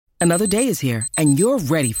Another day is here, and you're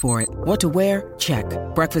ready for it. What to wear? Check.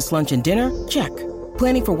 Breakfast, lunch, and dinner? Check.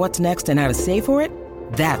 Planning for what's next and how to save for it?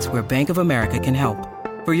 That's where Bank of America can help.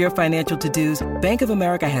 For your financial to-dos, Bank of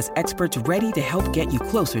America has experts ready to help get you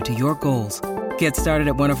closer to your goals. Get started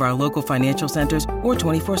at one of our local financial centers or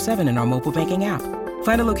 24/7 in our mobile banking app.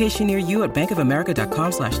 Find a location near you at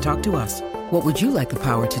bankofamerica.com/talktous. What would you like the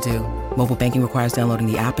power to do? Mobile banking requires downloading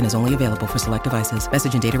the app and is only available for select devices.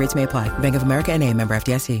 Message and data rates may apply. Bank of America N.A., member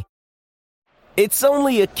FDIC. It's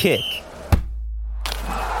only a kick,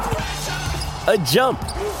 a jump,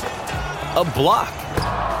 a block.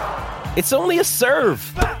 It's only a serve.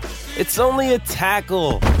 It's only a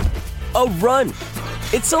tackle, a run.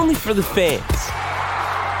 It's only for the fans.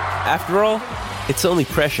 After all, it's only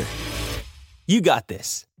pressure. You got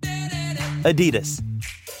this. Adidas.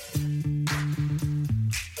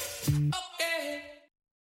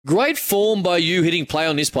 Great form by you hitting play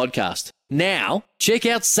on this podcast. Now, check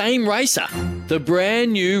out Same Racer, the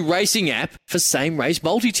brand new racing app for same race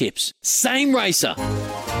multi-tips. Same Racer.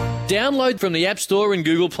 Download from the App Store and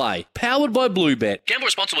Google Play. Powered by Bluebet. Gamble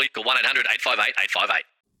responsibly. Call 1-800-858-858.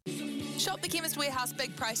 Shop the Chemist Warehouse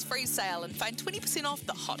Big Price Freeze Sale and find 20% off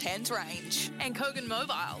the Hot Hands range. And Kogan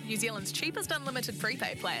Mobile, New Zealand's cheapest unlimited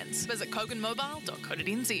prepaid plans. Visit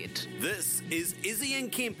koganmobile.co.nz. This is Izzy and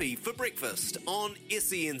Kempy for breakfast on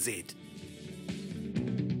SENZ.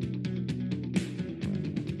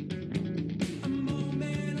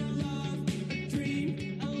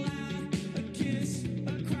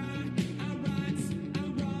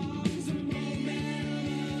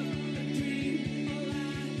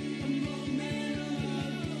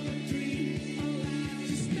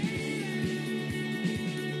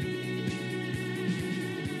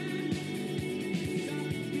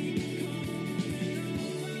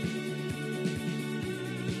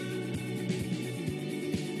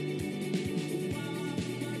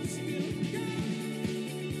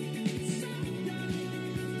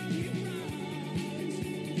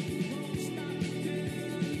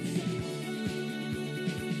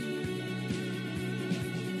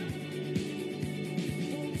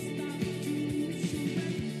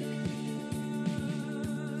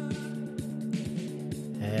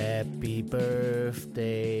 Happy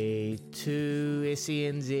birthday to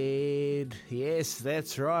SENZ. Yes,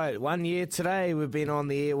 that's right. 1 year today we've been on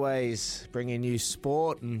the airways bringing you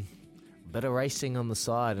sport and a bit of racing on the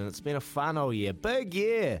side, and it's been a fun old year. Big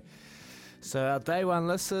year. So our day one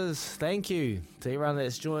listeners, thank you. To everyone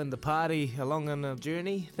that's joined the party along on the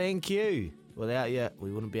journey, thank you. Without you,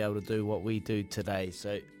 we wouldn't be able to do what we do today.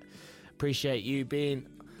 So appreciate you being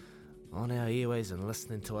on our airways and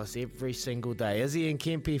listening to us every single day. Izzy and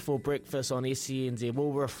Kempy for breakfast on SENZ.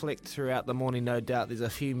 We'll reflect throughout the morning, no doubt. There's a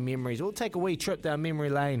few memories. We'll take a wee trip down memory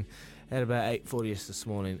lane at about 8:40 this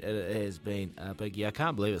morning. It has been a big year. I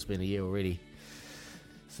can't believe it's been a year already.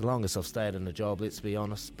 It's the longest I've stayed in the job, let's be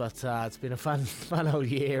honest. But it's been a fun old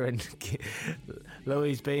year, and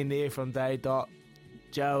Louis been there from day dot.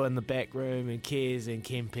 Joe in the back room, and Kez and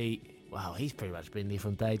Kempy. Wow, he's pretty much been there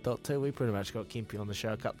from day dot too. We pretty much got Kempy on the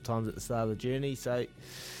show a couple of times at the start of the journey, so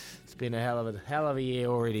it's been a hell of a year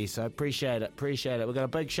already. So appreciate it. We've got a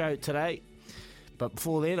big show today, but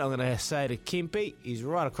before then, I'm going to say to Kempy, he's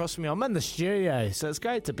right across from me. I'm in the studio, so it's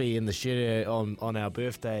great to be in the studio on our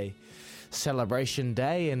birthday celebration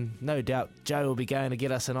day, and no doubt Joe will be going to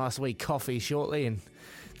get us a nice wee coffee shortly and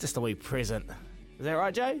just a wee present. Is that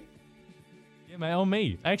right, Joe? Yeah, mate, on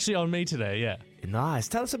me. Actually, on me today, yeah. Nice.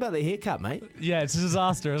 Tell us about the haircut, mate. Yeah, it's a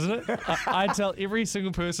disaster, isn't it? I tell every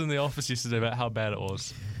single person in the office yesterday about how bad it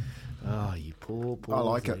was. Oh, you poor I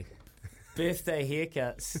like thing. it. Birthday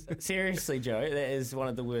haircuts. Seriously, Joe, that is one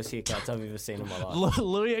of the worst haircuts I've ever seen in my life.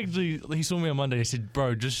 Louis actually, he saw me on Monday. He said,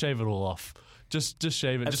 "Bro, just shave it all off. Just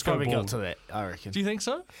shave it. It's just go probably bald." got to that, I reckon. Do you think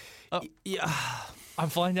so? Yeah. I'm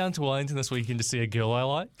flying down to Wellington this weekend to see a girl I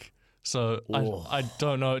like. So I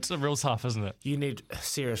don't know. It's real tough, isn't it? You need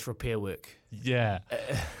serious repair work. Yeah.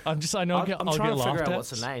 I know I'll I'm get trying to laughed figure out at. what's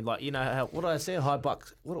the name. Like, you know, what did I say? High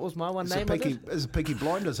Bucks. What was my one name? It's a Peaky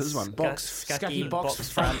Blinders, his one. Scucky box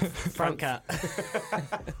front cut.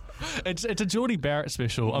 It's a Geordie Barrett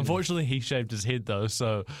special. Unfortunately, he shaved his head though,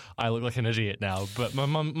 so I look like an idiot now. But my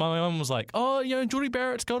mum was like, "Oh, you know, Geordie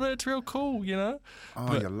Barrett's got it. It's real cool, you know." Oh,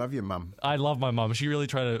 but you love your mum. I love my mum. She really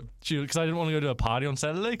tried to, because I didn't want to go to a party on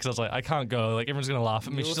Saturday because I was like, I can't go. Like everyone's gonna laugh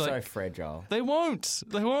at me. You're She's so like, fragile. They won't,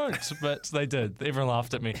 but they did. Everyone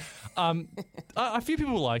laughed at me. A few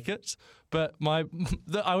people like it, But I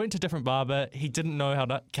went to a different barber. He didn't know how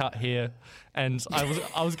to cut hair, and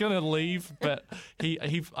I was going to leave, but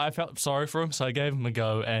I felt sorry for him, so I gave him a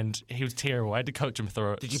go, and he was terrible. I had to coach him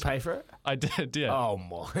through it. Did you pay for it? I did, yeah. Oh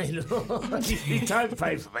my Lord. You don't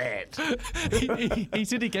pay for that. He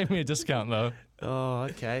said he gave me a discount though. Oh,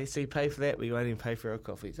 okay. So you pay for that, but you won't even pay for our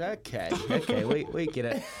coffees. Okay, we get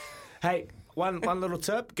it. Hey, one little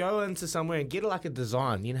tip: go into somewhere and get like a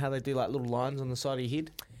design. You know how they do like little lines on the side of your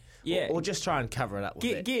head. Yeah. Or just try and cover it up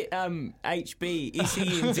with that. Get HB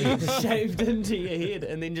SENZ shaved into your head,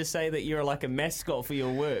 and then just say that you're like a mascot for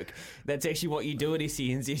your work. That's actually what you do at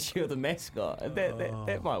SENZ. You're the mascot.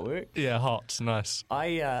 That might work. Yeah, hot, nice.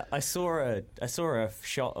 I saw a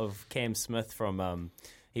shot of Cam Smith from.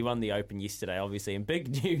 He won the Open yesterday, obviously, and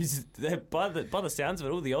big news. That by the sounds of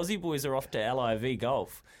it, all the Aussie boys are off to LIV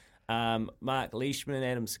golf. Mark Leishman,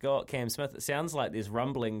 Adam Scott, Cam Smith. It sounds like there's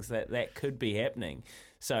rumblings that could be happening.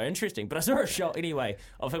 So interesting. But I saw a shot anyway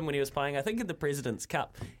of him when he was playing, I think, in the President's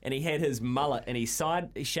Cup, and he had his mullet and he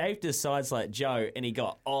shaved his sides like Joe, and he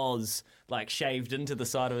got Oz like shaved into the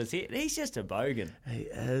side of his head. He's just a bogan. He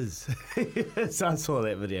is. So I saw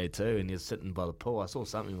that video too, and he was sitting by the pool. I saw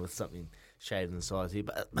something with something shaved in the side of his head.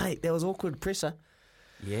 But mate, that was awkward presser.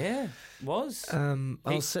 Yeah, it was. I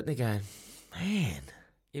was sitting there going, man.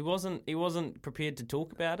 He wasn't prepared to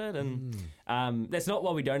talk about it, and that's not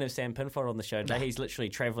why we don't have Sam Pinfold on the show today. He's literally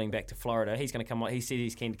travelling back to Florida. He's going to come on. He said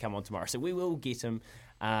he's keen to come on tomorrow, so we will get him.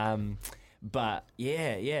 But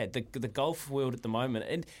yeah, the golf world at the moment.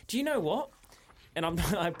 And do you know what? And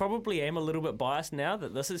I probably am a little bit biased now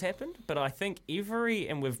that this has happened, but I think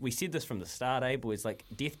we said this from the start, boys, like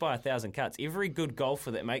death by 1,000 cuts. Every good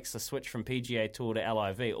golfer that makes the switch from PGA Tour to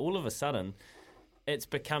LIV, all of a sudden, it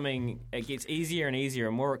gets easier and easier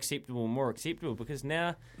and more acceptable because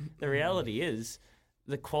now the reality is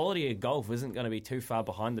the quality of golf isn't going to be too far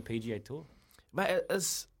behind the PGA Tour. Mate,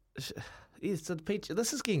 so the PGA,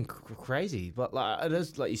 this is getting crazy, but like it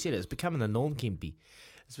is, like you said, it's becoming the norm, Kempy.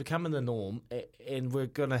 It's becoming the norm, and we're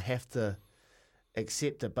going to have to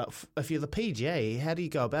accept it. But if you're the PGA, how do you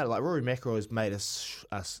go about it? Like Rory McIlroy has made us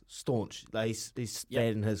staunch. He's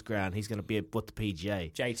standing his ground. He's going to be with the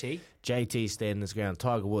PGA. JT standing his ground.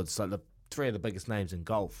 Tiger Woods, like the three of the biggest names in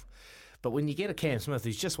golf. But when you get a Cam Smith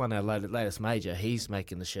who's just won our latest major, he's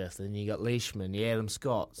making the shift. And you got Leishman, Adam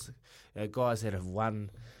Scott, guys that have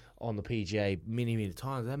won on the PGA many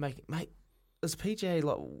times. They make mate. Is PGA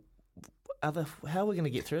like? How are we going to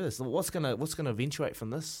get through this? What's going to eventuate from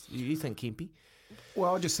this? You think, Kempy?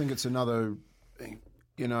 Well, I just think it's another,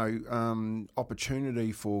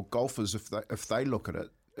 opportunity for golfers if they look at it.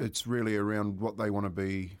 It's really around what they want to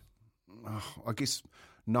be. I guess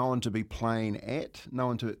known to be playing at,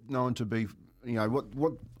 known to be. What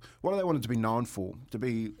do they want it to be known for? To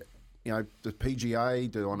be, the PGA.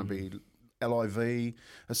 Do they want to be LIV?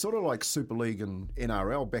 It's sort of like Super League and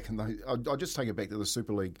NRL back in the. I'll just take it back to the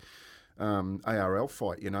Super League. ARL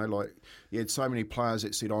fight, like you had so many players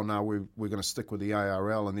that said, "Oh no, we're going to stick with the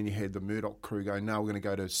ARL," and then you had the Murdoch crew going, "No, we're going to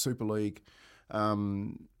go to Super League."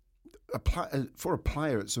 For a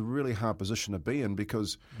player, it's a really hard position to be in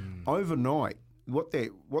because overnight, what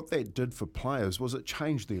that did for players was it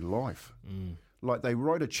changed their life. Like they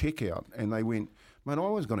wrote a check out and they went, "Man, I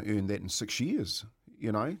was going to earn that in 6 years,"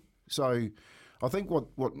 So I think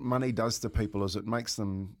what money does to people is it makes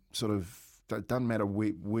them sort of. It doesn't matter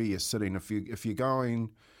where you're sitting. If you're going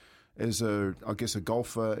as a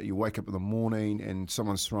golfer, you wake up in the morning and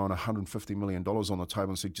someone's throwing $150 million on the table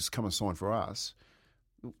and said, "Just come and sign for us,"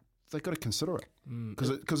 they've got to consider it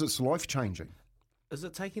because it's life changing. Is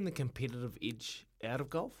it taking the competitive edge out of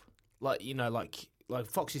golf? Like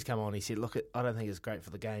Foxy's come on. He said, "Look, I don't think it's great for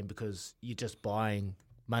the game because you're just buying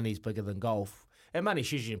money's bigger than golf, and money's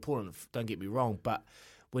hugely important. Don't get me wrong, but."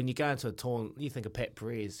 When you go into a tournament, you think of Pat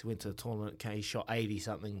Perez, who went to a tournament, he shot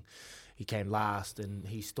 80-something, he came last, and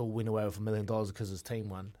he still went away with $1 million because his team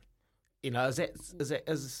won. Is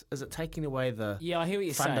it taking away the I hear what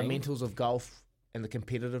you're fundamentals saying. of golf and the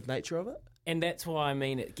competitive nature of it? And that's why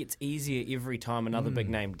it gets easier every time another big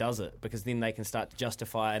name does it, because then they can start to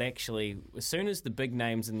justify it. Actually, as soon as the big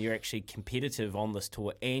names and you're actually competitive on this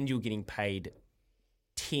tour and you're getting paid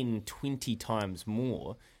 10, 20 times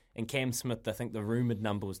more. And Cam Smith, I think the rumoured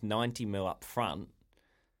number was 90 mil up front,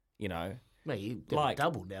 Mate, you'd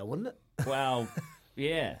double now, wouldn't it? Well,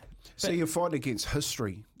 yeah. So you're fighting against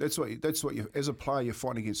history. That's what you, as a player, you're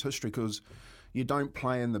fighting against history because you don't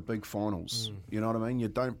play in the big finals. You know what I mean? You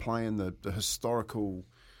don't play in the historical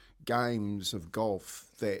games of golf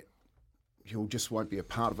that, he'll just won't be a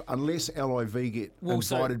part of it unless LIV get so-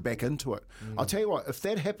 invited back into it. I'll tell you what, if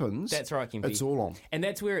that happens, That's right, Kempy. it's all on. And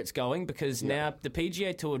that's where it's going because now the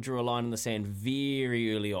PGA Tour drew a line in the sand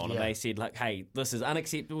very early on, and they said, like, hey, this is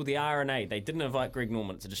unacceptable. The R&A, they didn't invite Greg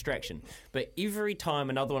Norman. It's a distraction. But every time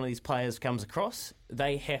another one of these players comes across,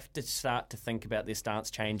 they have to start to think about their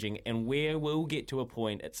stance changing, and where we'll get to a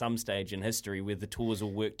point at some stage in history where the tours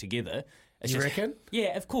will work together. You reckon?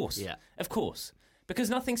 Yeah, of course. Yeah. Of course. Because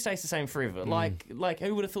nothing stays the same forever. Like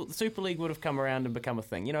who would have thought the Super League would have come around and become a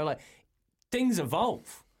thing? You know, like, things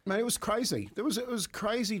evolve. Mate, it was crazy. It was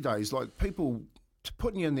crazy days. Like people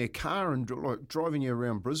putting you in their car and like driving you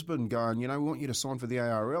around Brisbane, going, we want you to sign for the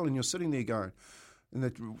ARL, and you're sitting there going, and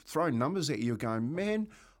they're throwing numbers at you. You're going, man,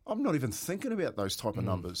 I'm not even thinking about those type of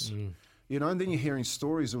numbers. And then you're hearing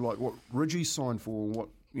stories of like what Ridgie signed for, and what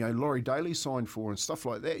Laurie Daly signed for, and stuff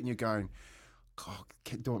like that, and you're going, God,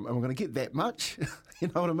 am I going to get that much? You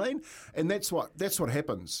know what I mean? And that's what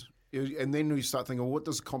happens. And then we start thinking, well, what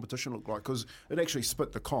does the competition look like? Because it actually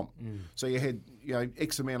split the comp. So you had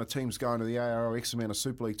X amount of teams going to the ARL, X amount of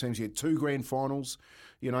Super League teams. You had 2 grand finals.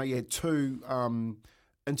 You had 2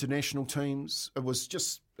 international teams. It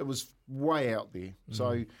was way out there.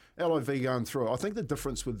 So LIV going through it. I think the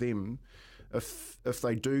difference with them, if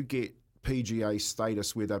they do get PGA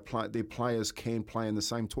status where their players can play in the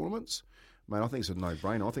same tournaments, mate, I think it's a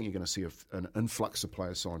no-brainer. I think you're going to see an influx of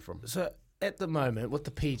players signed from. So at the moment with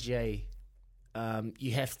the PGA,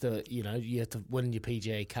 you have to win your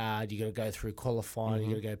PGA card. You got to go through qualifying.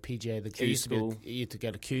 You got to go PGA. You have to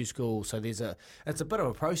go to Q school. So it's a bit of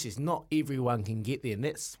a process. Not everyone can get there, and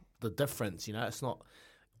that's the difference. It's not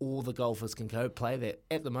all the golfers can go play that.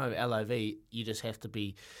 At the moment, LIV, you just have to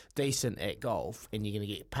be decent at golf, and you're going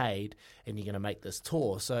to get paid, and you're going to make this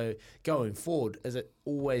tour. So going forward, is it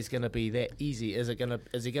always going to be that easy? Is it going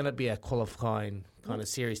to be a qualifying kind of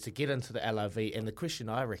series to get into the LIV? And the question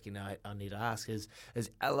I reckon I need to ask is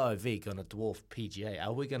LIV going to dwarf PGA?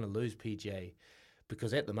 Are we going to lose PGA?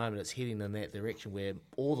 Because at the moment, it's heading in that direction where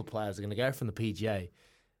all the players are going to go from the PGA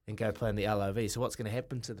and go play in the LIV. So what's going to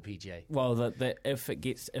happen to the PGA? Well, if the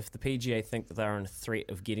PGA think that they're in a threat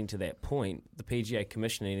of getting to that point, the PGA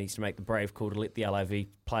Commissioner needs to make the brave call to let the LIV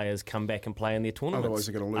players come back and play in their tournaments. Otherwise,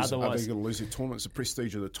 they're going to lose their tournaments, the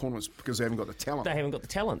prestige of the tournaments, because they haven't got the talent. They haven't got the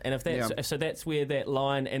talent, and so that's where that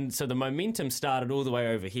line. And so the momentum started all the way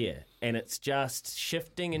over here, and it's just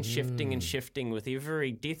shifting and shifting and shifting with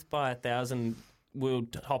every death by 1,000.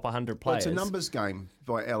 World top 100 players. Well, it's a numbers game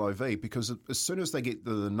by LIV, because as soon as they get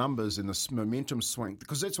the numbers and the momentum swing,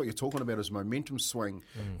 because that's what you're talking about is momentum swing,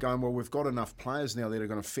 going, well, we've got enough players now that are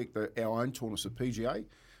going to affect our own tournaments at PGA,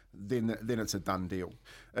 then it's a done deal.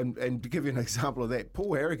 And to give you an example of that,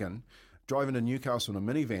 Paul Harrigan driving to Newcastle in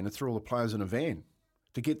a minivan and threw all the players in a van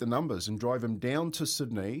to get the numbers and drive them down to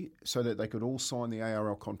Sydney so that they could all sign the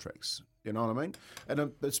ARL contracts. You know what I mean?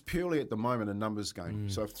 And it's purely at the moment a numbers game.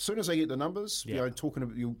 So as soon as they get the numbers, talking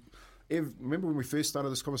about remember when we first started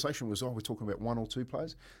this conversation was, we're talking about 1 or 2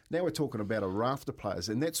 players. Now we're talking about a raft of players,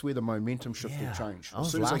 and that's where the momentum shift will change.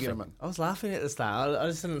 As soon as they get them in. I was laughing at the start. I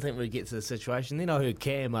just didn't think we'd get to the situation. Then I heard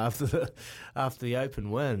Cam after the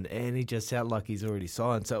Open win, and he just sounded like he's already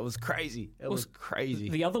signed. So it was crazy. It was crazy.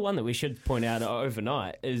 The other one that we should point out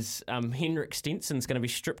overnight is Henrik Stenson's going to be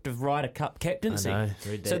stripped of Ryder Cup captaincy. I know,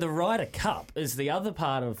 read that. So the Ryder Cup is the other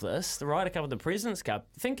part of this. The Ryder Cup and the President's Cup.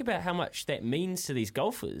 Think about how much that means to these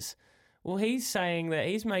golfers. Well, he's saying that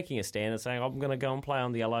he's making a stand and saying, I'm going to go and play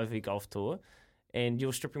on the LIV Golf Tour, and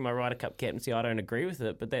you're stripping my Ryder Cup captaincy. I don't agree with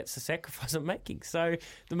it, but that's the sacrifice I'm making. So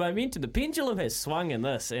the momentum, the pendulum has swung in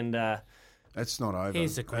this, and it's not over.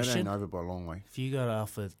 Here's the question. It ain't over by a long way. If you got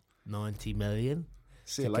offered $90 million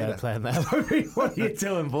See you to later. go play in the LIV, what are you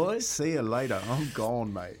doing, boys? See you later. I'm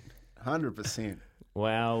gone, mate. 100%.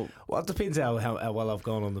 well, It depends how well I've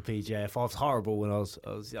gone on the PGA. If I was horrible when I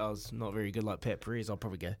was not very good like Pat Perez, I'll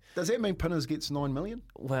probably go. Does that mean Pinners gets $9 million?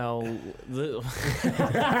 well,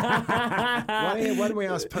 Why don't we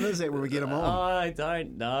ask Pinners that when we get him on? I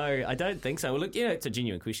don't know. I don't think so. Well, look, it's a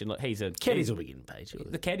genuine question. Look, Caddies will be getting paid.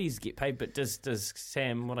 Surely. The caddies get paid, but does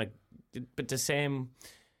Sam want to? But does Sam?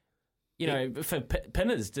 For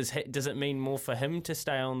Pinners, does it mean more for him to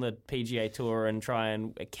stay on the PGA Tour and try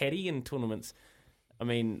and caddy in tournaments? I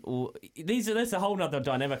mean, that's a whole other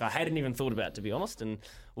dynamic I hadn't even thought about, to be honest, and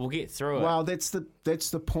we'll get through it. Well, that's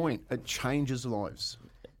the point. It changes lives.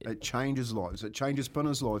 It changes lives. It changes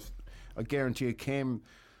Pinner's life. I guarantee you, Cam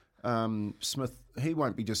Smith, he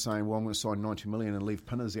won't be just saying, well, I'm going to sign $90 million and leave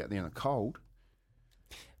Pinners out there in the cold.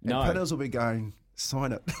 And No. Pinners will be going,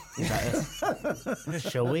 Sign it.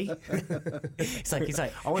 Shall we? He's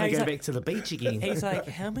like, I want to he's go like- back to the beach again. He's like,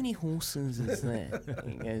 how many horses is that?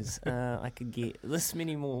 He goes, I could get this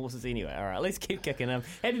many more horses anyway. All right, let's keep kicking.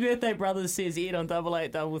 Happy birthday, brothers, says Ed on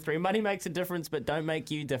 8833. Money makes a difference, but don't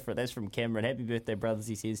make you different. That's from Cameron. Happy birthday, brothers,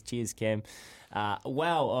 he says. Cheers, Cam.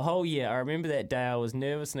 Wow, a whole year. I remember that day. I was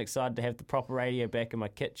nervous and excited to have the proper radio back in my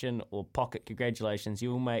kitchen or pocket. Congratulations.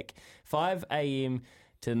 You'll make 5 a.m.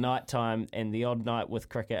 to night time and the odd night with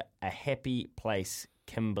cricket a happy place,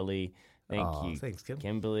 Kimberly. Thank you. Thanks, Kim.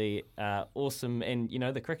 Kimberly. Awesome. And, you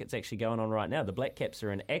know, the cricket's actually going on right now. The Black Caps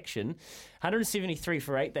are in action. 173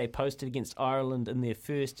 for 8 they posted against Ireland in their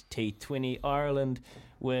first T20. Ireland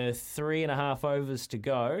with 3.5 overs to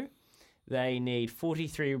go. They need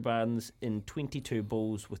 43 runs in 22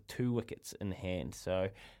 balls with 2 wickets in hand. So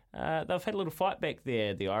they've had a little fight back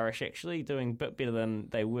there, the Irish actually, doing a bit better than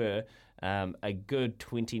they were. A good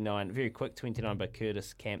 29, very quick 29 by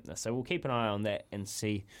Curtis Campner. So we'll keep an eye on that and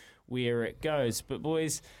see where it goes. But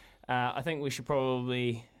boys, I think we should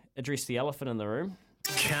probably address the elephant in the room.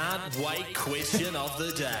 Can't wait question of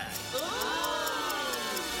the day.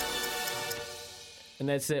 And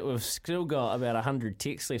that's it. We've still got about 100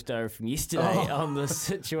 texts left over from yesterday on the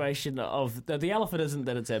situation of... The elephant isn't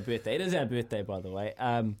that it's our birthday. It is our birthday, by the way.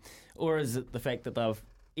 Or is it the fact that they've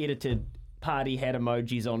edited party hat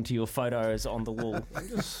emojis onto your photos on the wall? I'm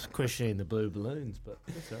just questioning the blue balloons, but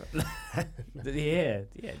that's all right. Yeah.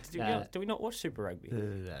 Do we not watch Super Rugby?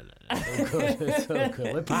 No. It's all good. It's all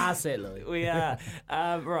good. We're past that, Louis. We are.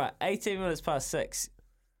 Right, 18 minutes past 6.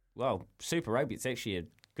 Well, Super Rugby, it's actually a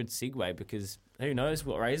good segue because who knows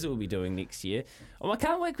what Razor will be doing next year. My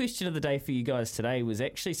can't wait question of the day for you guys today was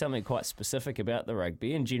actually something quite specific about the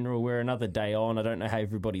rugby. In general, we're another day on. I don't know how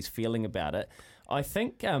everybody's feeling about it. I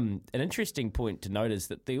think an interesting point to note is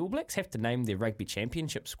that the All Blacks have to name their rugby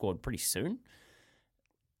championship squad pretty soon.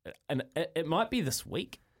 And it might be this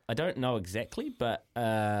week. I don't know exactly, but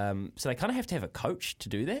so they kind of have to have a coach to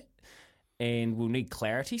do that. And we'll need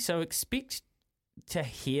clarity. So expect to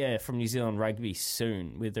hear from New Zealand Rugby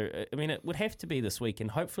soon. It would have to be this week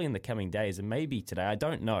and hopefully in the coming days and maybe today. I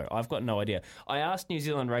don't know. I've got no idea. I asked New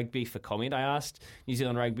Zealand Rugby for comment. I asked New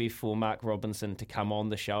Zealand Rugby for Mark Robinson to come on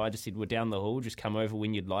the show. I just said, we're down the hall, just come over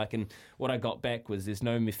when you'd like. And what I got back was there's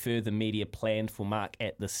no further media planned for Mark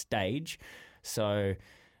at this stage. So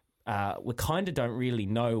we kind of don't really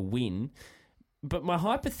know when. But my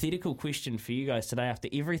hypothetical question for you guys today after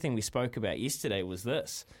everything we spoke about yesterday was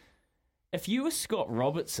this. If you were Scott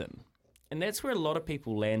Robertson, and that's where a lot of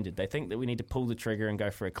people landed, they think that we need to pull the trigger and go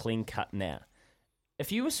for a clean cut now.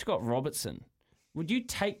 If you were Scott Robertson, would you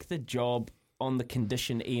take the job on the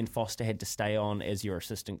condition Ian Foster had to stay on as your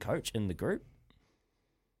assistant coach in the group?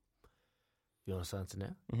 You want to answer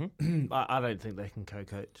now? Mm-hmm. I don't think they can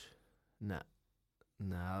co-coach. No.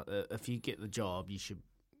 If you get the job, you should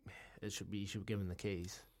be give him the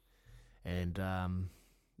keys. And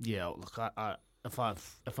look, if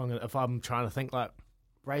I'm trying to think like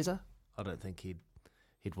Razor, I don't think he'd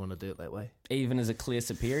want to do it that way. Even as a clear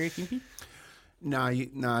superior, Kimpy? No,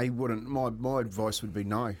 he wouldn't. My advice would be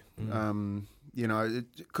no.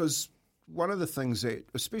 Because one of the things that,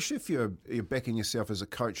 especially if you're backing yourself as a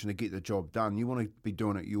coach and to get the job done, you want to be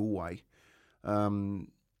doing it your way. And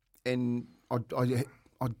I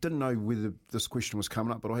didn't know whether this question was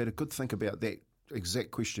coming up, but I had a good think about that exact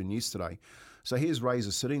question yesterday. So here's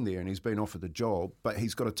Razor sitting there, and he's been offered the job, but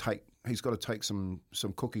he's got to take some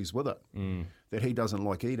cookies with it that he doesn't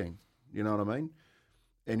like eating. You know what I mean?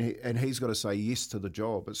 And he's got to say yes to the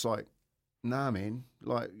job. It's like, nah, man.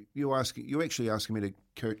 Like you're actually asking me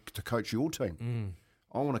to coach your team.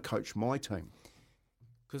 I want to coach my team.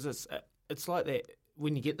 Because it's like that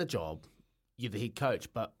when you get the job, you're the head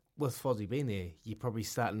coach, but with Fozzie being there, you're probably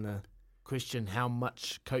starting to question how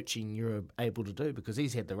much coaching you're able to do because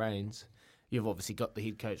he's had the reins. You've obviously got the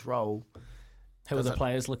head coach role. Who are the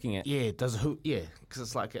players looking at? Yeah, because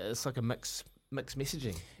it's like a mixed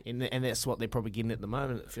messaging, and that's what they're probably getting at the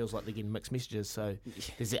moment. It feels like they're getting mixed messages. So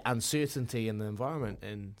there's that uncertainty in the environment,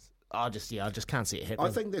 and I just can't see it happening.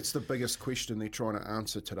 I think that's the biggest question they're trying to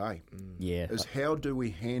answer today. Is how do we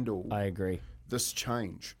handle? I agree. This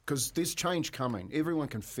change, because there's change coming. Everyone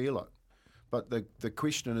can feel it. But the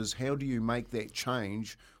question is, how do you make that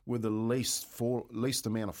change with the least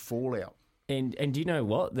amount of fallout? And do you know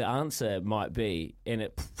what? The answer might be,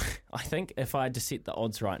 I think if I had to set the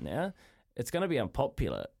odds right now, it's going to be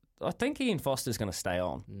unpopular. I think Ian Foster's going to stay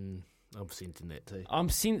on. I'm sensing that too. I'm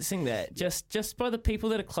sensing that. Just by the people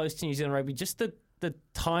that are close to New Zealand Rugby, just the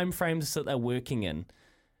time frames that they're working in,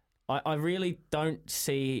 I really don't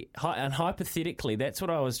see, and hypothetically, that's what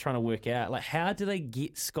I was trying to work out. Like, how do they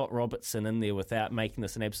get Scott Robertson in there without making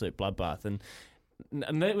this an absolute bloodbath? And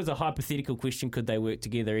that was a hypothetical question. Could they work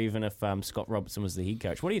together even if Scott Robertson was the head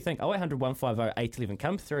coach? What do you think? 0800 150 811.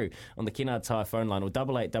 Come through on the Kennards Hire phone line or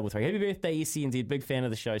 8833. Happy birthday, SCNZ. Big fan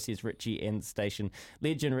of the show, says Richie and the station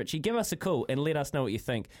legend Richie. Give us a call and let us know what you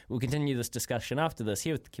think. We'll continue this discussion after this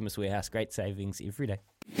here with the Chemist Warehouse. Great savings every day.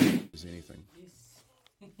 Is anything?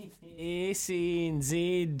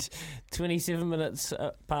 SCNZ, 27 minutes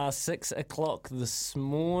past 6 o'clock this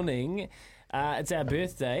morning. It's our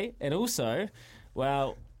birthday, and also,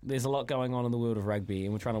 well, there's a lot going on in the world of rugby,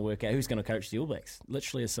 and we're trying to work out who's going to coach the All Blacks.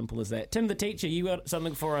 Literally as simple as that. Tim the teacher, you got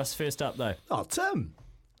something for us first up, though. Oh, Tim.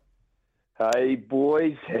 Hey,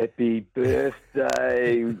 boys, happy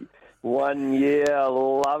birthday. 1 year,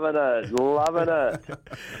 loving it.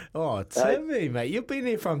 Oh, Timmy, mate, you've been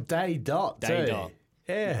here from day dot, Day too. dot.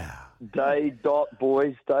 Yeah. Day dot,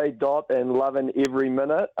 boys, day dot, and loving every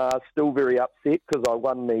minute. Still very upset because I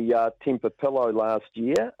won the Temper pillow last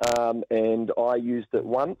year, and I used it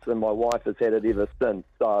once, and my wife has had it ever since.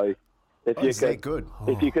 So,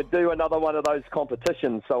 if you could do another one of those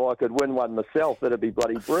competitions, so I could win one myself, that'd be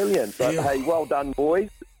bloody brilliant. But hey, well done, boys.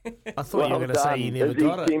 I thought you were going to say you never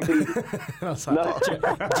got it. I was like, No.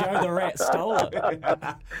 Joe the Rat stole it.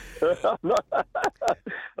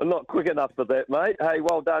 I'm not quick enough for that, mate. Hey,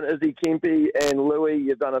 well done, Izzy Kempe and Louis.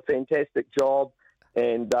 You've done a fantastic job.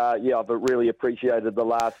 And, I've really appreciated the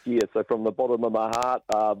last year. So from the bottom of my heart,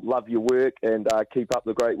 love your work and keep up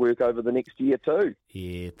the great work over the next year too.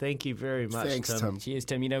 yeah, thank you very much, Thanks, Tim. Cheers,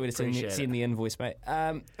 Tim. You know where to Appreciate send the invoice, mate.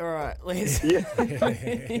 All right, let's.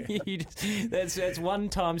 That's 1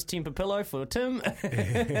 times Temper pillow for Tim.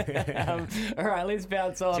 All right, let's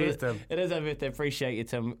bounce on. Cheers, Tim. It is our birthday. Appreciate you,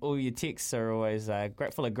 Tim. All your texts are always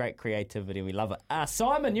full of great creativity. We love it.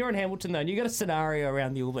 Simon, you're in Hamilton, though, and you got a scenario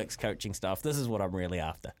around the All Blacks coaching stuff. This is what I'm really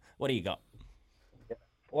after. What do you got?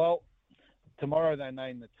 Well, tomorrow they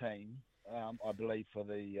name the team, I believe, for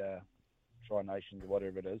the Tri Nations or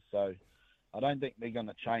whatever it is. So I don't think they're going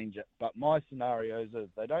to change it. But my scenario is if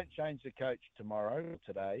they don't change the coach tomorrow or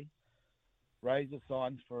today, Razor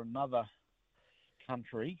signs for another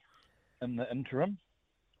country in the interim.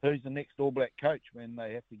 Who's the next All Black coach when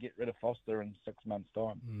they have to get rid of Foster in 6 months'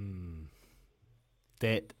 time?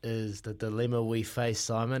 That is the dilemma we face,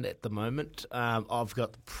 Simon, at the moment. I've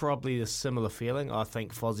got probably a similar feeling. I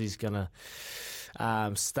think Fozzie's going to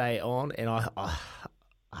stay on, and I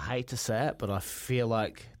hate to say it, but I feel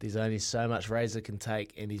like there's only so much Razor can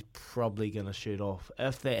take, and he's probably going to shoot off.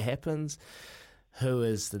 If that happens, who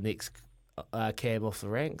is the next cab off the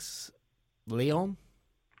ranks? Leon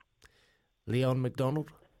McDonald,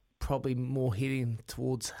 probably more heading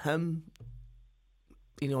towards him.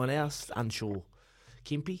 Anyone else? Unsure.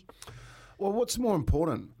 Kempe? Well, what's more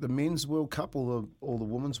important, the men's World Cup or the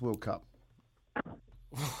women's World Cup?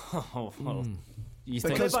 You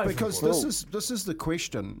think Because this is the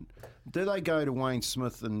question. Do they go to Wayne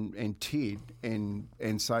Smith and Ted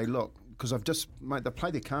and say, look, because they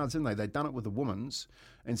played their cards, didn't they? They've done it with the women's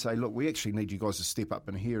and say, look, we actually need you guys to step up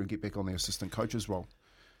in here and get back on the assistant coach's role.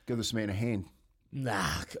 Give this man a hand. Nah,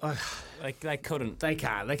 they couldn't. They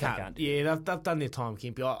can't. Yeah, they've done their time,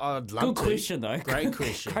 Kempe. I'd love Good to. question, though. Great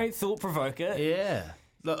question. Great thought provoker. Yeah.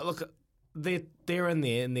 Look, they're in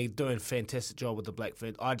there and they're doing a fantastic job with the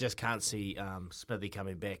Blackford. I just can't see Smithy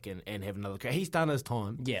coming back and have another crack. He's done his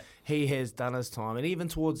time. Yeah. He has done his time. And even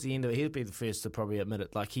towards the end of it, he'll be the first to probably admit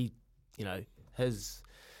it. Like, his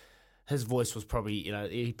voice was probably,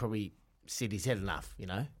 he probably said he's had enough,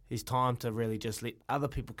 It's time to really just let other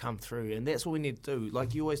people come through, and that's what we need to do.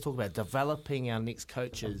 Like you always talk about, developing our next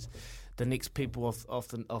coaches, the next people off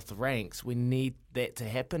the ranks. We need that to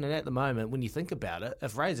happen, and at the moment, when you think about it,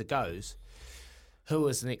 if Razor goes, who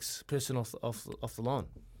is the next person off the line?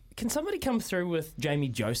 Can somebody come through with Jamie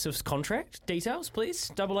Joseph's contract details,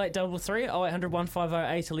 please? 8833 0800 150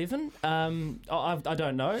 811. I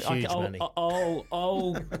don't know. Huge money.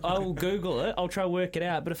 I'll Google it. I'll try to work it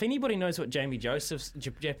out. But if anybody knows what Jamie Joseph's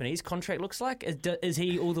Japanese contract looks like, is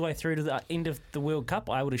he all the way through to the end of the World Cup?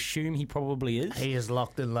 I would assume he probably is. He is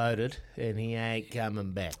locked and loaded, and he ain't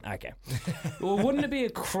coming back. Okay. Well, wouldn't it be a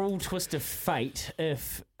cruel twist of fate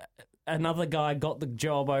if another guy got the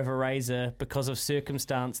job over Razor because of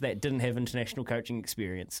circumstance that didn't have international coaching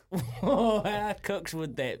experience? How cooked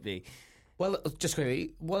would that be? Well, just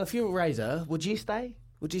quickly. Well, if you're Razor, would you stay?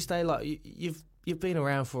 Would you stay? Like you've been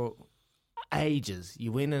around for ages.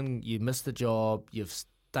 You went in, you missed the job. You've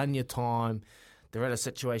done your time. They're at a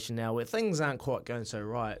situation now where things aren't quite going so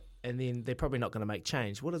right, and then they're probably not going to make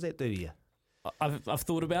change. What does that do to you? I've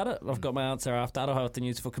thought about it. I've got my answer after Aroha the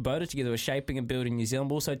News for Kubota, together with Shaping and Building New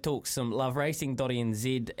Zealand. We'll also talk some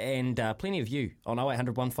loveracing.nz and plenty of you on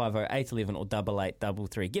 0800 150 811 or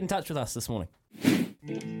 8833. Get in touch with us this morning.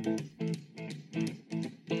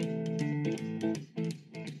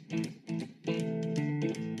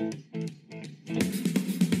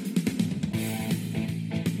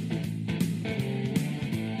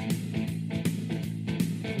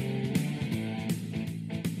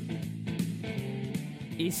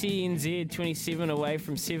 SENZ 27 away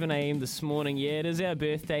from 7 a.m. this morning. Yeah, it is our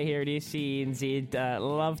birthday here at SENZ.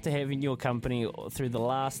 Love to have in your company through the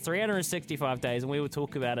last 365 days, and we will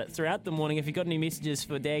talk about it throughout the morning. If you've got any messages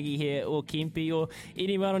for Daggy here or Kempy or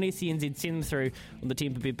anyone on SENZ, send them through on the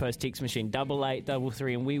Temper Bedpost text machine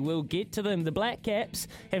 8833, and we will get to them. The Black Caps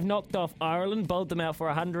have knocked off Ireland, bowled them out for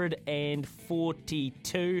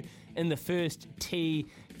 142 in the first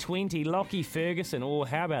T20. Lockie Ferguson,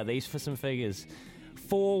 how about these for some figures?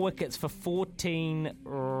 4 wickets for 14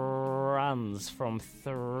 runs from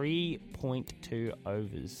 3.2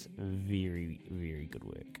 overs. Very, very good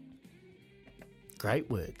work. Great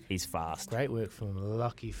work. He's fast. Great work from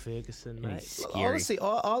Lockie Ferguson, mate. Scary. Honestly,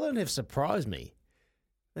 Ireland have surprised me.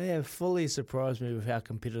 They have fully surprised me with how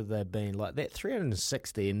competitive they've been. Like that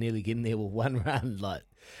 360 and nearly getting there with 1 run, like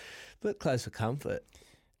a bit close for comfort.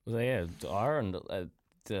 Well, yeah, Ireland.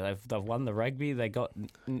 They've won the rugby. They got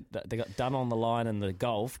done on the line in the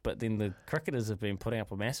golf, but then the cricketers have been putting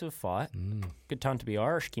up a massive fight. Good time to be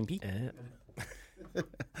Irish, Kempy. Yeah.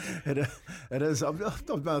 It is. I'm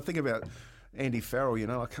thinking about Andy Farrell. You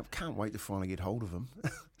know, I can't wait to finally get hold of him.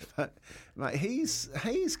 But mate, he's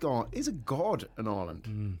a god in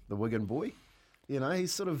Ireland. The Wigan boy. You know,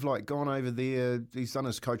 he's sort of like gone over there. He's done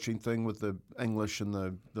his coaching thing with the English and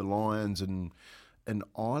the Lions and in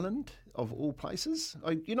Ireland, of all places.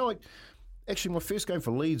 Actually, my first game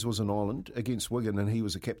for Leeds was in Ireland against Wigan, and he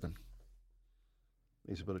was a captain.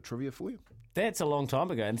 There's a bit of trivia for you. That's a long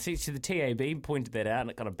time ago. And see, the TAB pointed that out, and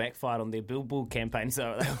it kind of backfired on their billboard campaign.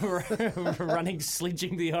 So they were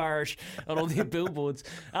sledging the Irish on all their billboards.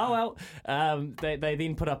 Oh, well. They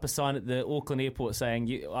then put up a sign at the Auckland airport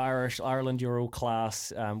saying, Ireland, you're all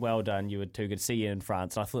class. Well done. You were too good. See you in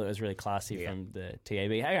France. And I thought it was really classy from the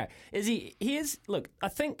TAB. Okay. Look, I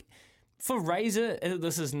think for Razor,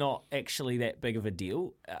 this is not actually that big of a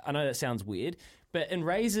deal. I know that sounds weird, but in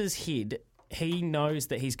Razor's head, he knows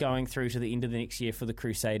that he's going through to the end of the next year for the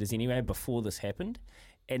Crusaders anyway, before this happened.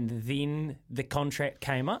 And then the contract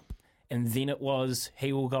came up, and then it was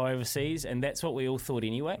he will go overseas, and that's what we all thought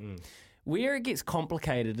anyway. Where it gets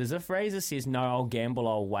complicated is if Razor says, no, I'll gamble,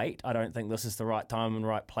 I'll wait, I don't think this is the right time and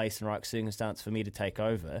right place and right circumstance for me to take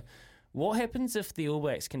over. What happens if the All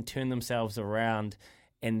Blacks can turn themselves around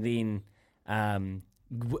and then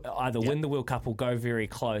either win the World Cup or go very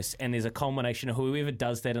close, and there's a culmination of whoever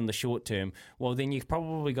does that in the short term, well, then you've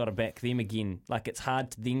probably got to back them again. Like, it's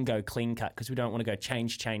hard to then go clean cut because we don't want to go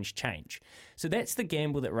change. So that's the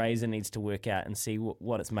gamble that Razor needs to work out and see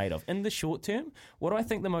what it's made of. In the short term, what I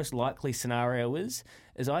think the most likely scenario is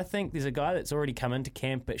I think there's a guy that's already come into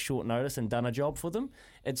camp at short notice and done a job for them.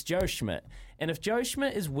 It's Joe Schmidt. And if Joe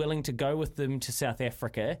Schmidt is willing to go with them to South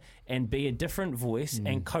Africa and be a different voice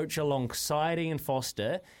and coach alongside Ian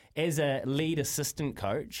Foster as a lead assistant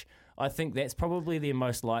coach, I think that's probably their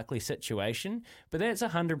most likely situation. But that's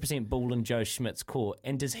 100% ball in Joe Schmidt's court.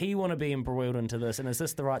 And does he want to be embroiled into this? And is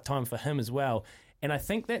this the right time for him as well? And I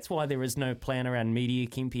think that's why there is no plan around media,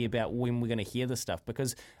 Kempy, about when we're going to hear this stuff,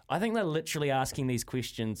 because I think they're literally asking these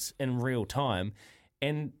questions in real time.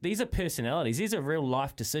 And these are personalities. These are real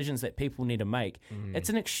life decisions that people need to make. It's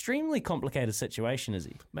an extremely complicated situation, is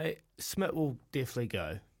he? Mate, Smith will definitely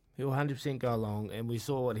go. He'll 100% go along, and we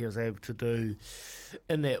saw what he was able to do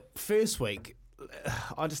in that first week.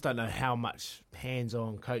 I just don't know how much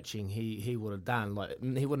hands-on coaching he would have done. Like,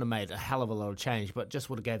 he wouldn't have made a hell of a lot of change, but just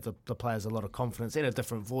would have gave the players a lot of confidence and a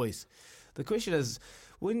different voice. The question is,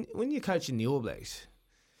 when you're coaching the All Blacks,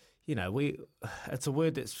 you know, it's a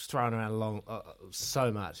word that's thrown around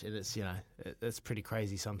so much, and it's, you know, it's pretty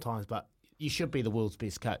crazy sometimes, but you should be the world's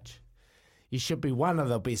best coach. You should be one of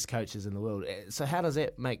the best coaches in the world. So how does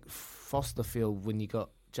that make Foster feel when you got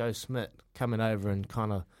Joe Schmidt coming over and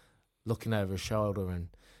kind of looking over his shoulder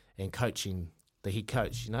and coaching the head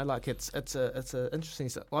coach? You know, like it's a interesting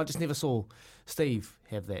stuff. I just never saw Steve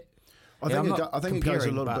have that. I think it goes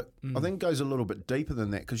a little bit deeper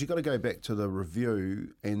than that, because you've got to go back to the review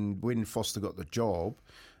and when Foster got the job,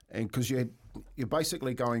 and because you're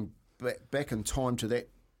basically going back in time to that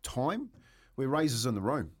time where Razor's in the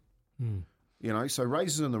room. You know, so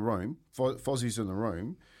Razor's in the room, Fozzie's in the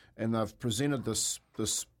room, and they've presented this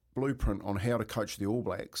blueprint on how to coach the All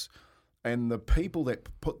Blacks. and the people that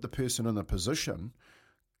put the person in the position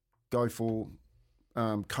go for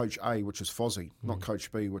Coach A, which is Fozzie, not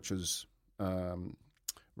Coach B, which is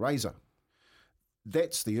Razor.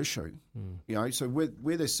 That's the issue, you know. So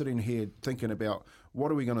where they're sitting here thinking about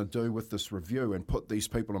what are we going to do with this review and put these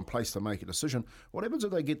people in place to make a decision. What happens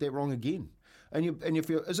if they get that wrong again? And you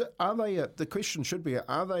feel, are they? The question should be,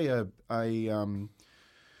 are they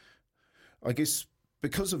I guess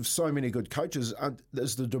because of so many good coaches,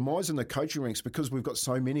 is the demise in the coaching ranks because we've got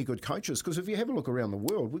so many good coaches? Because if you have a look around the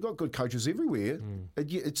world, we've got good coaches everywhere,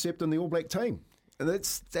 except in the All Black team. And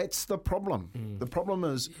that's the problem. The problem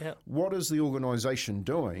is, what is the organisation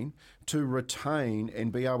doing to retain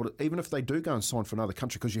and be able to, even if they do go and sign for another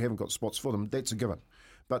country because you haven't got spots for them, that's a given.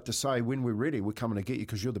 But to say, when we're ready, we're coming to get you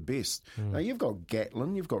because you're the best. Now, you've got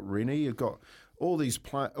Gatlin, you've got Rennie, you've got all these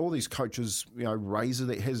coaches, you know, Razor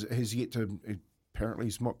that has yet to, apparently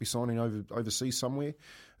he might be signing overseas somewhere,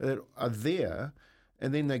 that are there.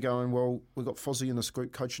 And then they're going, well, we've got Fozzie in this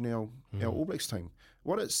group coaching our All Blacks team.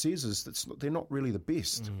 What it says is that they're not really the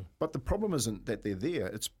best. But the problem isn't that they're there,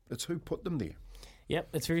 it's who put them there. Yep,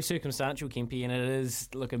 it's very circumstantial, Kempy, and it is,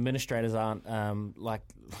 look, administrators aren't, like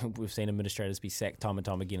we've seen administrators be sacked time and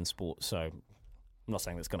time again in sport, so I'm not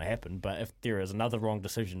saying that's going to happen, but if there is another wrong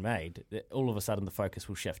decision made, all of a sudden the focus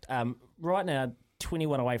will shift. Right now,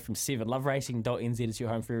 21 away from 7. Loveracing.nz is your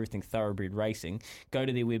home for everything thoroughbred racing. Go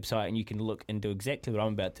to their website and you can look and do exactly what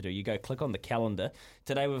I'm about to do. You go click on the calendar.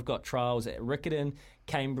 Today we've got trials at Riccarton,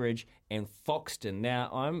 Cambridge and Foxton.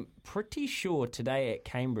 Now, I'm pretty sure today at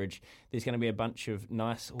Cambridge there's going to be a bunch of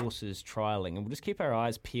nice horses trialling, and we'll just keep our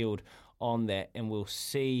eyes peeled on that and we'll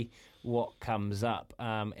see what comes up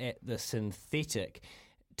at the synthetic.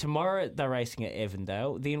 Tomorrow they're racing at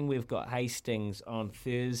Avondale. Then we've got Hastings on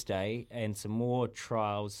Thursday and some more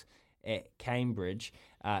trials at Cambridge.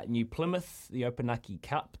 New Plymouth, the Opunake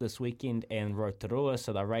Cup this weekend, and Rotorua,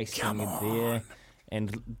 so they're racing there.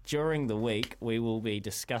 And during the week, we will be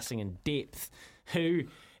discussing in depth who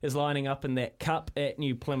is lining up in that cup at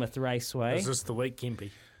New Plymouth Raceway. Is this the week, Kempy?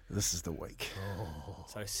 This is the week.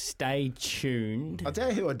 So stay tuned. I tell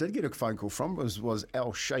you who I did get a phone call from was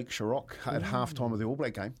Al Sheikh Sharok at halftime of the All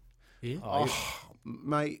Black game. Yeah.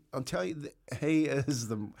 Mate, I'll tell you,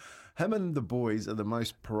 him and the boys are the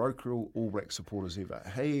most parochial All Black supporters ever.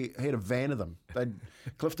 He had a van of them.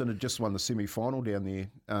 Clifton had just won the semi-final down there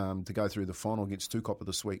to go through the final against Tukapa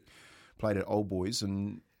this week. Played at Old Boys,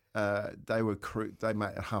 and they made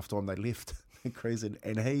at halftime they left cruising,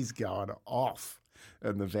 and he's going off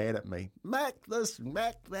in the van at me, Mac this,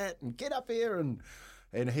 Mac that, and get up here,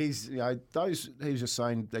 and he's, you know, he's just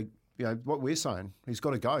saying, you know, what we're saying, he's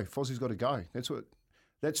got to go. Fozzie's got to go.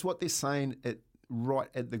 That's what they're saying right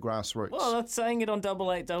at the grassroots. Well, that's saying it on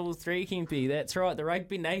 8833, Kempy. That's right. The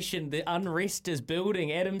Rugby Nation, the unrest is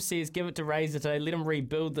building. Adam says, give it to Razor today. Let him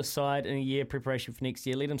rebuild the side in a year, preparation for next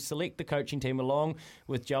year. Let him select the coaching team along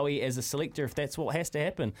with Joey as a selector if that's what has to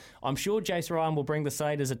happen. I'm sure Jace Ryan will bring the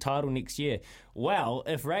side as a title next year. Well,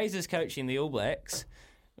 if Razor's coaching the All Blacks,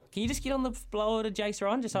 can you just get on the blower to Jace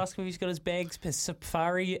Ryan? Just ask him if he's got his bags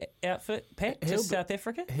safari outfit packed to South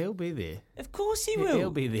Africa? He'll be there. Of course he will.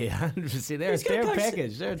 He'll be there, 100%. They're a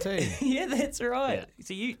package. They're a team. Yeah, that's right.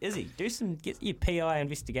 Yeah. So get your PI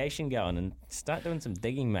investigation going and start doing some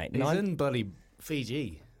digging, mate. He's in bloody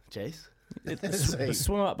Fiji, Jace.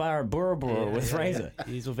 Swim up bar at Bora Bora with Razor.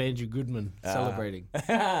 He's with Andrew Goodman celebrating.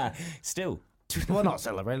 Still. Well, not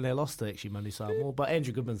celebrating. They lost to actually Manu Samoa, but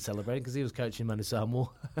Andrew Goodman's celebrating because he was coaching Manu Samoa.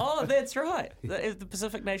 Oh, that's right. The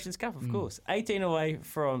Pacific Nations Cup, of course. 18 away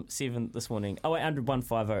from 7 this morning. 0800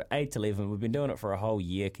 150 811. We've been doing it for a whole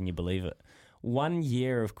year. Can you believe it? 1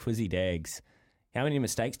 year of Quizzy Dags. How many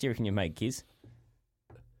mistakes do you reckon you made, Kiz?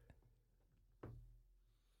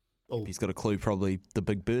 Oh. He's got a clue, probably the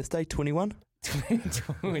big birthday, 21.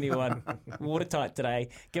 21. Watertight today.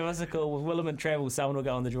 Give us a call with Willem and Travel. Someone will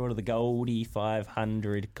go on the draw to the Goldie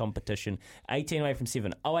 500 competition. 18 away from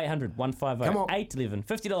 7. 0800 150 811.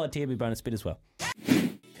 $50 TB bonus bid as well.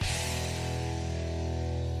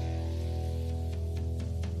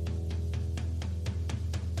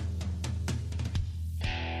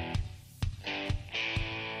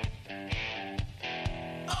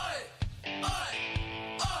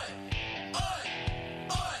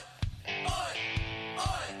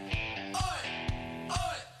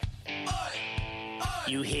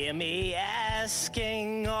 You hear me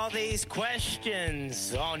asking all these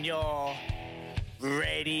questions on your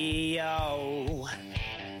radio,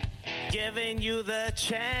 giving you the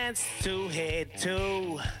chance to head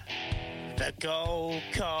to the Gold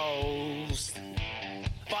Coast.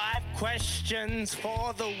 5 questions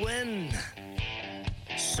for the win,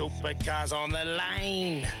 supercars on the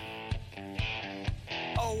line,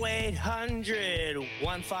 0800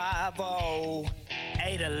 150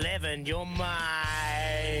 811. You're mine.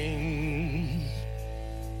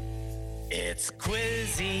 It's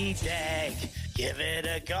Quizzy Dag. Give it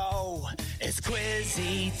a go. It's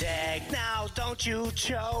Quizzy Dag. Now don't you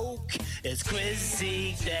choke. It's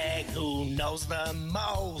Quizzy Dag. Who knows the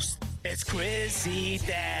most? It's Quizzy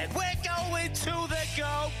Dag. We're going to the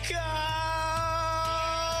Go-Go.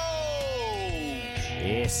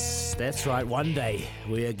 Yes, that's right. One day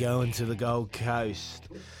we are going to the Gold Coast.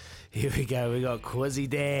 Here we go. We got Quizzy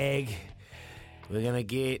Dag. We're going to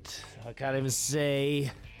get... I can't even see.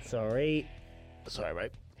 Sorry,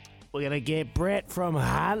 mate. We're going to get Brett from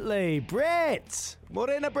Huntly. Brett!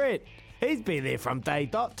 Morena, Brett. He's been there from day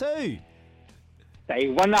dot too. Day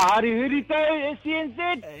one, Harihuri Tau,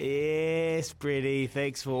 SCNZ. Yes, Bretty.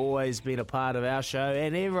 Thanks for always being a part of our show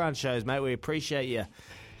and everyone's shows, mate. We appreciate you.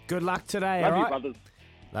 Good luck today, Love all you, right? brothers.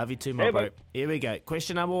 Love you too, my Hey, bro. mate. Here we go.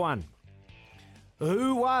 Question number 1.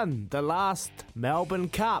 Who won the last Melbourne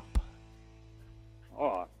Cup?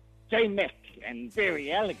 Oh, J Mac and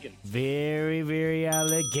very elegant. Very, very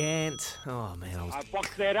elegant. Oh, man. I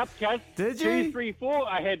boxed that up, Chaz. Did 2, you? 3, 4.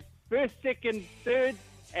 I had first, second, third,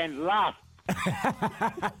 and last.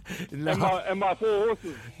 No. and my 4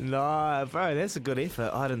 horses. No, bro, that's a good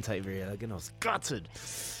effort. I didn't take very elegant. I was gutted.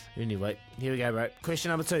 Anyway, here we go, bro. Question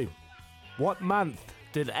number 2. What month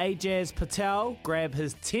did Ajaz Patel grab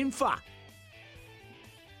his Tenfa?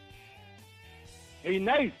 Who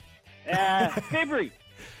knows? February.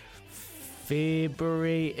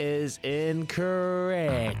 February is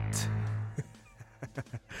incorrect.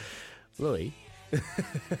 Louis?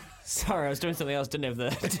 Sorry, I was doing something else. Didn't have the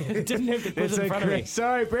quiz It's in front of me. incorrect.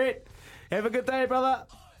 Sorry, Brett. Have a good day, brother.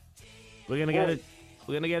 We're gonna go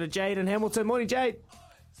to Jade in Hamilton. Morning, Jade.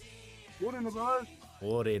 Morena, bros.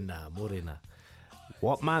 Morena.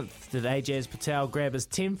 What month did Ajaz Patel grab his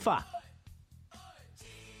Tenfa?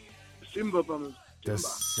 December, brothers.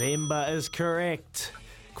 December is correct.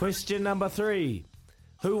 Question number 3.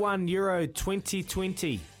 Who won Euro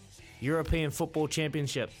 2020 European Football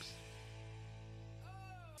Championships?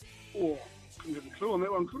 Oh, couldn't get a clue on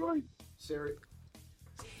that one, could I?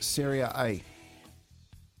 Serie A.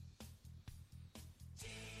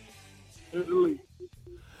 Italy.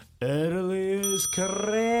 Italy is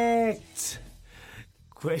correct.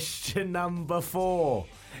 Question number 4.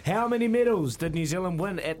 How many medals did New Zealand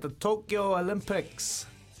win at the Tokyo Olympics?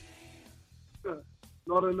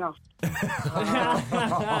 Not enough.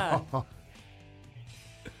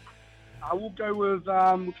 I will go with,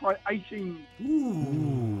 we'll try 18.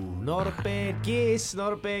 Ooh, not a bad guess.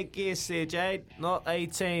 Not a bad guess there, Jade. Not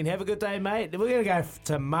 18. Have a good day, mate. We're going to go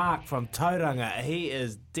to Mark from Tauranga. He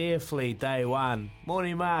is definitely day one.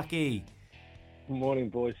 Morning, Marky. Morning,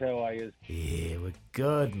 boys. How are you? Yeah, we're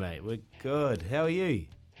good, mate. We're good. How are you?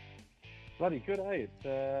 Bloody good, eh?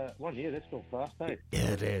 It's 1 year. That's gone fast, eh?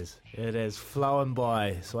 Yeah, it is. It is flowing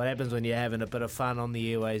by. So what happens when you're having a bit of fun on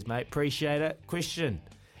the airways, mate? Appreciate it. Question.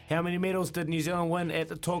 How many medals did New Zealand win at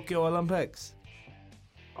the Tokyo Olympics?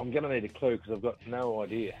 I'm going to need a clue because I've got no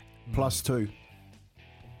idea. +2.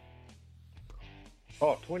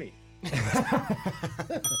 Oh, 20.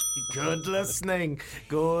 Good listening.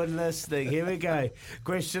 Good listening. Here we go.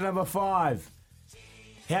 Question number 5.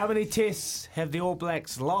 How many tests have the All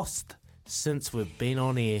Blacks lost since we've been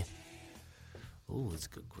on air? Oh, that's a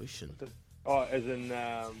good question. Oh, as in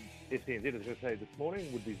SCNZ, I was going to say this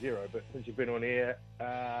morning would be 0, but since you've been on air,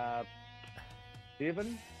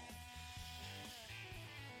 7?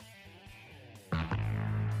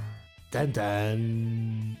 Dun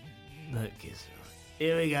dun. No guess.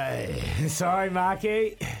 Here we go. Sorry,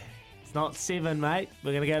 Marky. It's not 7, mate.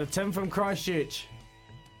 We're going to go to Tim from Christchurch.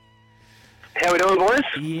 How we doing, boys?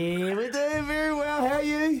 Yeah, we're doing very well. How are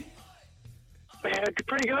you?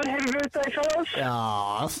 Pretty good. Happy birthday, fellas.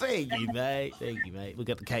 Oh, thank you, mate. Thank you, mate. We've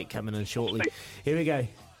got the cake coming in shortly. Here we go.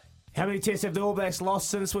 How many tests have the All Blacks lost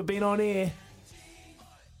since we've been on air?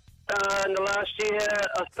 In the last year,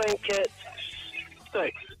 I think it's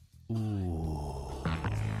 6. Ooh.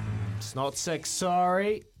 It's not 6,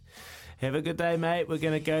 sorry. Have a good day, mate. We're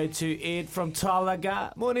going to go to Ed from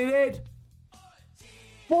Talaga. Morning, Ed.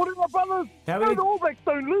 Morning, my brothers. How many... the All Blacks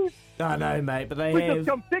don't lose. I know, mate, but they We have... just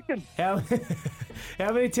come second. How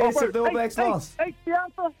many tests have the All Blacks lost? 8 the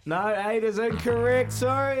answer. No, 8 is incorrect.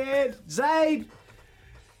 Sorry, Ed. Zaid.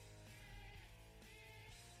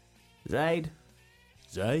 Is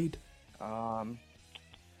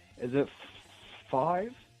it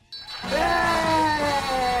 5?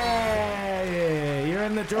 Yeah, you're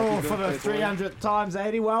in the draw Happy for the birthday, 300th times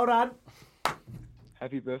 80. Well done.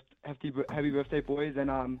 Happy birthday, boys, and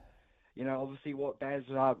obviously what Baz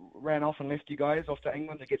ran off and left you guys off to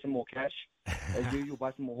England to get some more cash. As usual,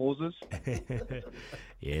 buy some more horses.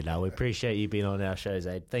 Yeah, no, we appreciate you being on our show,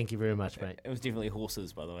 Zaid. Thank you very much, mate. It was definitely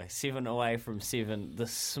horses, by the way. 7 away from 7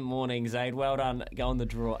 this morning, Zaid. Well done. Go on the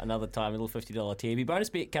draw another time. A little $50 TB bonus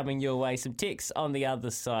bet coming your way. Some texts on the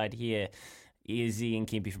other side here. Izzy and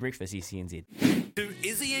Kempy for breakfast, SENZ. To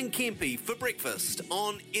Izzy and Kempy for breakfast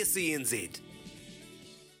on SENZ.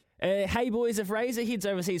 Hey boys, if Razor heads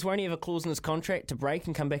overseas, won't he have a clause in his contract to break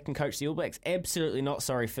and come back and coach the All Blacks? Absolutely not.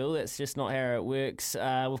 Sorry, Phil. That's just not how it works.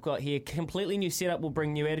 We've got here completely new setup will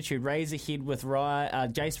bring new attitude. Razor head with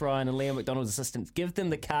Jace Ryan and Liam McDonald's assistants. Give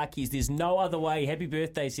them the car keys. There's no other way. Happy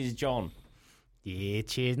birthday, says John. Yeah,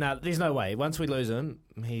 cheers. No, there's no way. Once we lose him,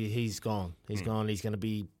 he's gone. He's gone. He's going to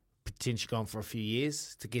be potentially gone for a few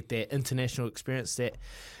years to get that international experience that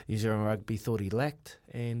New Zealand rugby thought he lacked.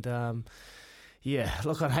 And yeah,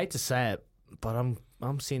 look, I'd hate to say it, but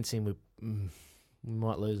I'm sensing we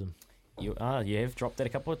might lose him. You have dropped that a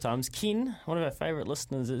couple of times. Ken, one of our favourite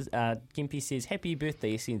listeners, Kempy says, happy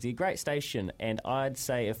birthday, SNZ. Great station. And I'd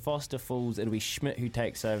say if Foster falls, it'll be Schmidt who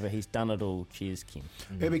takes over. He's done it all. Cheers, Ken.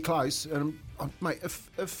 It'll be close. And, mate,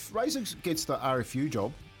 if Razor gets the RFU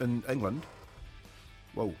job in England,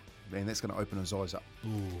 whoa, man, that's going to open his eyes up. Ooh,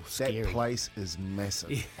 that scary. place is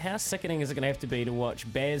massive. How sickening is it going to have to be to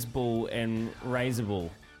watch Baz Ball and Razor Ball?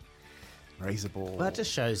 Razor Ball. Well, that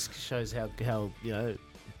just shows how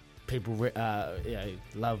people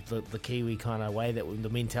love the Kiwi kind of way, the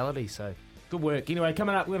mentality. So good work. Anyway,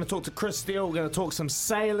 coming up, we're going to talk to Chris Steele. We're going to talk some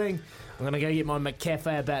sailing. I'm going to go get my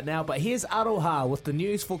McCafe about now. But here's Aroha with the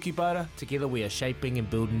news for Kubota. Together we are shaping and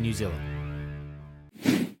building New Zealand.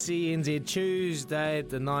 SENZ Tuesday,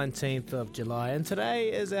 the 19th of July, and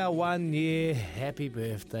today is our 1 year happy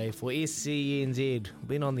birthday for SENZ. We've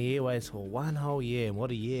been on the airways for 1 whole year, and what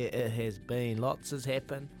a year it has been. Lots has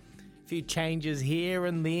happened, a few changes here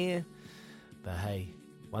and there, but hey,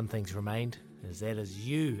 one thing's remained, is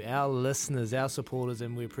you, our listeners, our supporters,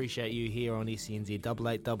 and we appreciate you here on SENZ.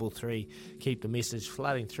 8833, keep the message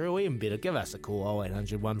flooding through, or even better, give us a call,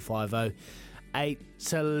 0800 150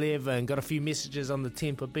 811. Got a few messages on the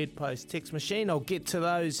Temper Bedpost text machine. I'll get to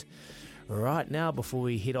those right now before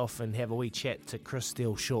we head off and have a wee chat to Chris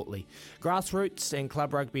Steele shortly. Grassroots and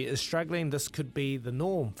club rugby is struggling. This could be the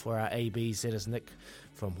norm for our ABs. That is Nick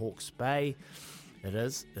from Hawke's Bay. It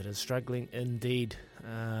is struggling indeed.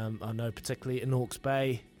 I know particularly in Hawke's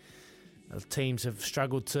Bay, teams have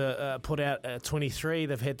struggled to put out 23.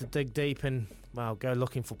 They've had to dig deep and go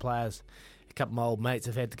looking for players. A couple of my old mates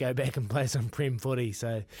have had to go back and play some Prem footy,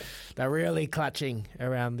 so they're really clutching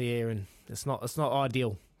around there, and it's not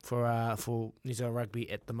ideal for New Zealand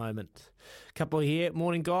rugby at the moment. A couple here.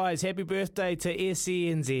 Morning, guys. Happy birthday to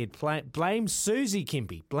SENZ. Blame Susie,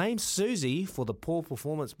 Kempy. Blame Susie for the poor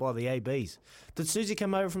performance by the ABs. Did Susie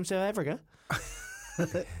come over from South Africa?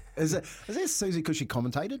 Is that Susie because she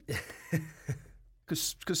commentated?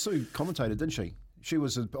 Because Sue commentated, didn't she? She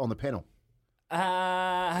was on the panel.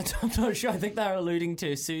 I'm not sure. I think they were alluding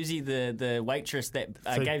to Susie, the waitress that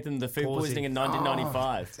gave them the food poisoning in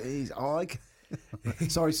 1995.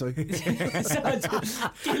 Sorry, Sue.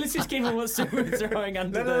 Let's just keep on what Sue was throwing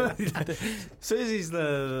under the... Susie's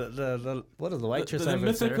the what is the waitress the over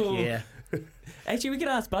mythical... Yeah. Actually, we could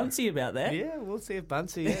ask Bunsey about that. Yeah, we'll see if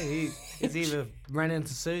Bunsey, he's either ran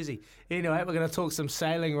into Susie. Anyway, we're going to talk some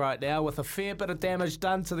sailing right now. With a fair bit of damage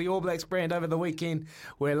done to the All Blacks brand over the weekend,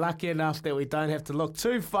 we're lucky enough that we don't have to look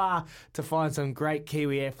too far to find some great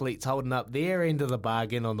Kiwi athletes holding up their end of the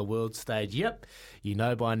bargain on the world stage. Yep, you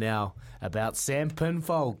know by now about Sam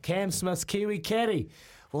Pinfold, Cam Smith's Kiwi caddy.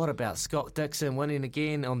 What about Scott Dixon winning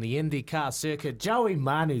again on the IndyCar circuit? Joey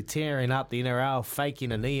Manu tearing up the NRL,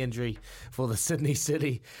 faking a knee injury for the Sydney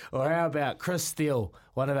City? Or how about Chris Steele,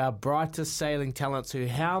 one of our brightest sailing talents who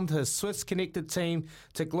helmed his Swiss-connected team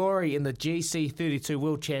to glory in the GC32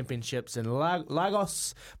 World Championships in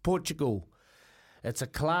Lagos, Portugal? It's a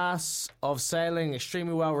class of sailing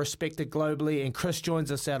extremely well respected globally, and Chris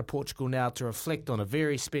joins us out of Portugal now to reflect on a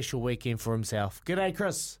very special weekend for himself. G'day,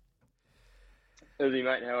 Chris. Izzy,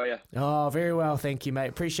 mate, how are you? Oh, very well, thank you, mate.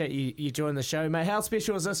 Appreciate you joining the show, mate. How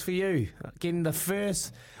special is this for you? Getting the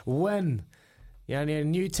first win. You know, a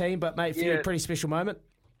new team, but, mate, for you, a pretty special moment.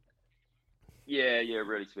 Yeah,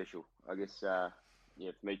 really special. I guess, for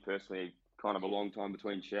me personally, kind of a long time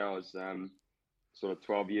between showers. Sort of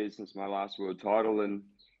 12 years since my last world title, and,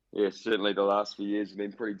 certainly the last few years have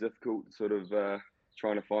been pretty difficult, sort of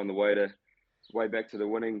trying to find the way back to the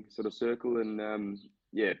winning sort of circle, and,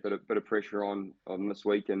 bit of pressure on this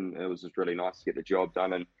week, and it was just really nice to get the job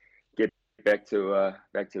done and get back to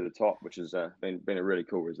the top, which has been a really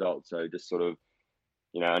cool result. So just sort of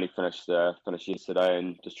only finished yesterday,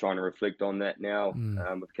 and just trying to reflect on that now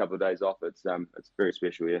with a couple of days off. It's very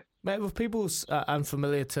special, yeah. Mate, with people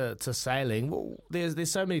unfamiliar to sailing,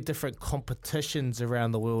 there's so many different competitions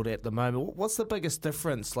around the world at the moment. What's the biggest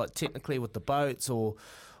difference, like technically with the boats or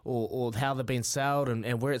how they've been sailed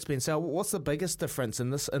and where it's been sailed? What's the biggest difference in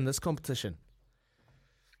this competition?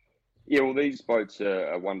 Yeah, well, these boats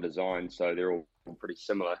are one design, so they're all pretty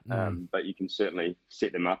similar, but you can certainly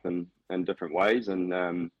set them up in different ways.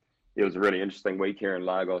 And it was a really interesting week here in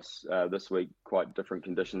Lagos this week, quite different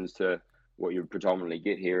conditions to what you would predominantly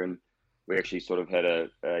get here. And we actually sort of had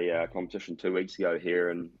a competition 2 weeks ago here,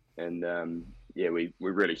 and we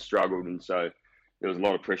really struggled. And so there was a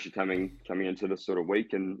lot of pressure coming into this sort of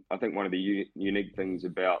week. And I think one of the unique things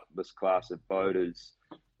about this class of boat is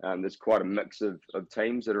there's quite a mix of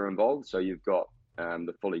teams that are involved. So you've got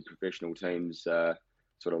the fully professional teams,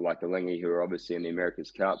 sort of like the Lingy, who are obviously in the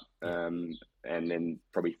America's Cup, and then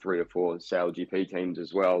probably 3 or 4 Sail GP teams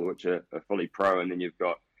as well, which are fully pro. And then you've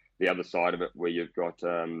got the other side of it, where you've got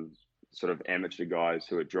sort of amateur guys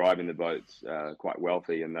who are driving the boats, quite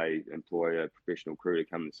wealthy, and they employ a professional crew to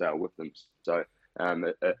come and sail with them. So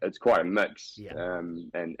it's quite a mix.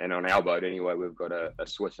 And on our boat anyway, we've got a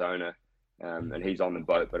Swiss owner, and he's on the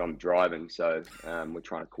boat, but I'm driving. So we're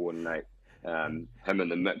trying to coordinate him in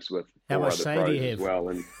the mix with 4 other pros as well.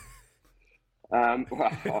 And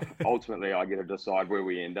well, ultimately, I get to decide where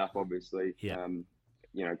we end up, obviously,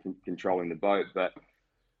 controlling the boat. But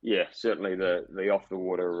yeah, certainly the off the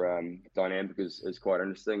water dynamic is quite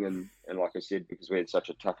interesting. And like I said, because we had such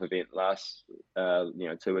a tough event last 2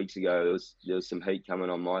 weeks ago, there was some heat coming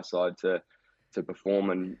on my side to perform,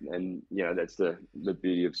 and that's the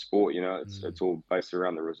beauty of sport. It's all based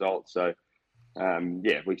around the results. So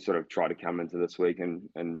we sort of try to come into this week,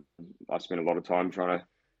 and I spent a lot of time trying to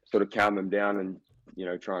sort of calm them down and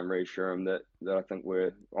try and reassure them that I think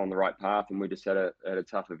we're on the right path, and we just had a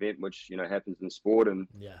tough event, which happens in sport, and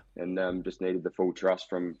just needed the full trust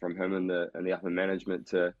from him and the upper management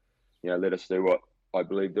to let us do what I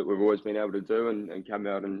believe that we've always been able to do, and come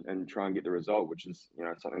out and try and get the result, which is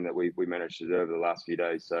something that we managed to do over the last few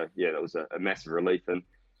days. So yeah, that was a massive relief, and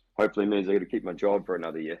hopefully means I get to keep my job for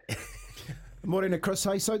another year. Morena, Chris.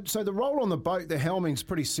 Hey, so the role on the boat, the helming's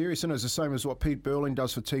pretty serious, and it's the same as what Pete Burling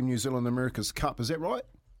does for Team New Zealand America's Cup. Is that right?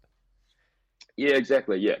 Yeah,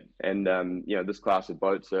 exactly. Yeah, and this class of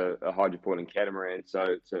boats are a hydrofoiling catamaran, so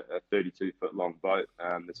it's a 32-foot long boat.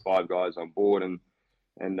 There's 5 guys on board, and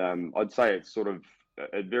I'd say it's sort of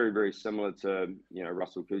a very, very similar to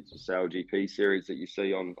Russell Coutts' Sail GP series that you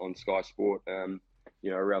see on Sky Sport,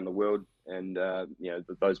 around the world. And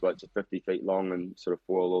those boats are 50 feet long and sort of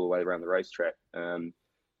foil all the way around the racetrack.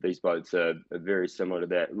 These boats are very similar to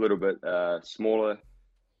that, a little bit smaller,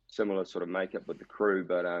 similar sort of makeup with the crew,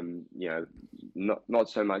 but not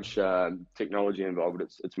so much technology involved.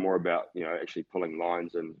 It's more about actually pulling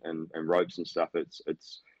lines and ropes and stuff. It's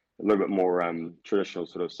a little bit more traditional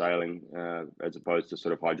sort of sailing, as opposed to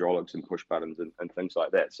sort of hydraulics and push buttons and things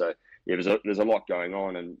like that. So yeah, there's a lot going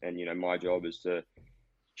on, and my job is to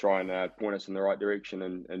try and point us in the right direction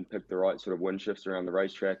and pick the right sort of wind shifts around the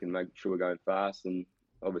racetrack and make sure we're going fast. And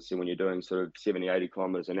obviously when you're doing sort of 70, 80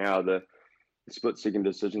 kilometres an hour, the split-second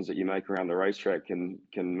decisions that you make around the racetrack can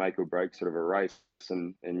make or break sort of a race.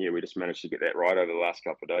 And we just managed to get that right over the last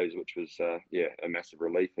couple of days, which was a massive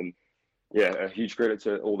relief. And a huge credit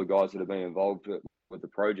to all the guys that have been involved with the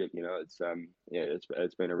project.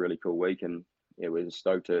 It's been a really cool week, and we're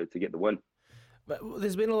stoked to get the win. But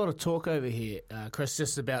there's been a lot of talk over here, Chris,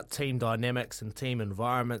 just about team dynamics and team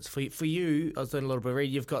environments. For you, I was doing a little bit of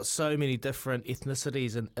reading, you've got so many different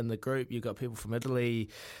ethnicities in the group. You've got people from Italy,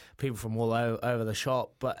 people from all over the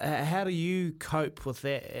shop. But how do you cope with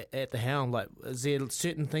that at the helm? Like, is there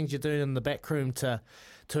certain things you're doing in the back room to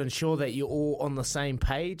ensure that you're all on the same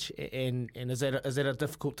page? And is that a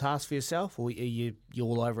difficult task for yourself, or are you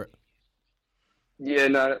all over it? Yeah,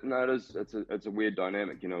 no, it is. It's a weird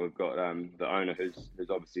dynamic. We've got the owner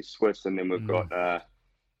who's obviously Swiss, and then we've got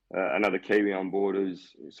another Kiwi on board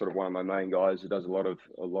who's sort of one of my main guys who does a lot of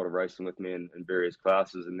racing with me in various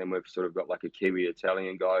classes, and then we've sort of got like a Kiwi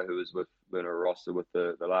Italian guy who was with Werner Rosser with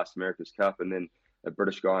the last America's Cup, and then a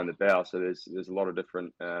British guy in the bow. So there's a lot of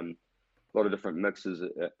different mixes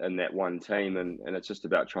in that one team, and it's just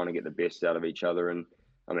about trying to get the best out of each other. And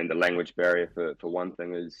I mean, the language barrier for one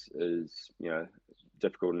thing is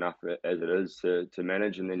difficult enough as it is to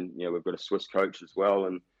manage, and then we've got a Swiss coach as well,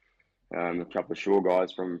 and a couple of shore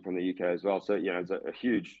guys from the UK as well. So it's a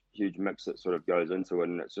huge mix that sort of goes into it,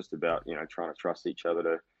 and it's just about trying to trust each other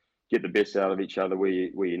to get the best out of each other where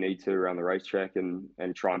you need to around the racetrack, and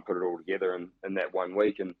try and put it all together in that 1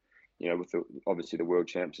 week. And with obviously the World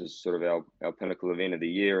Champs is sort of our pinnacle event of the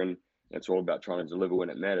year, and it's all about trying to deliver when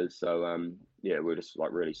it matters. So we're just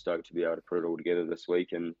like really stoked to be able to put it all together this week,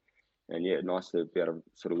 and nice to be able to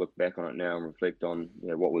sort of look back on it now and reflect on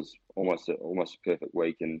what was almost a perfect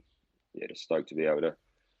week, and just stoked to be able to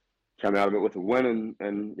come out of it with a win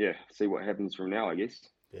and see what happens from now, I guess.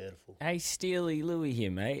 Beautiful. Hey, Steely, Louis here,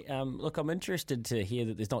 mate. Look, I'm interested to hear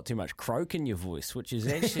that there's not too much croak in your voice, which is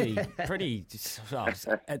actually pretty.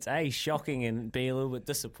 It's A, shocking, and B, a little bit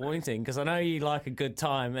disappointing, because I know you like a good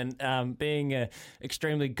time, and being an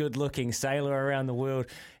extremely good-looking sailor around the world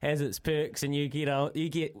has its perks, and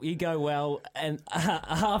you go well, and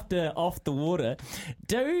after off the water,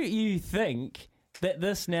 do you think that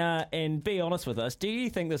this now, and be honest with us, do you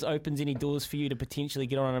think this opens any doors for you to potentially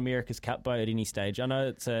get on an America's Cup boat at any stage? I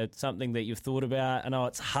know it's something that you've thought about. I know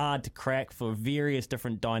it's hard to crack for various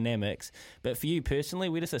different dynamics, but for you personally,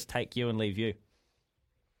 where does this take you and leave you?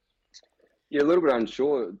 Yeah, a little bit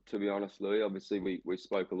unsure, to be honest, Louis. Obviously, we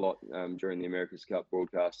spoke a lot during the America's Cup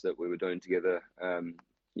broadcast that we were doing together,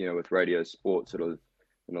 with Radio Sport sort of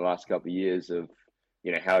in the last couple of years of,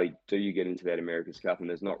 how do you get into that America's Cup? And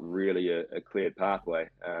there's not really a clear pathway,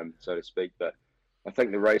 so to speak. But I think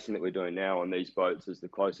the racing that we're doing now on these boats is the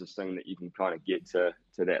closest thing that you can kind of get to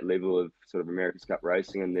that level of sort of America's Cup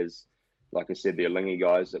racing. And there's, like I said, the Alingi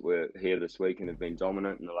guys that were here this week and have been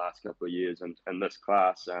dominant in the last couple of years. And in this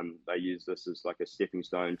class, they use this as like a stepping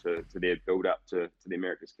stone to their build up to the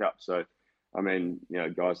America's Cup. So, I mean,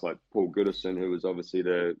 guys like Paul Goodison, who was obviously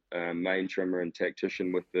the main trimmer and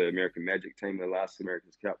tactician with the American Magic team in the last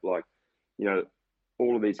America's Cup,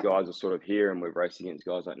 all of these guys are sort of here, and we've raced against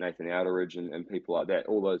guys like Nathan Outeridge and people like that.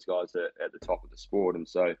 All those guys are at the top of the sport. And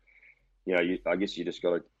so, I guess you just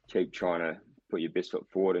got to keep trying to put your best foot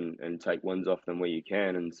forward and take wins off them where you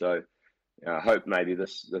can. And so I hope maybe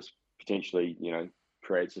this potentially,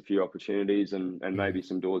 creates a few opportunities and maybe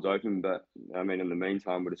some doors open. But I mean, in the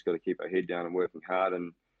meantime, we've just got to keep our head down and working hard.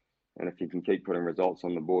 And if you can keep putting results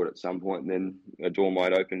on the board at some point, then a door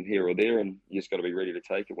might open here or there, and you just got to be ready to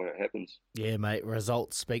take it when it happens. Yeah, mate.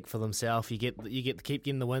 Results speak for themselves. You get to keep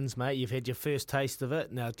getting the wins, mate. You've had your first taste of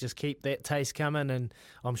it. Now just keep that taste coming, and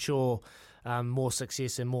I'm sure more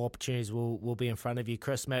success and more opportunities will be in front of you.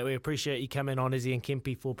 Chris, mate, we appreciate you coming on Izzy and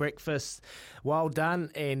Kempy for breakfast. Well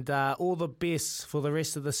done, and all the best for the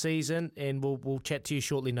rest of the season, and we'll chat to you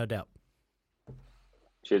shortly, no doubt.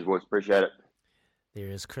 Cheers, boys. Appreciate it. There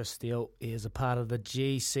is Chris Steele. He is a part of the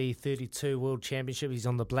GC32 World Championship. He's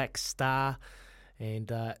on the Black Star, and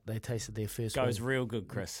they tasted their first Goes win. real good,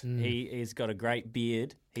 Chris. He's got a great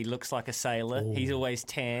beard. He looks like a sailor. Ooh. He's always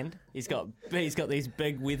tanned. He's got these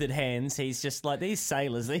big withered hands. He's just like these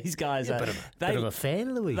sailors. These guys are. Bit of a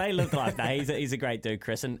fan, Louis. They look like that. He's a great dude,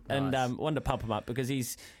 Chris, and wanted to pump him up because he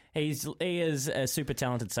is a super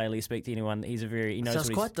talented sailor. You speak to anyone, he knows. So it's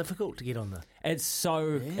quite difficult to get on there. It's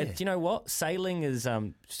so. Yeah. You know what? Sailing is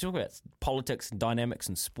talk about politics and dynamics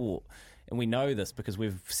and sport. And we know this because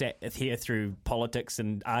we've sat here through politics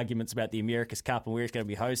and arguments about the America's Cup and where it's going to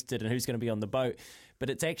be hosted and who's going to be on the boat. But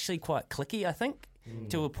it's actually quite cliquey, I think,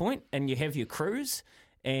 to a point. And you have your crews,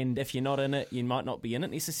 and if you're not in it, you might not be in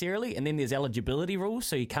it necessarily. And then there's eligibility rules,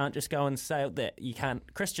 so you can't just go and sail that.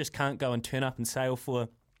 Chris just can't go and turn up and sail for.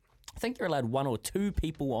 I think you're allowed 1 or 2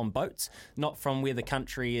 people on boats, not from where the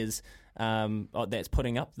country is that's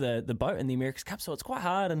putting up the boat in the America's Cup. So it's quite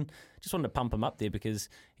hard, and just wanted to pump him up there because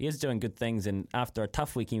he is doing good things. And after a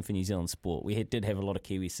tough weekend for New Zealand sport, we did have a lot of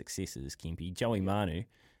Kiwi successes, Kempy. Joey Manu,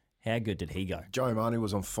 how good did he go? Joey Manu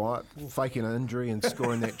was on fire, faking an injury and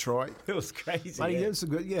scoring that try. It was crazy. Mate, it was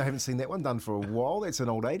good. I haven't seen that one done for a while. That's an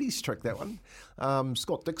old 80s trick, that one.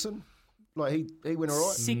 Scott Dixon. He went all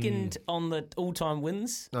right. Second on the all-time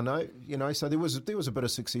wins. I know, so there was a bit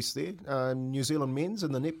of success there. New Zealand men's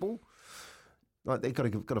in the netball. They've got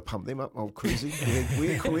to pump them up, old Cruzy.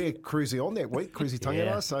 We're Cruzy on that week, Cruzy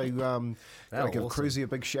Tangata. So got to give Cruzy a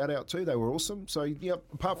big shout out too. They were awesome. So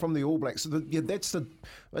apart from the All Blacks,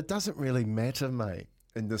 it doesn't really matter, mate,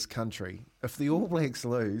 in this country. If the All Blacks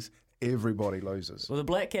lose, everybody loses. Well, the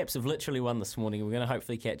Black Caps have literally won this morning. We're going to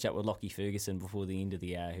hopefully catch up with Lockie Ferguson before the end of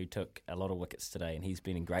the hour, who took a lot of wickets today, and he's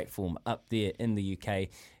been in great form up there in the UK.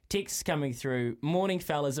 Texts coming through. Morning,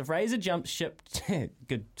 fellas. If Razor jumps ship,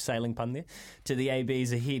 good sailing pun there, to the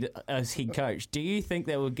ABs as head coach, do you think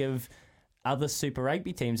that will give other Super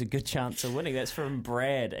Rugby teams a good chance of winning? That's from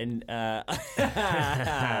Brad. And that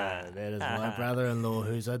is my brother-in-law,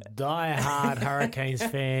 who's a die-hard Hurricanes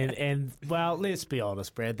fan. And, well, let's be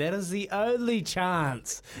honest, Brad, that is the only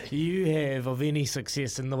chance you have of any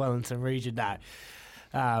success in the Wellington region.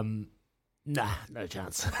 No. Nah, no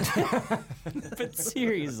chance. But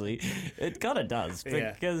seriously, it kind of does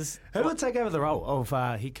because who would take over the role of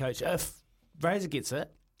head coach if Razor gets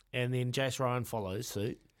it and then Jace Ryan follows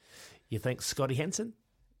suit? You think Scotty Hansen?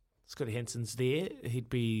 Scotty Hansen's there. He'd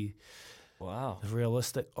be a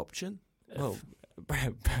realistic option. Well,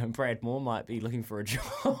 Brad Moore might be looking for a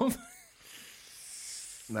job.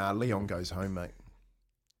 Nah, Leon goes home, mate.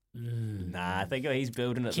 Nah, I think he's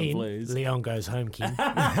building at the Blues. Leon goes home, Ken.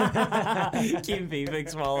 Kempy, big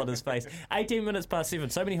smile on his face. 18 minutes past 7.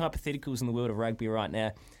 So many hypotheticals in the world of rugby right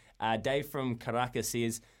now. Dave from Karaka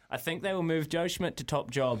says, I think they will move Joe Schmidt to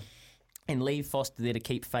top job and leave Foster there to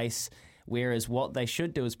keep face, whereas what they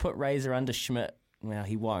should do is put Razor under Schmidt. Well,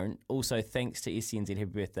 he won't. Also, thanks to SCNZ, happy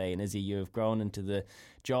birthday. And Izzy, you have grown into the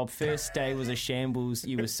job. First day was a shambles.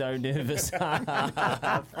 You were so nervous.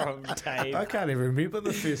 From Dave. I can't even remember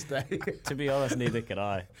the first day. To be honest, neither can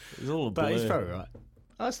I. It was all a blur. But he's probably right.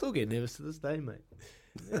 I still get nervous to this day, mate.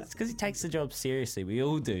 It's because he takes the job seriously. We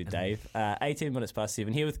all do, Dave. 18 minutes past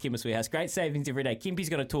 7. Here with Chemist Warehouse. Great savings every day. Kempy's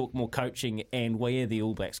going to talk more coaching and where the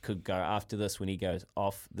All Blacks could go after this when he goes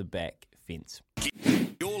off the back fence.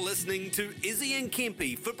 You're listening to Izzy and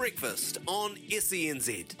Kempy for breakfast on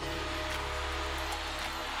SENZ.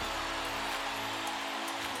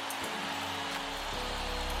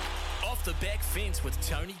 Off the back fence with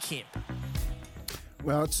Tony Kemp.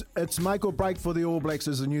 Well, it's make or break for the All Blacks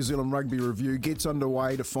as the New Zealand Rugby Review gets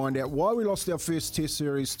underway to find out why we lost our first Test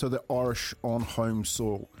series to the Irish on home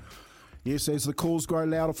soil. Yes, as the calls grow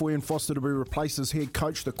louder for Ian Foster to be replaced as head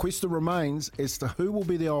coach, the question remains as to who will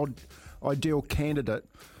be the ideal candidate,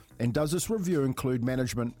 and does this review include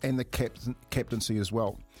management and the captaincy as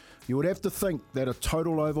well? You would have to think that a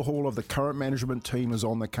total overhaul of the current management team is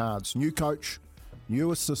on the cards. New coach,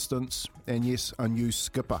 new assistants, and yes, a new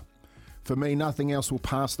skipper. For me, nothing else will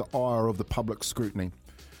pass the ire of the public scrutiny.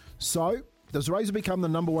 So, does Razor become the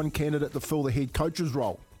number one candidate to fill the head coach's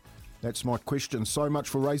role? That's my question. So much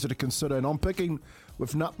for Razor to consider, and I'm picking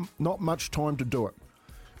with not much time to do it.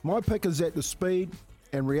 My pick is that the speed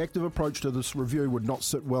and reactive approach to this review would not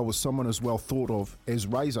sit well with someone as well thought of as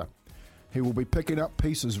Razor. He will be picking up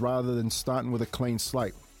pieces rather than starting with a clean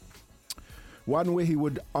slate. One where he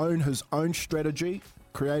would own his own strategy,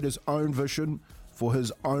 create his own vision for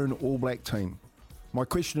his own All Black team. My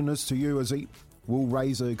question is to you, Izzy, will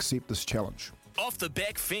Razor accept this challenge? Off the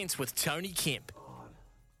back fence with Tony Kemp.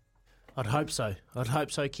 I'd hope so.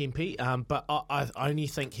 Kempy. But I only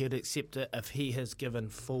think he'd accept it if he has given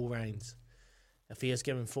full reins. If he has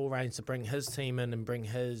given full reins to bring his team in and bring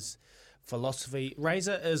his philosophy.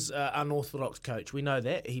 Razor is an unorthodox coach. We know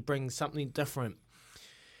that. He brings something different.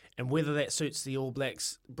 And whether that suits the All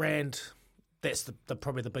Blacks brand, that's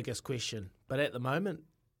probably the biggest question. But at the moment,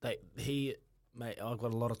 I've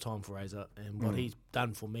got a lot of time for Razor and what he's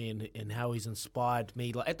done for me and how he's inspired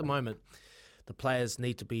me. Like at the moment, the players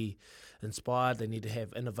need to be inspired. They need to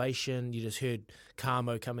have innovation. You just heard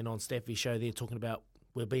Carmo coming on Staffy's show there talking about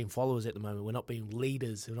we're being followers at the moment. We're not being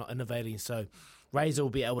leaders. We're not innovating. So Razor will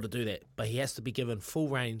be able to do that. But he has to be given full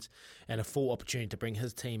reins and a full opportunity to bring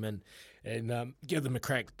his team in and give them a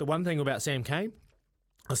crack. The one thing about Sam Cane,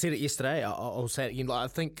 I said it yesterday, I'll say it again. I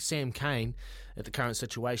think Sam Cane, at the current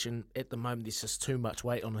situation, at the moment, there's just too much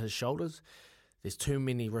weight on his shoulders. There's too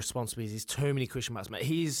many responsibilities. There's too many question marks, mate.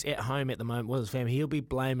 He's at home at the moment with his family. He'll be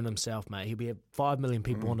blaming himself, mate. He'll be 5 million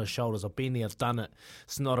people on his shoulders. I've been there. I've done it.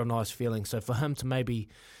 It's not a nice feeling. So for him to maybe,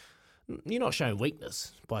 you're not showing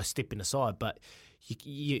weakness by stepping aside, but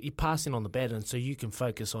you're passing on the baton so you can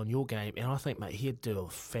focus on your game. And I think, mate, he'd do a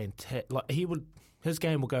fantastic. His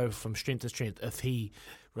game will go from strength to strength if he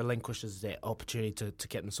relinquishes that opportunity to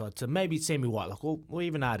get inside to maybe Sammy Whitelock or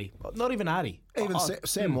even Artie. Not even Artie. Even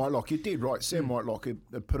Sam Whitelock, you're dead right. Sam Whitelock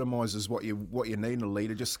epitomises what you need in a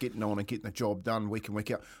leader, just getting on and getting the job done week in,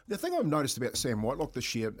 week out. The thing I've noticed about Sam Whitelock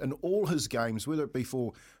this year, in all his games, whether it be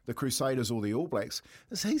for the Crusaders or the All Blacks,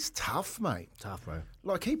 is he's tough, mate. Tough, bro.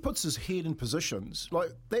 Like, he puts his head in positions, like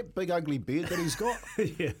that big ugly beard that he's got.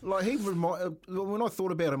 Yeah. Like, when I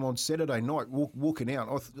thought about him on Saturday night, walking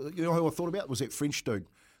out, you know who I thought about was that French dude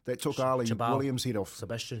that took Ali Williams' head off.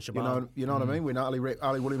 Sebastian Chabal. You know what I mean? When Ali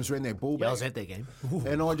Williams ran that ball back. I was at that game.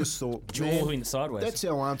 And I just thought, man, went sideways. That's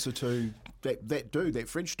our answer to that dude, that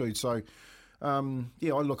French dude. So, I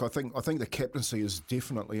think the captaincy is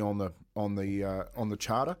definitely on the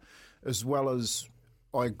charter, as well as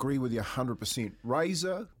I agree with you 100%.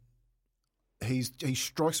 Razor, he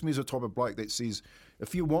strikes me as a type of bloke that says,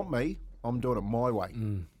 if you want me, I'm doing it my way.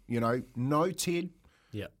 You know, no Ted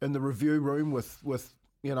in the review room with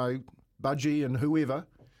Budgie and whoever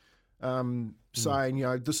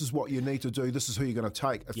saying, this is what you need to do, this is who you're going to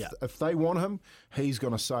take. If they want him, he's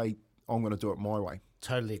going to say, I'm going to do it my way.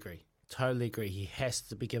 Totally agree. He has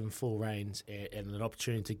to be given full reins and an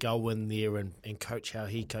opportunity to go in there and coach how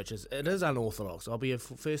he coaches. It is unorthodox, I'll be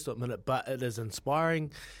first to admit it, but it is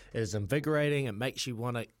inspiring, it is invigorating, it makes you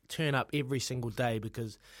want to turn up every single day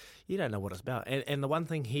because you don't know what it's about. And the one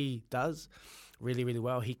thing he does really, really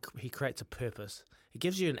well, he creates a purpose. He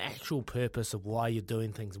gives you an actual purpose of why you're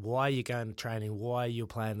doing things, why you're going to training, why you're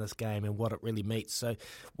playing this game and what it really means. So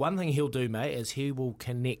one thing he'll do, mate, is he will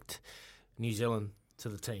connect New Zealand to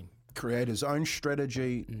the team. Create his own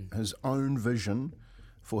strategy, his own vision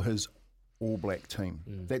for his All Black team.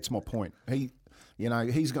 That's my point. If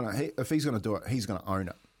he's gonna do it, he's gonna own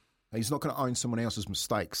it. He's not gonna own someone else's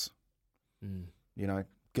mistakes.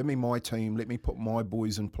 Give me my team. Let me put my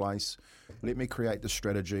boys in place. Let me create the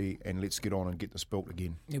strategy, and let's get on and get this built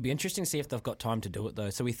again. It'll be interesting to see if they've got time to do it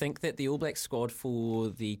though. So we think that the All Black squad for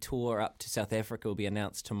the tour up to South Africa will be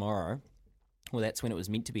announced tomorrow. Well, that's when it was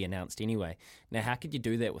meant to be announced anyway. Now, how could you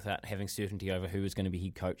do that without having certainty over who is going to be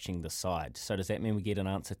coaching the side? So does that mean we get an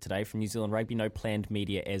answer today from New Zealand Rugby? No planned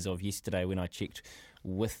media as of yesterday when I checked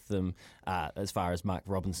with them as far as Mark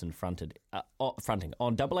Robinson fronting. On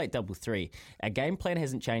 8833, our game plan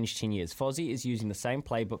hasn't changed 10 years. Fozzie is using the same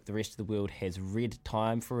playbook the rest of the world has read.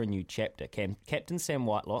 Time for a new chapter. Captain Sam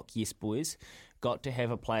Whitelock, yes, boys, got to have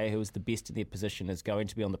a player who is the best in their position is going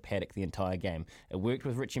to be on the paddock the entire game. It worked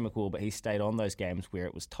with Richie McCaw, but he stayed on those games where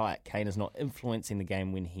it was tight. Kane is not influencing the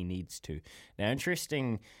game when he needs to. Now,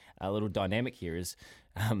 interesting little dynamic here is,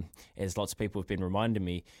 as lots of people have been reminding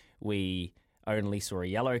me, we only saw a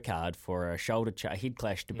yellow card for a head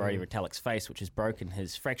clash to Brodie Retallick's face, which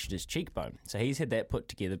has fractured his cheekbone. So he's had that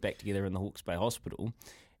back together in the Hawke's Bay Hospital.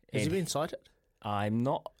 Has he been cited? I'm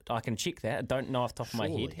not. I can check that. I don't know off the top of my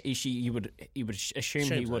head. You would assume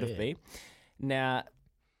he would have been. Now,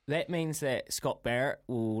 that means that Scott Barrett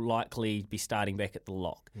will likely be starting back at the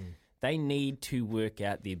lock. They need to work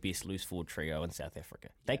out their best loose forward trio in South Africa.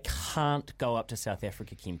 They can't go up to South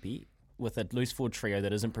Africa, Kempy, with a loose forward trio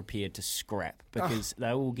that isn't prepared to scrap because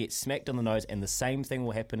they will get smacked on the nose and the same thing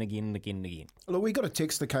will happen again and again and again. Look, we got a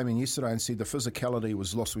text that came in yesterday and said the physicality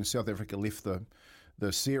was lost when South Africa left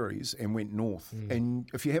the series and went north. And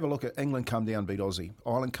if you have a look at England come down and beat Aussie,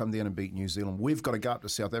 Ireland come down and beat New Zealand, we've got to go up to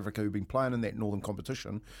South Africa who've been playing in that northern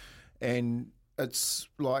competition, and it's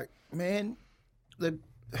like, man,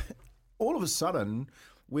 all of a sudden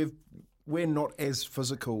we're not as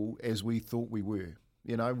physical as we thought we were.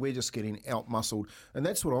 We're just getting out-muscled. And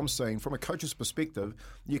that's what I'm saying. From a coach's perspective,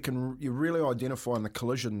 you really identify in the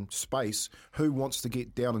collision space who wants to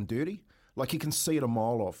get down and dirty. Like you can see it a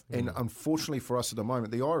mile off. And unfortunately for us at the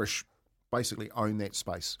moment, the Irish basically own that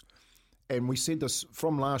space. And we said this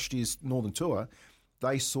from last year's Northern Tour,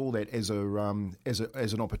 they saw that as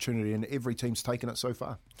an opportunity, and every team's taken it so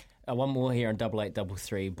far. One more here on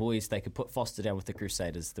 8833. Boys, they could put Foster down with the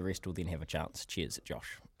Crusaders. The rest will then have a chance. Cheers,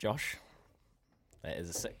 Josh. Josh? That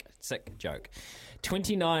is a sick joke.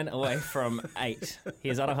 29 away from 8.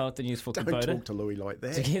 Here's Aroha with the news for Kubota. Don't talk to Louis like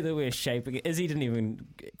that. Together we're shaping it. Izzy didn't even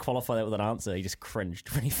qualify that with an answer. He just cringed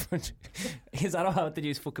when he Here's Aroha with the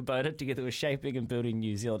news for Kubota. Together we're shaping and building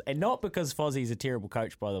New Zealand. And not because Fozzie's a terrible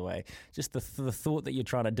coach, by the way. Just the thought that you're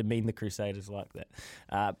trying to demean the Crusaders like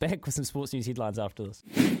that. Back with some sports news headlines after this.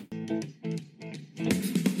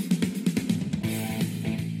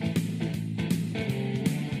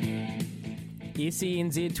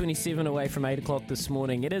 SENZ 27 away from 8 o'clock this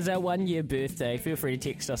morning. It is our 1 year birthday. Feel free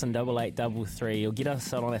to text us on 8833 or get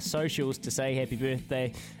us on our socials to say happy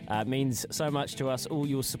birthday. It means so much to us, all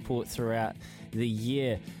your support throughout the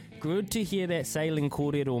year. Good to hear that Sailing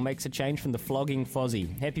Cordial makes a change from the flogging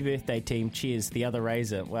Fozzie. Happy birthday, team. Cheers. The Other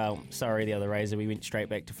Razor. Well, sorry, The Other Razor. We went straight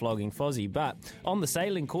back to flogging Fozzie. But on the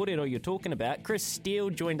Sailing Cordial you're talking about, Chris Steele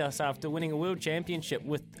joined us after winning a world championship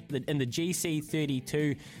in the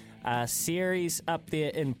GC32 series up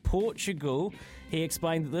there in Portugal. He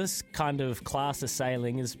explained that this kind of class of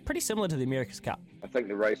sailing is pretty similar to the America's Cup. I think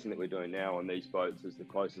the racing that we're doing now on these boats is the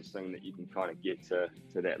closest thing that you can kind of get to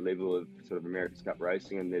that level of sort of America's Cup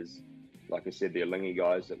racing. And there's, like I said, the Alingi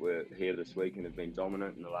guys that were here this week and have been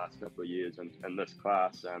dominant in the last couple of years. And in this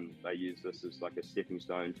class, they use this as like a stepping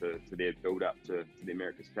stone to their build-up to the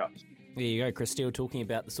America's Cups. There you go, Chris Steele talking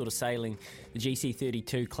about the sort of sailing the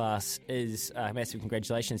GC32 class is. Massive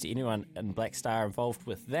congratulations to anyone in Black Star involved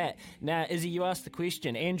with that. Now, Izzy, you asked the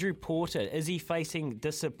question, Andrew Porter, is he facing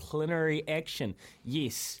disciplinary action?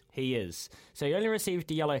 Yes, he is. So he only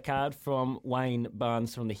received a yellow card from Wayne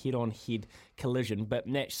Barnes from the head-on-head collision, but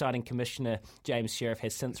Match Sighting Commissioner James Sheriff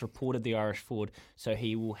has since reported the Irish forward, so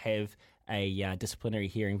he will have a disciplinary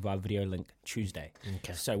hearing via video link Tuesday.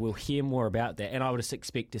 Okay. So we'll hear more about that, and I would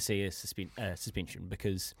expect to see a suspension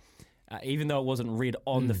because even though it wasn't red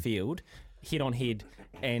on the field, head on head,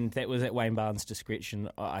 and that was at Wayne Barnes' discretion.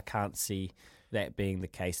 I can't see that being the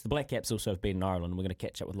case. The Black Caps also have been in Ireland. We're going to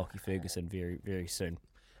catch up with Lockie Ferguson very, very soon.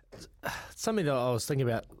 Something that I was thinking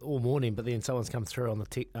about all morning, but then someone's come through on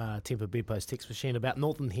the Temper Bedpost text machine about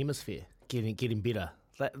Northern Hemisphere getting better.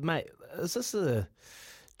 Mate, is this a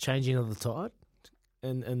changing of the tide?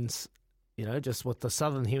 And just with the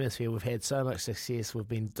Southern Hemisphere, we've had so much success. We've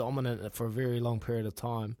been dominant for a very long period of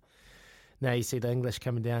time. Now you see the English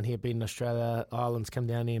coming down here, beating Australia. Ireland's come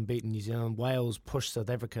down here and beating New Zealand. Wales pushed South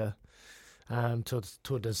Africa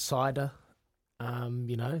to a decider.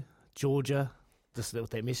 Georgia, just with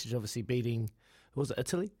that message, obviously beating, was it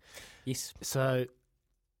Italy? Yes. So,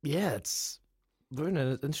 yeah, we're in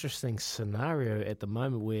an interesting scenario at the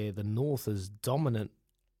moment where the North is dominant,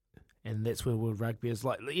 and that's where World Rugby is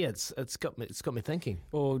like. Yeah, it's got me thinking.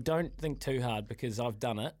 Well, don't think too hard, because I've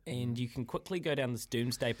done it, and you can quickly go down this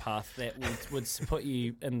doomsday path that would put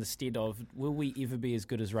you in the stead of, will we ever be as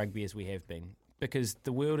good as rugby as we have been? Because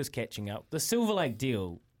the world is catching up. The Silver Lake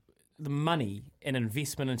deal, the money and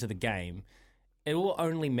investment into the game, it will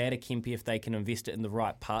only matter, Kempy, if they can invest it in the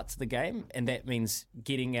right parts of the game, and that means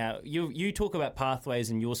getting out. You talk about pathways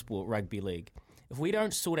in your sport, rugby league. If we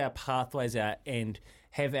don't sort our pathways out and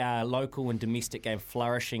have our local and domestic game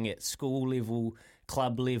flourishing at school level,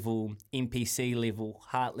 club level, NPC level,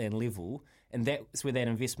 heartland level, and that's where that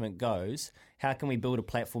investment goes, how can we build a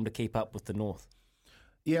platform to keep up with the North?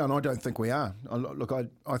 Yeah, and I don't think we are. Look,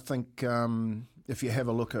 I think if you have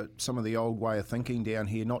a look at some of the old way of thinking down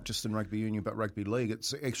here, not just in rugby union but rugby league,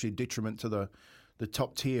 it's actually a detriment to the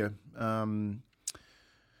top tier.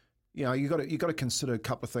 You got to consider a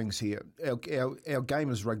couple of things here. Our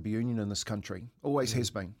game is rugby union in this country, always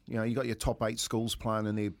has been. You got your top 8 schools playing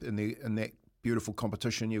in that beautiful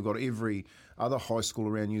competition. You've got every other high school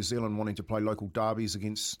around New Zealand wanting to play local derbies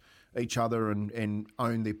against each other and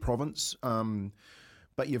own their province.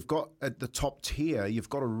 But you've got, at the top tier, you've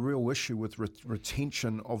got a real issue with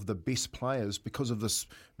retention of the best players because of this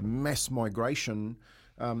mass migration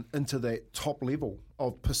into that top level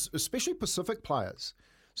of especially Pacific players.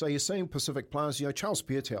 So you're seeing Pacific players, Charles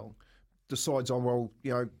Piatel decides,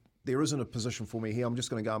 there isn't a position for me here, I'm just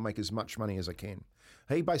going to go and make as much money as I can.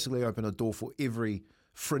 He basically opened a door for every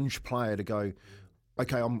fringe player to go,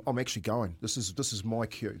 okay, I'm actually going. This is my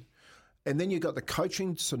cue. And then you've got the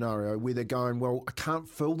coaching scenario where they're going, well, I can't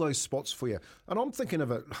fill those spots for you. And I'm thinking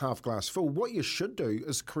of it half glass full. What you should do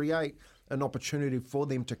is create an opportunity for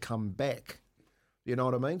them to come back. You know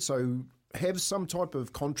what I mean? So have some type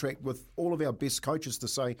of contract with all of our best coaches to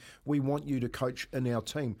say, we want you to coach in our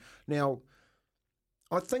team. Now,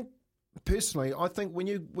 I think, personally, when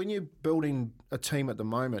you're building a team at the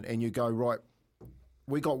moment and you go, right,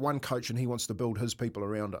 we got one coach and he wants to build his people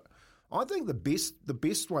around it. I think the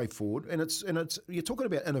best way forward, and it's you're talking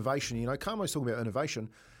about innovation. Carmo's talking about innovation,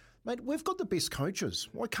 mate. We've got the best coaches.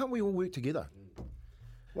 Why can't we all work together?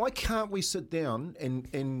 Why can't we sit down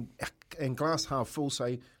and glass half full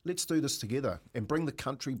say, let's do this together and bring the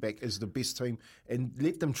country back as the best team and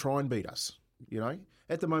let them try and beat us?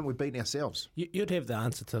 At the moment we're beating ourselves. You'd have the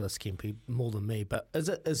answer to this, Kempy, more than me. But is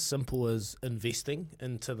it as simple as investing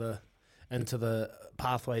into the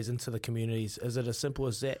pathways, into the communities? Is it as simple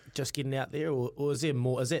as that, just getting out there, or is there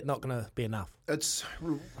more? Is that not going to be enough?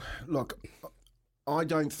 Look, I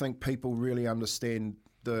don't think people really understand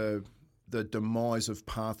the demise of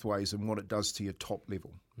pathways and what it does to your top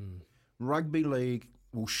level. Rugby league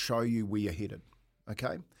will show you where you're headed,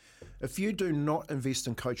 okay? If you do not invest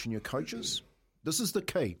in coaching your coaches, this is the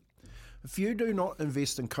key. If you do not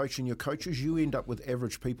invest in coaching your coaches, you end up with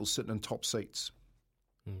average people sitting in top seats.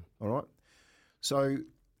 All right? So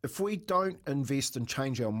if we don't invest and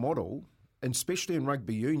change our model, and especially in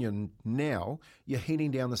rugby union now, you're heading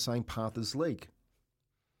down the same path as league.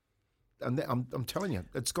 And I'm telling you,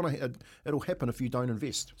 it'll happen if you don't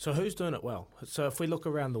invest. So who's doing it well? So if we look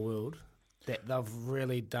around the world, that they've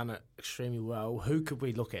really done it extremely well, who could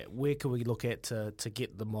we look at? Where could we look at to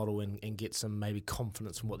get the model and get some maybe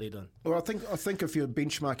confidence in what they're doing? Well, I think if you're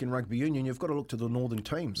benchmarking rugby union, you've got to look to the northern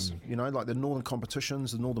teams. Like the northern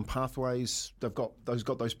competitions, the northern pathways. They've got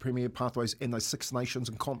those premier pathways and those Six Nations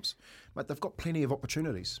and comps. Mate, they've got plenty of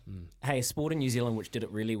opportunities. Hey, a sport in New Zealand which did it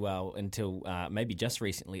really well until maybe just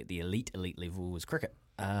recently at the elite level was cricket.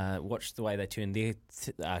 Watched the way they turned their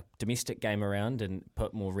domestic game around and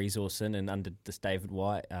put more resource in, and under this David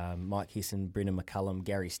White, Mike Hesson, Brendan McCullum,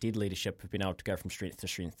 Gary Stead leadership have been able to go from strength to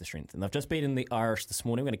strength to strength. And they've just beaten the Irish this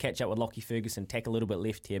morning. We're going to catch up with Lockie Ferguson, tack a little bit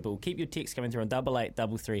left here, but we'll keep your text coming through on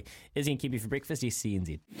 8833. Izzy and Kempy for breakfast,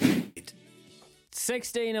 SCNZ.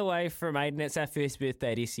 16 away from 8, and that's our first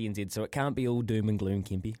birthday at SENZ, so it can't be all doom and gloom,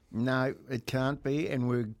 Kempy. No, it can't be, and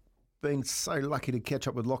we're being so lucky to catch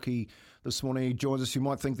up with Lockie this morning. He joins us. You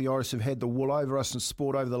might think the Irish have had the wool over us in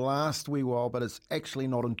sport over the last wee while, but it's actually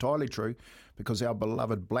not entirely true, because our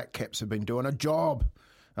beloved Black Caps have been doing a job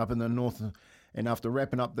up in the north. And after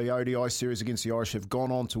wrapping up the ODI series against the Irish, have gone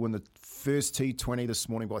on to win the first T20 this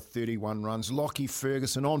morning by 31 runs. Lockie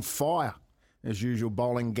Ferguson on fire, as usual,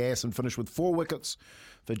 bowling gas, and finished with 4 wickets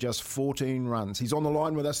for just 14 runs. He's on the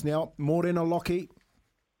line with us now. Morena, Lockie.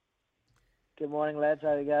 Good morning, lads.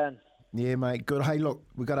 How you going? Yeah, mate, good. Hey, look,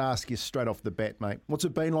 we've got to ask you straight off the bat, mate. What's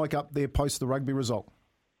it been like up there post the rugby result?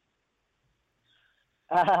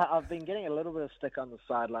 I've been getting a little bit of stick on the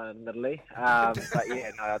sideline, admittedly. But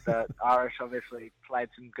yeah, no, the Irish obviously played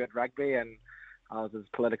some good rugby, and I was as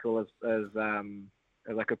political as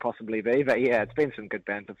I could possibly be. But yeah, it's been some good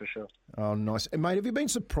banter for sure. Oh, nice. And mate, have you been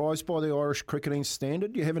surprised by the Irish cricketing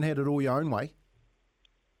standard? You haven't had it all your own way.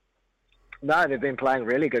 No, they've been playing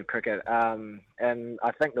really good cricket. And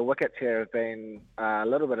I think the wickets here have been a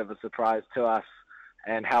little bit of a surprise to us,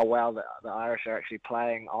 and how well the Irish are actually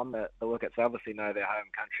playing on the wickets. They obviously know their home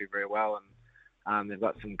country very well, and they've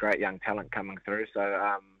got some great young talent coming through.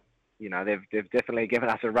 So, they've definitely given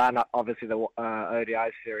us a run. Obviously, the ODI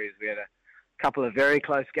series, we had a couple of very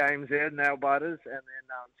close games there, nail-biters, and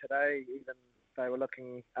then today, even they were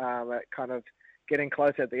looking at kind of getting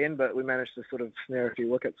close at the end, but we managed to sort of snare a few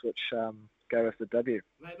wickets, which gave us the W.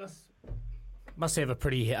 Must have a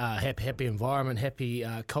pretty happy environment, happy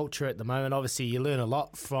culture at the moment. Obviously, you learn a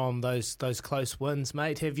lot from those close wins,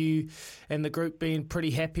 mate. Have you and the group been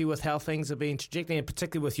pretty happy with how things have been trajecting, and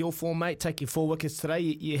particularly with your form, mate? Taking 4 wickets today,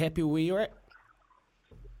 you happy where you're at?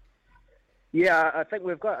 Yeah, I think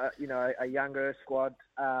we've got a younger squad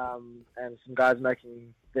and some guys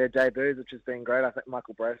making their debuts, which has been great. I think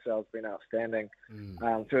Michael Bracewell's been outstanding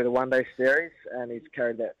through the one-day series, and he's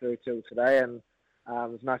carried that through till today. And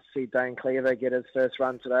it was nice to see Dane Cleaver get his first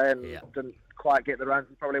run today, and didn't quite get the runs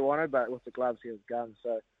he probably wanted, but with the gloves he was gone.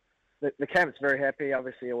 So the camp's very happy.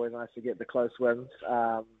 Obviously, always nice to get the close wins,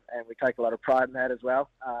 and we take a lot of pride in that as well.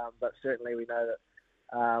 But certainly we know that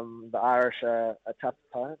the Irish are tough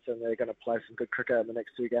opponents, and they're going to play some good cricket in the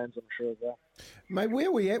next 2 games, I'm sure as well. Mate, where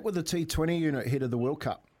are we at with the T20 unit ahead of the World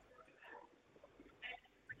Cup?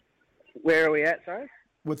 Where are we at? Sorry.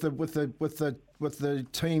 With the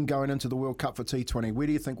team going into the World Cup for T20, where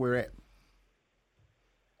do you think we're at?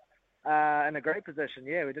 In a great position,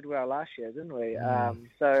 yeah. We did well last year, didn't we?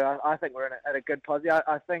 So I think we're at a good position.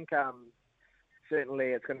 I think certainly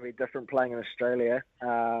it's going to be different playing in Australia.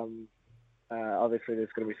 Obviously,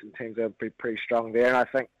 there's going to be some teams that will be pretty strong there, and I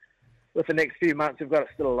think with the next few months, we've got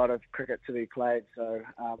still a lot of cricket to be played, so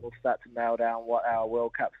we'll start to nail down what our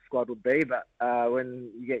World Cup squad would be. But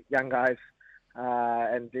when you get young guys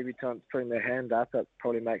and debutants putting their hand up, it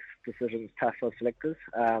probably makes decisions tough for selectors.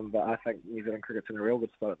 But I think New Zealand cricket's in a real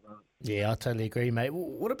good spot at the moment. Yeah, I totally agree, mate.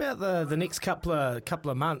 What about the next couple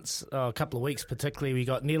of months, a couple of weeks particularly? We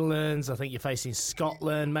got Netherlands. I think you're facing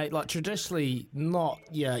Scotland, mate. Like traditionally, not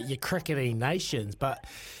your cricketing nations, but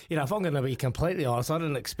if I'm going to be completely honest, I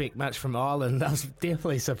didn't expect much from Ireland. That was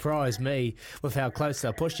definitely surprised me with how close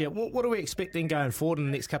they'll push you. What are we expecting going forward in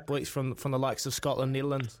the next couple of weeks from the likes of Scotland,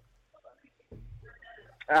 Netherlands?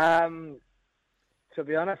 To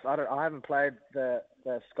be honest, I haven't played the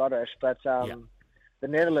Scottish, but the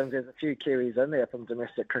Netherlands, there's a few Kiwis in there from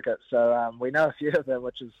domestic cricket, so we know a few of them,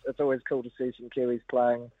 it's always cool to see some Kiwis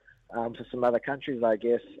playing for some other countries, I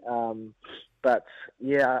guess. But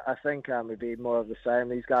yeah, I think it'd be more of the same.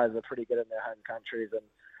 These guys are pretty good in their home countries, and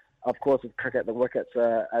of course with cricket, the wickets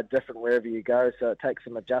are different wherever you go, so it takes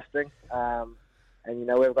some adjusting. And,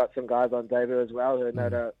 we've got some guys on debut as well who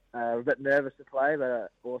are a bit nervous to play, but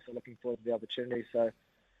are also looking forward to the opportunity. So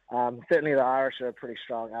certainly the Irish are a pretty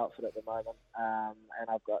strong outfit at the moment, and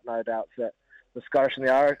I've got no doubts that the Scottish and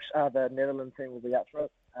the Netherlands team will be up for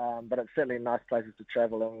it. But it's certainly nice places to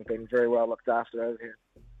travel, and we've been very well looked after over here.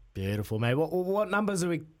 Beautiful, mate. What numbers are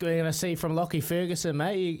we going to see from Lockie Ferguson,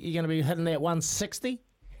 mate? You going to be hitting that 160,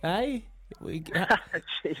 eh?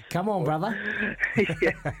 Come on, brother.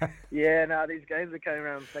 No, these games are coming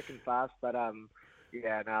around thick and fast, but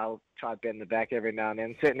I'll try to bend the back every now and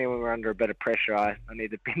then. Certainly when we're under a bit of pressure, I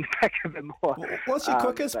need to bend the back a bit more. What's your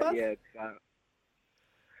quickest, bud? Yeah,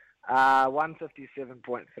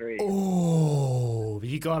 157.3. Oh,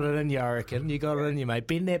 you got it in you, I reckon. You got it in you, mate.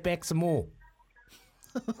 Bend that back some more.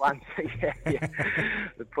 Yeah.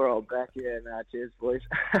 The poor old back. Yeah, cheers, boys.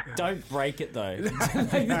 Don't break it though.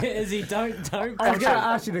 Izzy, don't. I was going to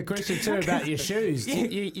ask you the question too about your shoes.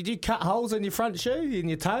 You do cut holes in your front shoe, in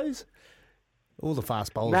your toes? All the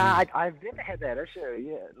fast bowlers. Nah, I've never had that issue.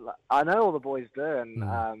 Yeah, I know all the boys do, and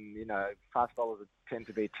fast bowlers tend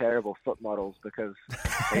to be terrible foot models because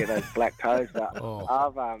they get those black toes. But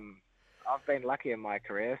I've been lucky in my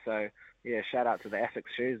career, so yeah, shout out to the Asics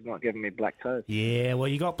shoes not giving me black toes. Yeah, well,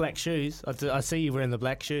 you got black shoes. I see you wearing the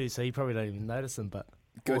black shoes, so you probably don't even notice them. But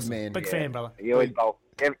good awesome. man, big fan, brother. You always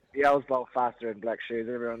bowl faster in black shoes.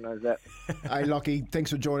 Everyone knows that. Hey, Lockie,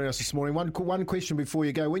 thanks for joining us this morning. One question before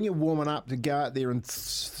you go. When you're warming up to go out there and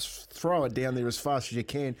throw it down there as fast as you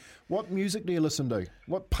can, what music do you listen to?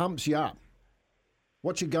 What pumps you up?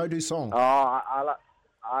 What's your go-to song? Oh,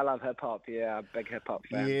 I love hip hop. Yeah, I'm a big hip hop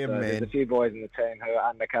fan. Yeah, so man. There's a few boys in the team who are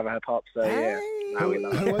undercover hip hop. So yeah, we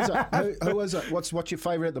love Who is it? Who is it? What's your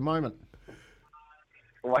favourite at the moment?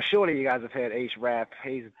 Well, surely you guys have heard Ish rap.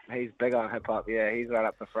 He's big on hip hop. Yeah, he's right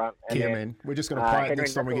up the front. And Yeah, then, man. We're just going to play it Henry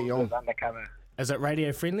next time we get you on. Nichols is undercover. Is it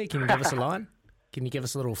radio friendly? Can you give us a line? Can you give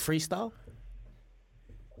us a little freestyle?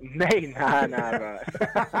 Me? Nah, bro.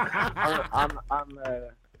 I'm a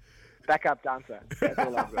backup dancer. That's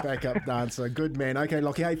all I've got. Backup dancer. Good man. Okay,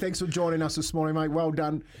 Lockie. Hey, thanks for joining us this morning, mate. Well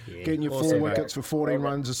done. Getting your awesome, 4 mate. wickets for 14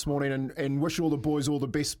 runs this morning, and wish all the boys all the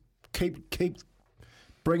best. Keep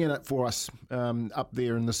bringing it for us up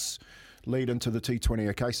there in this lead into the T20,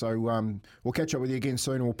 okay? So we'll catch up with you again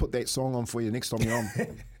soon, and we'll put that song on for you next time you're on.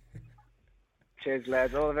 Cheers,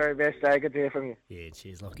 lads. All the very best. Good to hear from you. Yeah,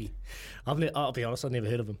 cheers, Lockie. I'll be honest, I've never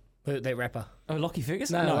heard of him. That rapper. Oh, Lockie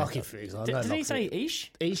Ferguson? No, Lockie Ferguson. Did he say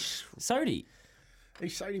Ish? Ish. Sodi?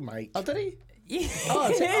 Ish Sodi, mate. Oh, did he? Yeah. Oh,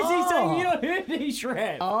 Yes, he's saying you not heard Ish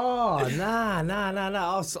rap. Oh, nah.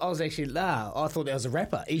 I was actually, I thought that was a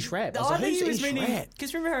rapper. Ish rap. I was I like, think who's he was Ish meaning rap?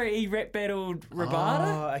 because remember how he rap battled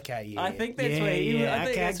Rabada? Oh, okay, yeah. I think that's where he. I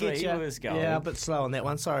think okay, that's where I he get was you. going. Yeah, a bit slow on that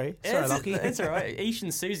one. Sorry, Lockie. That's all right. Ish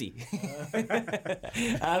and Susie.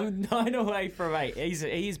 9 away from 8.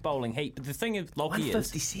 He is bowling heat. But the thing of Lockie is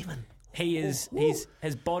 157. he is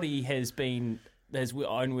his body has been his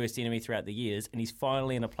own worst enemy throughout the years, and he's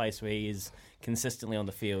finally in a place where he is consistently on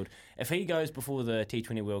the field. If he goes before the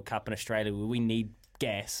T20 World Cup in Australia, where we need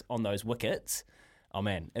gas on those wickets, oh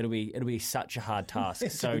man, it'll be such a hard task.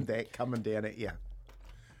 So that coming down at you.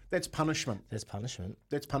 That's punishment. That's punishment.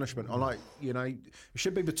 That's punishment. I like, it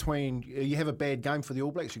should be between, you have a bad game for the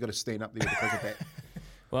All Blacks, you've got to stand up there with a bat.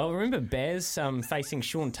 Well, remember Baz facing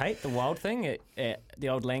Sean Tate, the wild thing, at the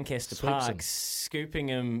old Lancaster Sweeps Park, him. scooping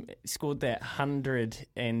him, scored that 100,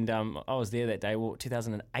 and I was there that day,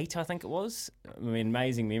 2008 I think it was. I mean,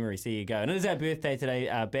 amazing memories, there you go. And it is our birthday today.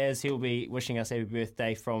 Baz, he'll be wishing us happy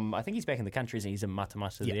birthday from, I think he's back in the country, isn't he? He's in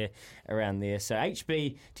Matamata there, around there. So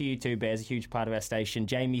HB to you too, Baz, a huge part of our station.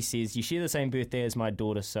 Jamie says, you share the same birthday as my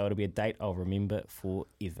daughter, so it'll be a date I'll remember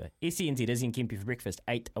forever. SENZ, Izzy and Kempy for breakfast,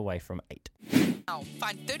 8 away from 8. Now,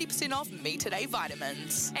 find 30% off Me Today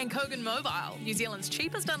vitamins. And Kogan Mobile, New Zealand's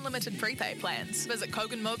cheapest unlimited prepaid plans. Visit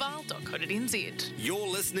koganmobile.co.nz. You're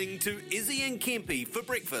listening to Izzy and Kempy for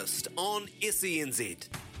breakfast on SENZ.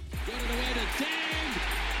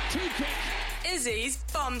 Izzy's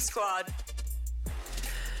Bomb Squad.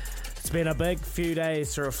 It's been a big few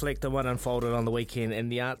days to reflect on what unfolded on the weekend,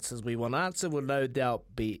 and the answers we want answered will no doubt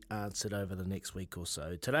be answered over the next week or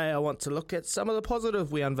so. Today I want to look at some of the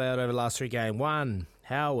positive we unveiled over the last 3 games. 1.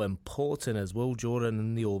 How important is Will Jordan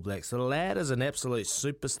in the All Blacks? The lad is an absolute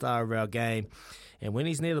superstar of our game, and when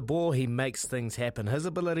he's near the ball, he makes things happen. His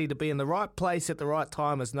ability to be in the right place at the right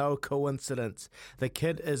time is no coincidence. The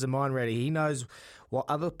kid is a mind ready. He knows what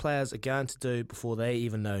other players are going to do before they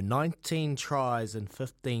even know. 19 tries in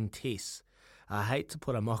 15 tests. I hate to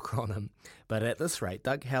put a mocker on him, but at this rate,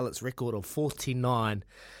 Doug Hallett's record of 49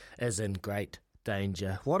 is in great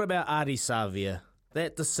danger. What about Adi Savia?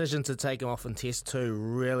 That decision to take him off in Test 2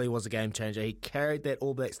 really was a game changer. He carried that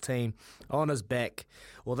All Blacks team on his back.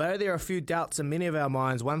 Although there are a few doubts in many of our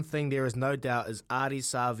minds, one thing there is no doubt is Adi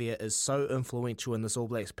Savia is so influential in this All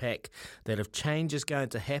Blacks pack that if change is going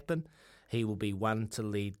to happen, he will be one to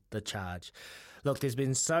lead the charge. Look, there's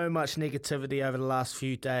been so much negativity over the last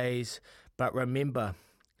few days, but remember,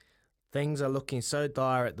 things are looking so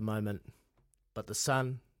dire at the moment, but the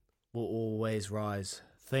sun will always rise.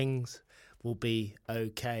 Things will be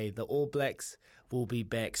okay. The All Blacks will be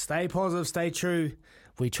back. Stay positive, stay true.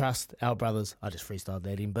 We trust our brothers. I just freestyled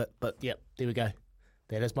that in, but yep, there we go.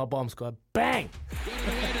 That is my bomb squad. Bang!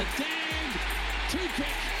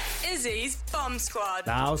 Izzy's Bomb Squad.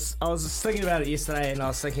 I was thinking about it yesterday, and I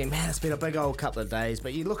was thinking, man, it's been a big old couple of days.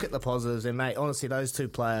 But you look at the positives, and mate, honestly, those 2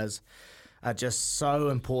 players are just so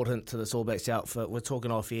important to this All Blacks outfit. We're talking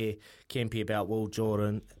off here, Kempy, about Will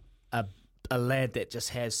Jordan, a lad that just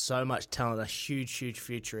has so much talent, a huge, huge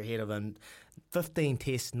future ahead of him. 15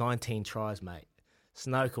 tests, 19 tries, mate. It's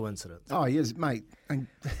no coincidence. Oh, yes, mate. And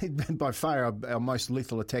by far our most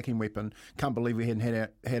lethal attacking weapon. Can't believe we hadn't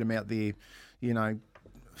had him out there. You know,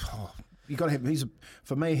 you got to have.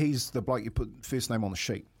 For me, he's the bloke you put first name on the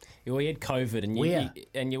sheet. Well, he had COVID,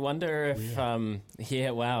 and you wonder if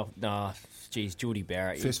Geordie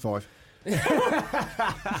Barrett. First five.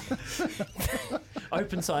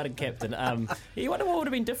 Open-sided captain. You wonder what would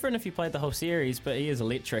have been different if he played the whole series, but he is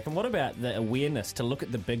electric. And what about the awareness to look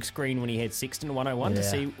at the big screen when he had Sexton 101 to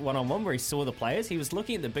see one-on-one where he saw the players? He was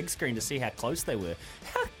looking at the big screen to see how close they were.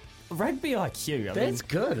 Rugby IQ. That's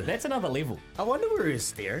good. That's another level. I wonder where he was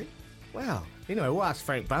staring. Wow. Anyway, we'll ask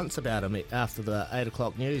Frank Bunce about him after the 8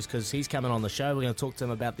 o'clock news because he's coming on the show. We're going to talk to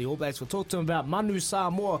him about the All Blacks. We'll talk to him about Manu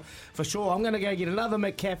Samoa for sure. I'm going to go get another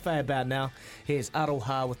McCafe about now. Here's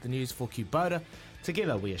Aroha with the news for Kubota.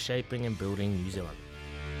 Together we are shaping and building New Zealand.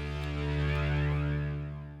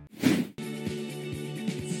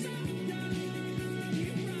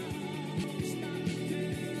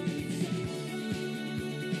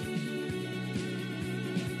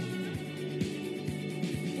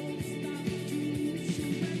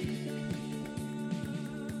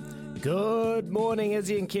 Good morning,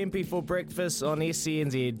 Izzy and Kempy for breakfast on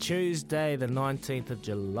SCNZ, Tuesday the 19th of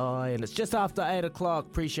July, and it's just after 8 o'clock.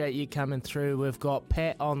 Appreciate you coming through. We've got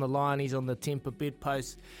Pat on the line. He's on the Temper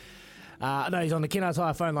bedpost. No, he's on the Kennards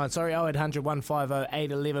Hire phone line. Sorry, 0800 150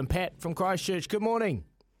 811. Pat from Christchurch, good morning.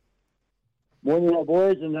 Morning, my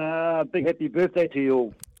boys, and big happy birthday to you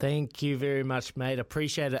all. Thank you very much, mate.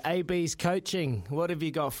 Appreciate it. AB's coaching. What have you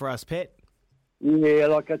got for us, Pat? Yeah,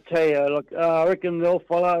 like I tell you, I reckon the old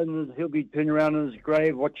fella, and he'll be turning around in his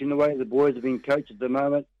grave watching the way the boys have been coached at the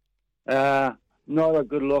moment. Not a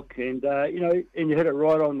good look, and and you hit it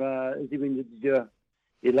right on. Even your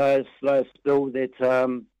lowest spill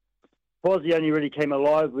that Posey only really came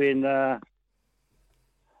alive when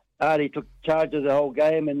Artie took charge of the whole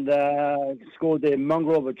game and scored their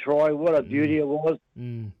mongrel of a try. What a beauty it was.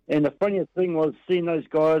 And the funniest thing was seeing those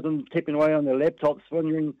guys and tipping away on their laptops,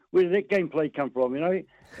 wondering where did that gameplay come from, And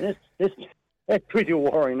that's pretty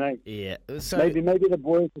worrying, eh? Yeah. So maybe the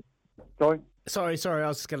boys... Sorry? Sorry, I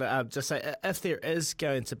was just going to just say, if there is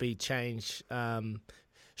going to be change, Pat,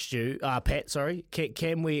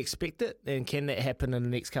 can we expect it? And can that happen in the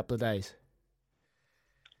next couple of days?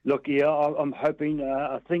 Look, yeah, I'm hoping.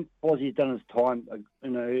 I think Fozzie's done his time.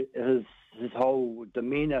 His whole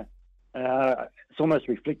demeanour, it's almost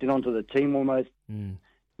reflected onto the team almost.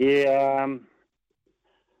 Yeah,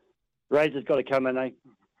 Razor's got to come in, eh?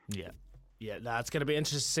 Yeah, it's going to be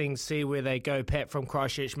interesting to see where they go, Pat from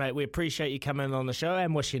Christchurch, mate. We appreciate you coming on the show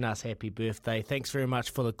and wishing us happy birthday. Thanks very much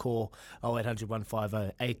for the call, 0800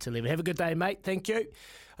 150 811. Have a good day, mate. Thank you.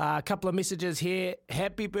 A couple of messages here.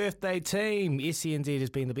 Happy birthday, team. SCNZ has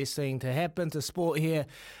been the best thing to happen to sport here.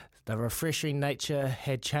 The refreshing nature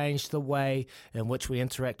had changed the way in which we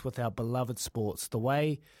interact with our beloved sports. The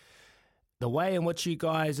way in which you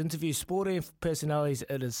guys interview sporting personalities,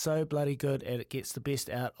 it is so bloody good and it gets the best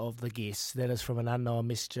out of the guests. That is from an unknown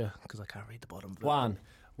messenger because I can't read the bottom of it. One.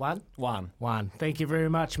 Thank you very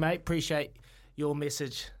much, mate. Appreciate your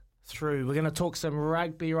message through. We're going to talk some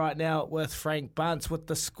rugby right now with Frank Bunce with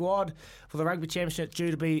the squad for the Rugby Championship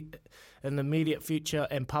due to be in the immediate future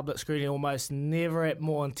and public scrutiny almost never at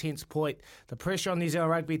more intense point. The pressure on New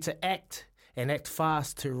Zealand Rugby to act and act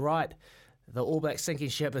fast to right the All Blacks sinking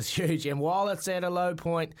ship is huge, and while it's at a low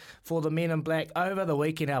point for the men in black over the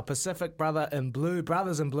weekend, our Pacific brothers in blue,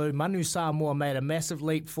 Manu Samoa made a massive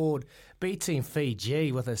leap forward, beating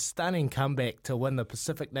Fiji with a stunning comeback to win the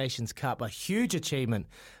Pacific Nations Cup, a huge achievement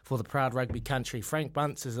for the proud rugby country. Frank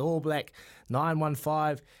Bunce is All Black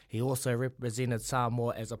 915. He also represented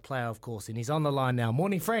Samoa as a player, of course, and he's on the line now.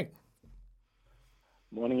 Morning, Frank.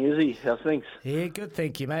 Morning, Izzy. How's things? Yeah, good,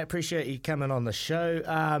 thank you, mate. Appreciate you coming on the show.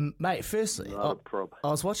 Mate, firstly, I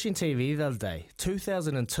was watching TV the other day,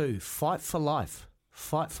 2002, Fight for Life.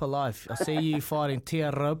 I see you fighting Te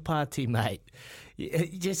Aropati, mate.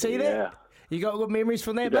 Did you see that? You got good memories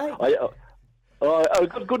from that, mate? I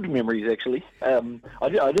got good memories, actually. I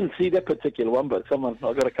didn't see that particular one, but I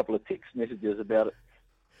got a couple of text messages about it.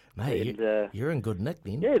 Mate, you're in good nick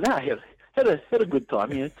then. Yeah, no, had a good time.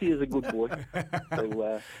 Tia's a good boy.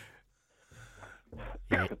 So,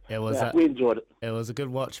 we enjoyed it. It was a good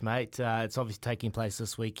watch, mate. It's obviously taking place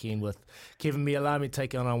this weekend with Kevin Mialami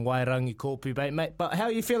taking on Wairangi Kōpū, mate. But how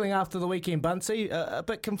are you feeling after the weekend, Buncey? A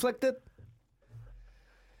bit conflicted?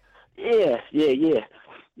 Yeah.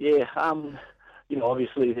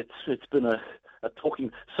 Obviously it's been a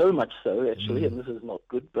talking, so much so actually, and this is not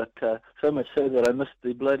good, but so much so that I missed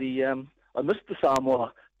the bloody I missed the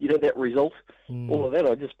Samoa. That result, all of that.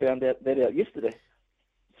 I just found that out yesterday.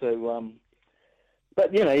 So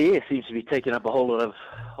But it seems to be taking up a whole lot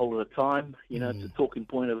of time. It's a talking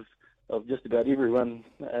point of just about everyone.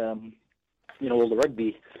 All the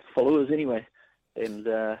rugby followers anyway. And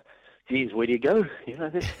geez, where do you go?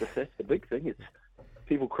 That's the big thing. It's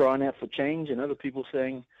people crying out for change, and other people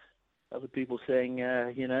saying, it's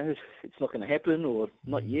not going to happen, or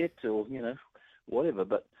not yet, or whatever.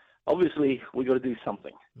 But obviously, we got to do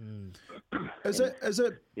something. Is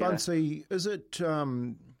it Bunsey? Is it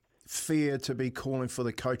fair to be calling for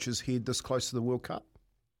the coach's head this close to the World Cup?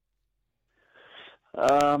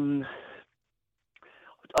 I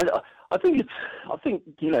think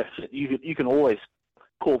you can always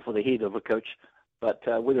call for the head of a coach, but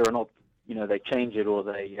whether or not they change it, or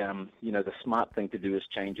they the smart thing to do is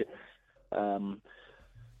change it. I'm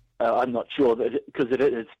not sure because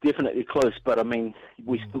it's definitely close, but I mean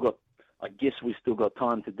we still got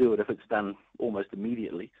time to do it if it's done almost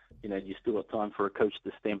immediately. You still got time for a coach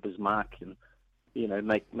to stamp his mark and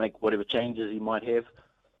make whatever changes he might have.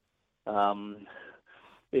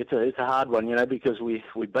 It's a hard one, because we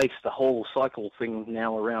base the whole cycle thing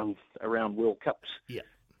now around World Cups. Yeah.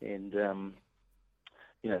 And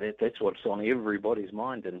that's what's on everybody's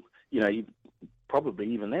mind, and probably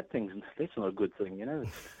even that's not a good thing,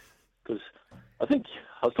 because I think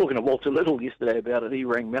I was talking to Walter Little yesterday about it. He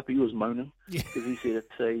rang me up. He was moaning because he said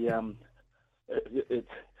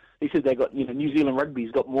he said they got New Zealand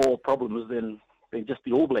rugby's got more problems than just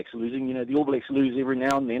the All Blacks losing. The All Blacks lose every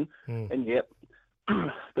now and then, and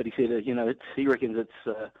but he said he reckons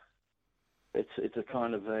it's a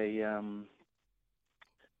kind of a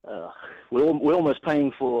we're almost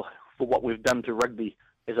paying for what we've done to rugby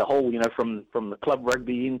as a whole. From the club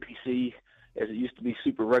rugby, NPC, as it used to be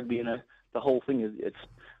Super Rugby. The whole thing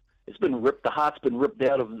it's been ripped. The heart's been ripped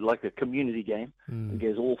out of like a community game. It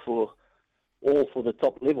goes all for the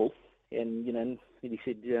top level, and and he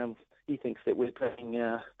said he thinks that we're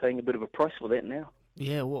paying a bit of a price for that now.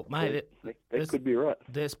 Yeah, well, mate, that could be right.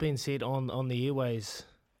 That's been said on the airways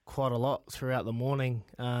quite a lot throughout the morning,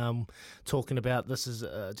 talking about this is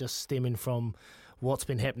just stemming from what's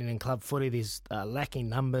been happening in club footy. There's lacking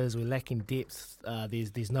numbers, we're lacking depth,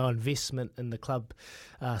 there's no investment in the club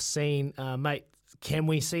scene. Mate, can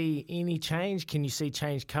we see any change? Can you see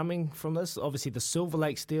change coming from this? Obviously, the Silver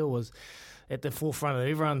Lakes deal was at the forefront of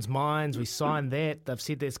everyone's minds. We signed that. They've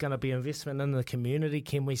said there's going to be investment in the community.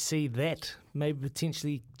 Can we see that maybe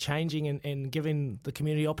potentially changing and giving the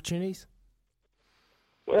community opportunities?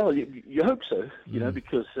 Well, you hope so,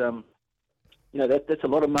 because that's a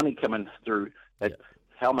lot of money coming through.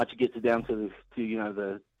 How much gets down to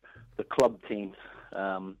the club teams,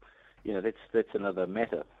 that's another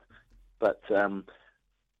matter. But the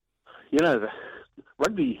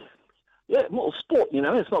rugby. Yeah, more sport,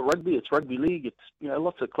 it's not rugby, it's rugby league. It's,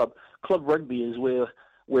 lots of club rugby is where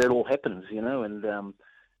it all happens, and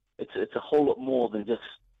it's a whole lot more than just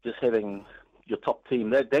having your top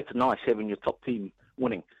team. That's nice, having your top team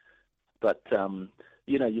winning. But,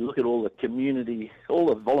 you look at all the community, all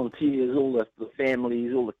the volunteers, all the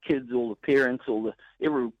families, all the kids, all the parents,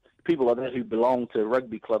 every people like that who belong to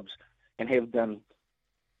rugby clubs and have done,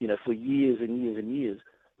 for years and years and years,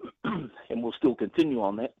 and will still continue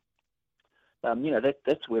on that.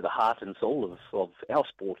 That's where the heart and soul of our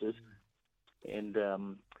sport is, and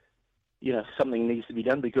something needs to be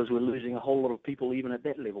done because we're losing a whole lot of people even at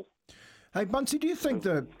that level. Hey Bunsey, do you think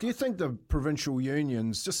the provincial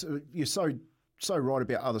unions, just you're so right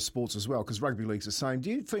about other sports as well, because rugby league's the same.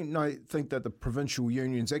 Do you think that the provincial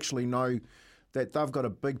unions actually know that they've got a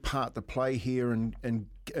big part to play here in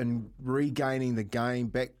regaining the game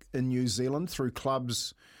back in New Zealand through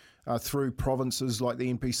clubs? Through provinces like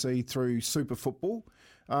the NPC, through Super Football,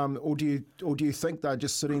 or do you think they're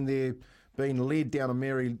just sitting there being led down a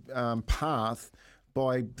merry path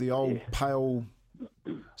by the old pale,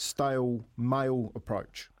 stale male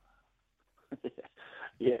approach?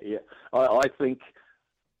 Yeah. I think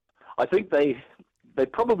they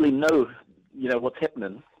probably know what's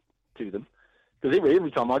happening to them, because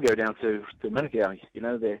every time I go down to Manukau,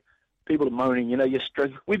 people are moaning.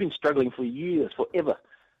 We've been struggling for years, forever.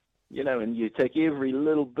 And you take every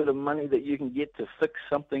little bit of money that you can get to fix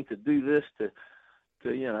something, to do this,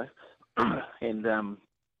 and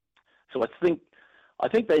so I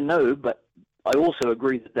think they know, but I also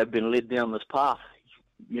agree that they've been led down this path.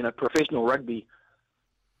 Professional rugby,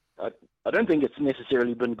 I don't think it's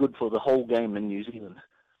necessarily been good for the whole game in New Zealand,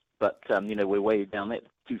 but we're way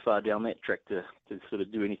too far down that track to sort of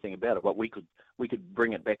do anything about it. But we could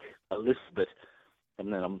bring it back a little bit,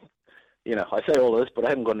 and then I say all this, but I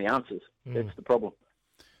haven't got any answers. That's the problem.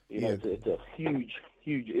 It's a huge,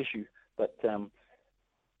 huge issue. But the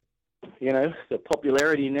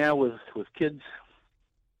popularity now with kids,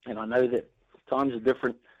 and I know that times are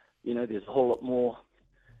different. You know, there's a whole lot more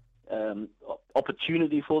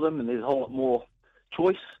opportunity for them, and there's a whole lot more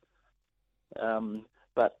choice.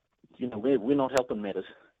 But you know, we're not helping matters.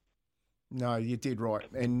 No, you did right,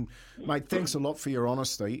 and mate, thanks a lot for your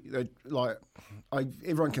honesty.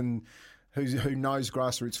 Everyone can. Who knows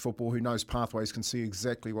grassroots football, who knows pathways, can see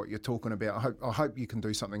exactly what you're talking about. I hope you can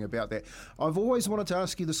do something about that. I've always wanted to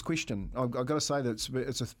ask you this question. I've got to say that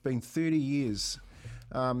it's been 30 years,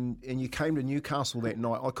 and you came to Newcastle that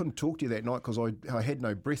night. I couldn't talk to you that night because I had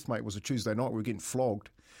no breath, mate. It was a Tuesday night. We were getting flogged.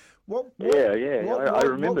 I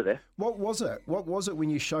remember that. What was it? What was it when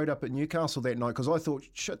you showed up at Newcastle that night? Because I thought,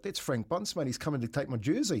 shit, that's Frank Bunce, mate. He's coming to take my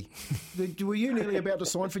jersey. Were you nearly about to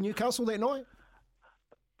sign for Newcastle that night?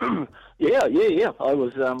 Yeah. I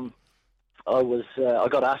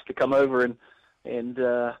got asked to come over and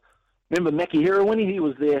remember Mackie Heroin? He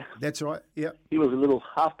was there. That's right. Yeah. He was a little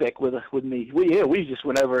halfback with me. We just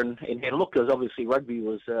went over and had a look because obviously rugby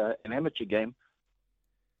was an amateur game,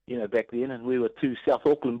 you know, back then, and we were two South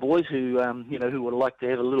Auckland boys who who would like to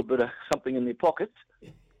have a little bit of something in their pockets.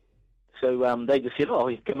 So they just said, "Oh,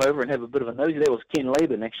 you come over and have a bit of a nosy." That was Ken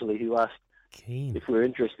Laban actually who asked if we were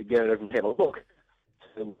interested to go over and have a look.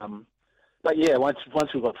 So, but yeah, once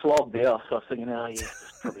we got flogged there, I was thinking, oh yeah,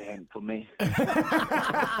 it's probably ain't for me.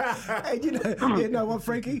 And you know what,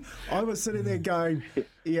 Frankie? I was sitting there going,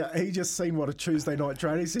 yeah, he just seen what a Tuesday night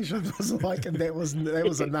training session was like, and that was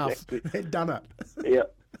enough. Exactly. They'd done it. Yeah,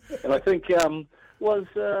 and I think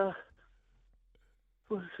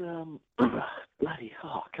bloody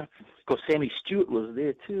of course Sammy Stewart was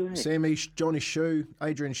there too. Eh? Sammy, Johnny Shue,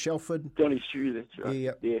 Adrian Shelford. Johnny Shue, that's right.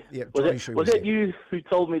 Yeah. Was that you who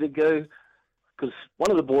told me to go? Because one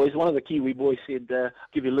of the Kiwi boys said,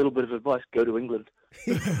 give you a little bit of advice, go to England.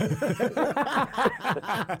 It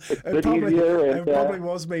probably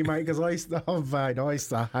was me, mate, because I used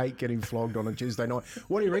to hate getting flogged on a Tuesday night.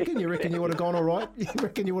 What do you reckon? You reckon you would have gone all right?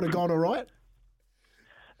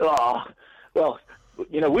 Oh, well,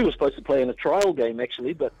 you know, we were supposed to play in a trial game,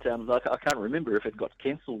 actually, but I can't remember if it got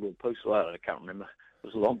cancelled or postponed. I can't remember. It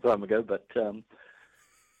was a long time ago, but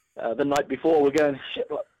the night before, we're going, shit,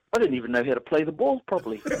 I didn't even know how to play the ball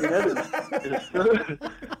properly. You know, there's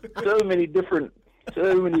so many different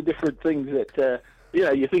things that, you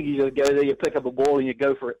know, you think you just go there, you pick up a ball and you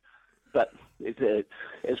go for it. But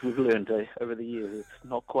as we've learned over the years, it's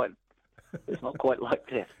not quite like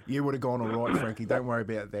that. You would have gone all right, Frankie. Don't worry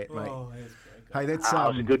about that, mate. Hey, that's it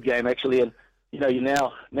was a good game actually, and you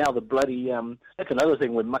know, now the bloody that's another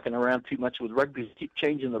thing, we're mucking around too much with rugby. We keep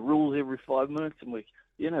changing the rules every 5 minutes, and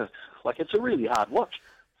it's a really hard watch.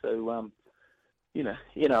 So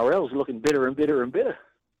NRL's looking better and better and better.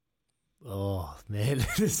 Oh, man,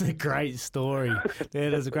 that is a great story.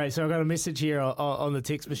 That is a great story. I've got a message here on the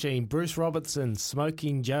text machine. Bruce Robertson,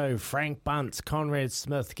 Smoking Joe, Frank Bunce, Conrad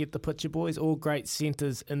Smith. Get the picture, boys. All great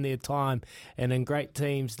centres in their time and in great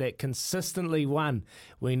teams that consistently won.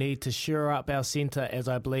 We need to shore up our centre, as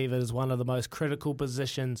I believe it is one of the most critical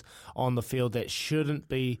positions on the field that shouldn't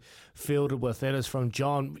be fielded with. That is from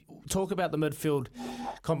John. Talk about the midfield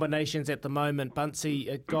combinations at the moment. Buncey,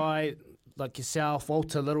 a guy like yourself,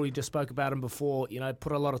 Walter Little, you just spoke about him before, you know,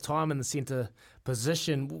 put a lot of time in the centre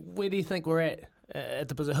position. Where do you think we're at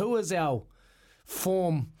the position? Who is our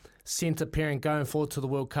form centre pairing going forward to the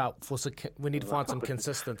World Cup? We need to find some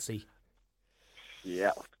consistency.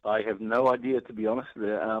 Yeah, I have no idea, to be honest.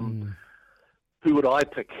 Who would I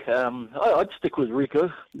pick? I'd stick with Rico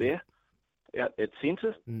there at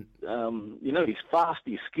centre. You know, he's fast,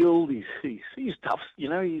 he's skilled, he's tough. You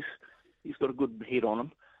know, he's got a good head on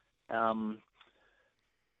him. I'm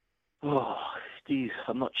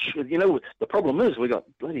not sure. You know, the problem is we got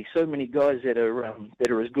bloody so many guys that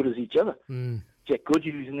are as good as each other. Jack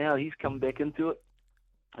Goodhue now, he's come back into it.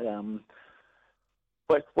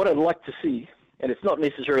 But what I'd like to see, and it's not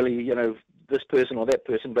necessarily, you know, this person or that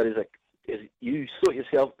person, but is you sort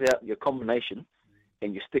yourself out your combination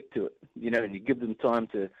and you stick to it, you know, and you give them time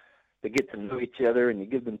to get to know each other, and you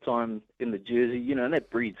give them time in the jersey, you know, and that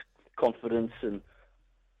breeds confidence and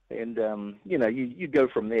you know, you go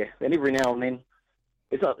from there. And every now and then,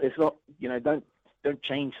 it's not you know, don't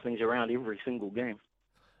change things around every single game.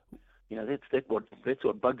 You know, that's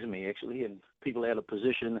what bugs me actually, and people out of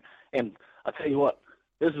position. And I tell you what,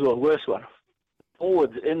 this is the worst one.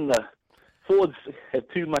 Forwards have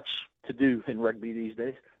too much to do in rugby these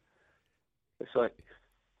days. It's like,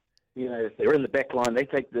 you know, if they're in the back line, they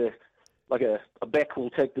take a back will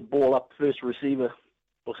take the ball up first receiver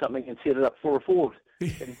or something and set it up for a forward.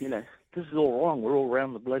 And, you know, this is all wrong. We're all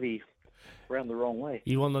around the wrong way.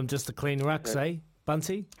 You want them just to clean rucks, eh?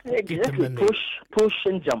 Bunty? Exactly. Push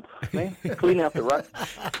and jump, man. Clean out the ruck.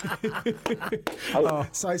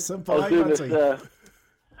 So simple, I eh, was Bunty? doing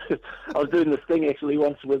this, I was doing this thing actually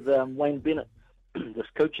once with Wayne Bennett, this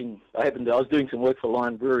coaching. I was doing some work for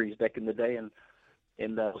Lion Breweries back in the day, and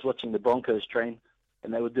I was watching the Broncos train,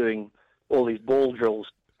 and they were doing all these ball drills.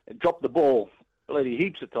 And dropped the ball bloody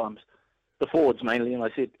heaps of times, the forwards mainly. And I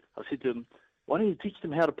said to him, "Why don't you teach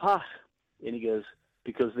them how to pass?" And he goes,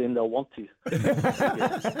 "Because then they'll want to."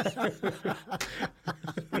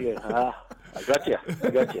 I got you.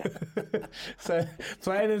 So,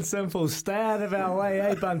 plain and simple, stay out of our way,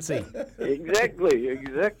 eh, Bunty? Exactly,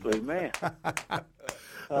 man. I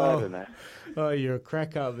don't know. Oh, you're a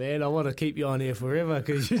crack up, man. I want to keep you on here forever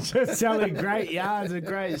because you're just telling great yarns and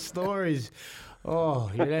great stories. Oh,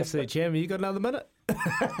 you're an absolute champion. You got another minute?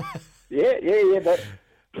 Yeah, but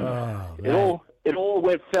oh, it all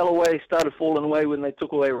fell away, started falling away when they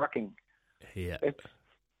took away rucking. Yeah.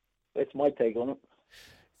 That's my take on it.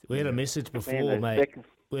 We had a message before, mate.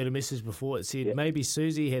 We had a message before. It said maybe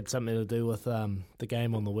Susie had something to do with the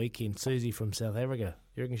game on the weekend. Susie from South Africa.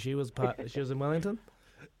 You reckon she was in Wellington?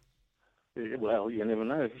 Well, you never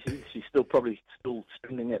know. She's still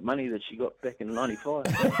spending that money that she got back in '95.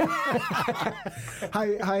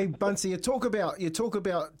 Hey, Bunty, you talk about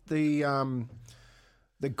the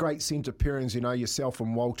great centre pairings. You know, yourself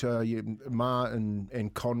and Walter, Martin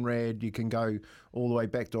and Conrad. You can go all the way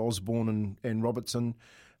back to Osborne and Robertson.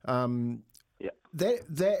 That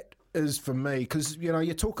is for me because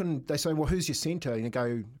you're talking. They say, well, who's your centre? And you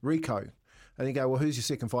go Rico, and you go, well, who's your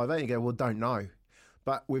second 5'8"? And you go, well, don't know.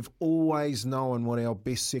 But we've always known what our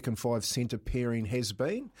best second 5 centre pairing has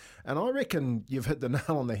been. And I reckon you've hit the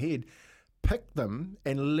nail on the head. Pick them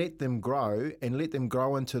and let them grow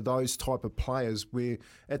into those type of players where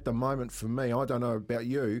at the moment for me, I don't know about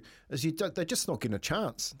you, they're just not getting a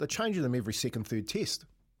chance. They're changing them every second, third test.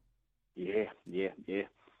 Yeah. I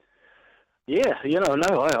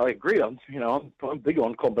agree. I'm big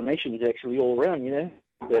on combinations actually all around,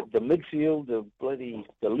 The midfield, the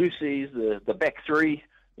loosies, the back three,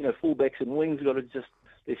 fullbacks and wings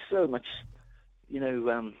there's so much,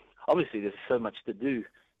 obviously there's so much to do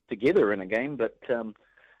together in a game, but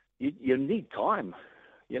you need time.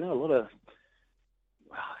 A lot of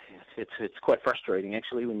it's quite frustrating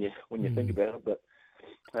actually when you think about it. But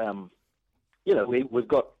we've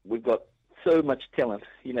got so much talent.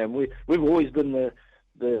 We've always been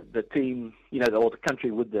the team, or the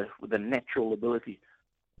country with the natural ability.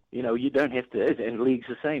 You don't have to, and league's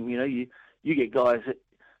the same. You get guys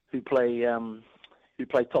who play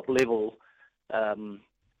top level.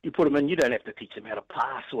 You put them in. You don't have to teach them how to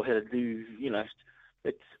pass or how to do.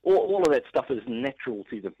 It's all of that stuff is natural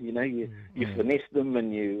to them. You finesse them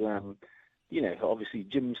and you obviously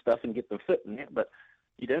gym stuff and get them fit and that. But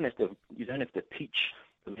you don't have to teach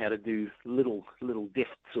them how to do little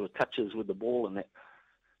deft sort of touches with the ball and that.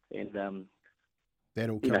 And that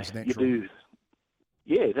all comes natural. You do.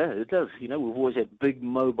 Yeah, it does. We've always had big,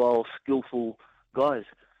 mobile, skillful guys,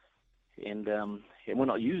 and we're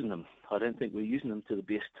not using them. I don't think we're using them to the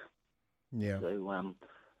best. Yeah. So,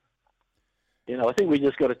 I think we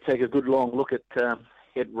just got to take a good long look at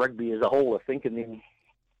rugby as a whole, I think, and then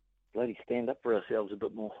bloody stand up for ourselves a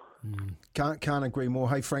bit more. Can't agree more.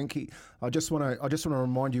 Hey, Frankie, I just want to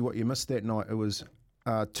remind you what you missed that night. It was 2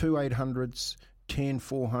 800s, 10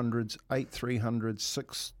 400s, 8 300s,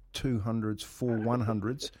 6 200s, 4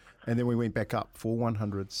 100s, and then we went back up 4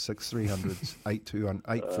 100s, 6 300s, 8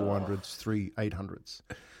 400s, 3 800s,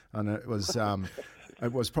 and it was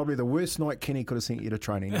probably the worst night Kenny could have sent you to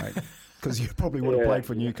training, mate, because you probably would have played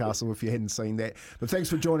for Newcastle if you hadn't seen that. But thanks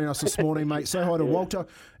for joining us this morning, mate. Say hi to Walter.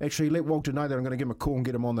 Actually, let Walter know that I'm going to give him a call and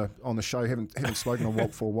get him on the show. Haven't spoken to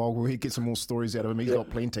Walt for a while. We'll get some more stories out of him. He's got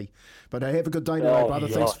plenty. But have a good day today, brother.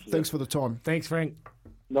 Thanks for the time. Thanks, Frank.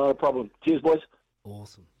 No problem. Cheers, boys.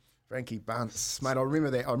 Awesome. Frankie Bunce, mate, I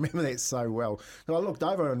remember that so well. So I looked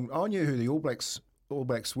over and I knew who the All Blacks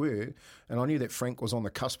were, and I knew that Frank was on the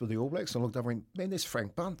cusp of the All Blacks. And I looked over and went, man, there's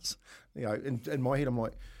Frank Bunce. In my head, I'm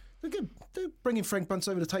like, they're bringing Frank Bunce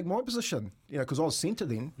over to take my position. Because I was centre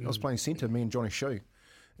then. I was playing centre, me and Johnny Shue.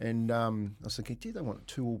 And I was thinking, gee, they want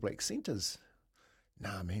 2 All Black centres.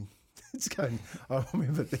 Nah, man. It's going, I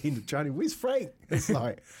remember at the end of training, where's Frank? It's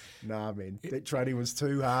like, nah, man, that training was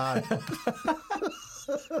too hard.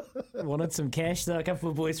 Wanted some cash, though. A couple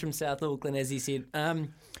of boys from South Auckland, as he said.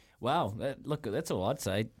 Wow, that's all I'd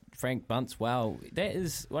say. Frank Bunce, wow. That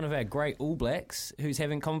is one of our great All Blacks who's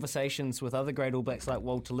having conversations with other great All Blacks like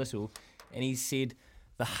Walter Little. And he said,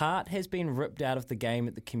 the heart has been ripped out of the game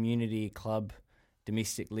at the community club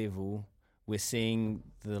domestic level we're seeing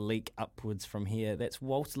the leak upwards from here. That's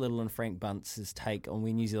Walter Little and Frank Bunce's take on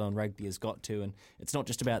where New Zealand rugby has got to, and it's not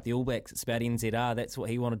just about the All Blacks, it's about NZR. That's what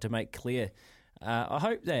he wanted to make clear. I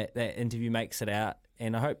hope that interview makes it out,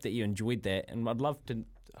 and I hope that you enjoyed that, and I'd love to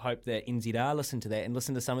hope that NZR listen to that and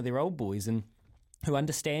listen to some of their old boys and who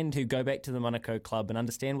understand, who go back to the Monaco club and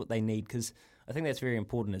understand what they need, because I think that's very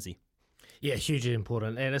important, Izzy. Yeah, hugely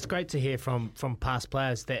important, and it's great to hear from past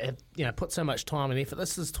players that have put so much time and effort.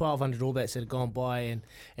 This is 1,200 All Blacks that have gone by,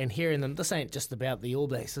 and hearing them, this ain't just about the All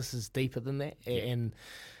Blacks. This is deeper than that, and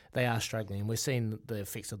they are struggling, and we're seeing the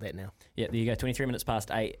effects of that now. Yeah, there you go. 23 minutes past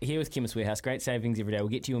 8 here with Chemist Warehouse. Great savings every day. We'll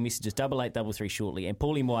get to your messages 8833 shortly, and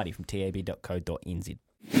Paulie Moati from tab.co.nz.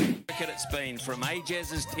 It's been from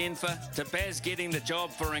Ajaz's Tenfer to Baz getting the job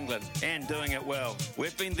for England and doing it well.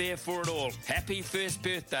 We've been there for it all. Happy first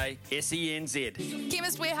birthday, SENZ.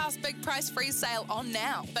 Chemist Warehouse Big Price Freeze Sale on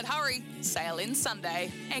now. But hurry, sale ends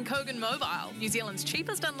Sunday. And Kogan Mobile, New Zealand's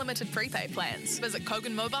cheapest unlimited prepaid plans. Visit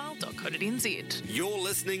koganmobile.co.nz. You're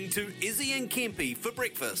listening to Izzy and Kempy for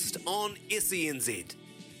breakfast on SENZ.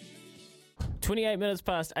 28 minutes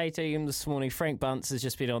past 8 a.m. this morning. Frank Bunce has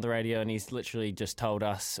just been on the radio and he's literally just told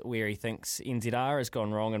us where he thinks NZR has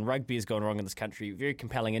gone wrong and rugby has gone wrong in this country. Very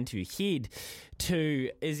compelling interview. Head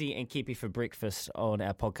to Izzy and Kepi for breakfast on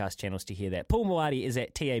our podcast channels to hear that. Paul Moati is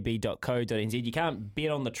at tab.co.nz. You can't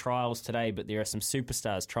bet on the trials today, but there are some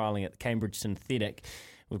superstars trialling at the Cambridge Synthetic.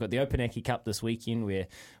 We've got the Opunake Cup this weekend where,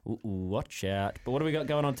 watch out. But what do we got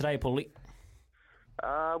going on today, Paulie?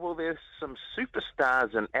 Well, there's some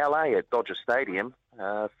superstars in LA at Dodger Stadium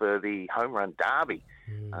for the Home Run Derby.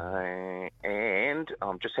 And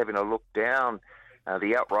I'm just having a look down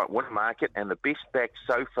the outright win market, and the best back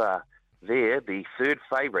so far there, the third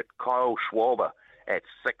favourite, Kyle Schwarber, at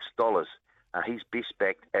 $6. He's best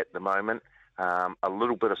backed at the moment. A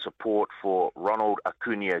little bit of support for Ronald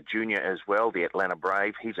Acuna Jr. as well, the Atlanta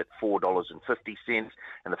Brave. He's at $4.50.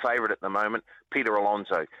 And the favourite at the moment, Peter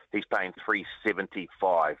Alonso, he's paying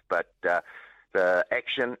 $3.75. But the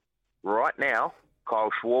action right now,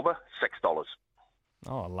 Kyle Schwarber, $6.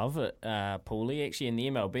 Oh, I love it, Paulie. Actually, in the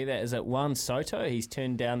MLB, that is at Juan Soto. He's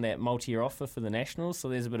turned down that multi-year offer for the Nationals, so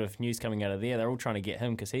there's a bit of news coming out of there. They're all trying to get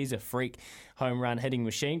him because he's a freak home run hitting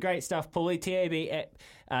machine. Great stuff, Paulie. TAB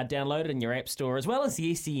app downloaded in your app store, as well as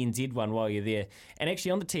the SENZ one while you're there. And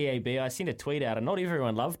actually, on the TAB, I sent a tweet out, and not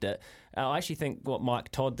everyone loved it. I actually think what Mike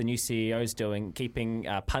Todd, the new CEO, is doing, keeping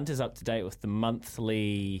punters up to date with the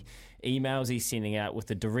monthly emails he's sending out with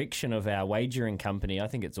the direction of our wagering company. I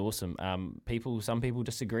think it's awesome. Some people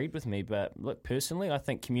disagreed with me, but look, personally, I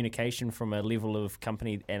think communication from a level of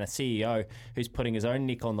company and a CEO who's putting his own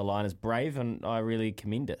neck on the line is brave, and I really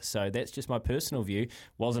commend it. So that's just my personal view.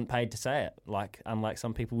 Wasn't paid to say it, unlike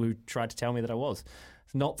some people who tried to tell me that I was.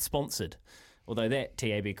 It's not sponsored. Although that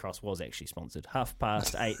TAB Cross was actually sponsored.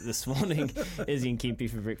 8:30 this morning. Izzy and Kempi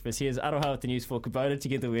for breakfast. Here's Aroha with the news for Kubota.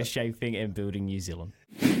 Together we're shaping and building New Zealand.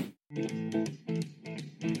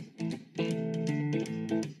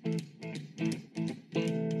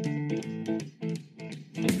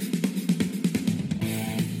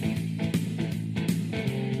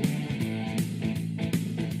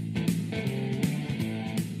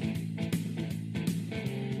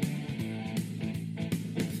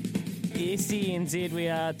 SENZ, we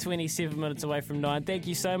are 27 minutes away from 9. Thank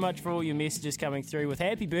you so much for all your messages coming through with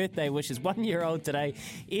happy birthday wishes. 1 year old today.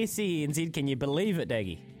 SENZ, can you believe it,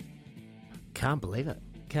 Daggy? Can't believe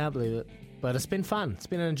it. But it's been fun. It's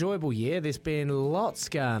been an enjoyable year. There's been lots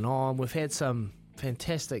going on. We've had some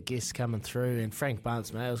fantastic guests coming through, and Frank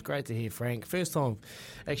Bunce, mate. It was great to hear Frank. First time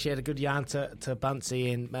actually had a good yarn to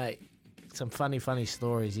Buncey, and mate, some funny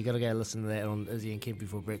stories. You got to go listen to that on Izzy and Kemp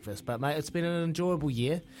before breakfast. But mate, it's been an enjoyable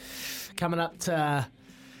year. Coming up to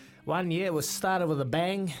 1 year, it started with a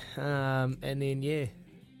bang, and then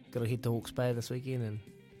got to head to Hawke's Bay this weekend, and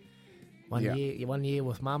 1 year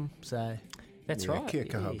with Mum. So that's right. Kia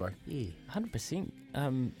kaha, bro. Yeah, 100%.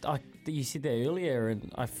 You said that earlier, and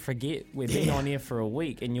I forget we've been on here for a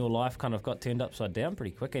week, and your life kind of got turned upside down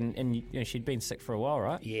pretty quick, and she'd been sick for a while,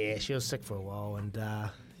 right? Yeah, she was sick for a while, and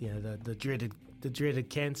the dreaded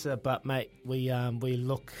cancer. But mate, we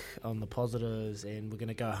look on the positives, and we're going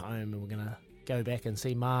to go home, and we're going to go back and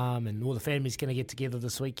see Mum, and all the family's going to get together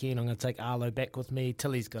this weekend. I'm going to take Arlo back with me.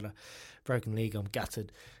 Tilly's got a broken leg. I'm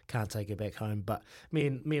gutted, can't take her back home. But me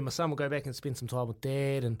and my son will go back and spend some time with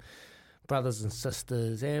Dad and brothers and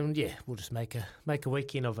sisters, and we'll just make a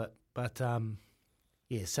weekend of it. But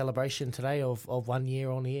celebration today of 1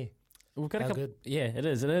 year on the air. We've got good. Yeah, it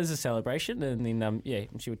is. It is a celebration, and then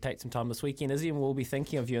she would take some time this weekend, Izzy, and we'll be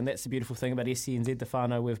thinking of you. And that's the beautiful thing about SENZ, the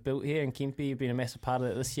whānau we've built here. And Kempi, you've been a massive part of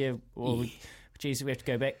it this year. Well, we have to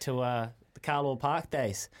go back to the Carlaw Park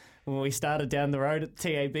days when we started down the road at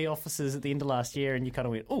the TAB offices at the end of last year, and you kind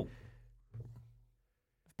of went, "Oh,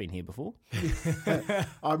 I've been here before."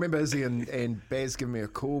 I remember Izzy and Baz giving me a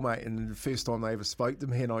call, mate, and the first time they ever spoke to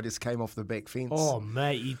me, and I just came off the back fence. Oh,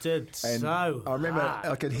 mate, you did and so I remember hard.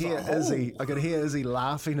 I could hear Izzy. I could hear Izzy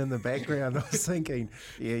laughing in the background. I was thinking,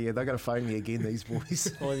 yeah, they're going to phone me again, these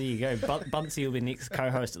boys. Well, there you go. Bunty will be next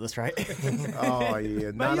co-host at this rate. Oh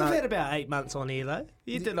yeah, Mate, you've had about 8 months on here though.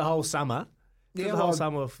 You did the whole summer. The whole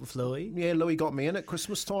summer with Louis. Yeah, Louis got me in at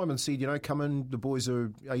Christmas time and said, come in. The boys are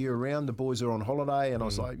you around? The boys are on holiday, and I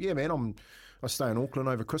was like, yeah, man, I stay in Auckland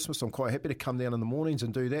over Christmas. I'm quite happy to come down in the mornings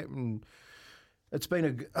and do that. And it's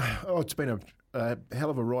been a hell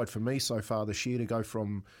of a ride for me so far this year to go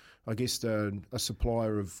from, I guess, a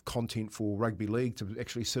supplier of content for rugby league to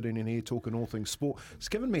actually sitting in here talking all things sport. It's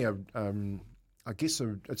given me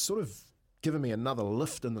it's sort of given me another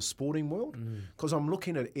lift in the sporting world because I'm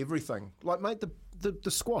looking at everything. Like, mate,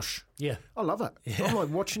 the squash. Yeah. I love it. Yeah. I'm like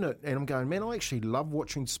watching it and I'm going, man, I actually love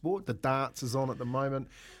watching sport. The darts is on at the moment.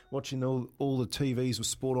 Watching all the TVs with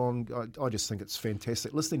sport on. I just think it's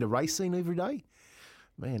fantastic. Listening to racing every day.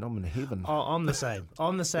 Man, I'm in heaven. Oh, I'm the same.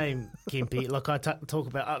 Kempy. Look, I talk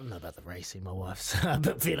about, I don't know about the racing. My wife's a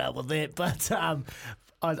bit fed up with that. But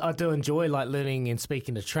I do enjoy, like, learning and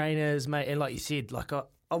speaking to trainers, mate. And like you said, like, I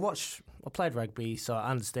played rugby, so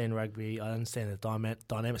I understand rugby. I understand the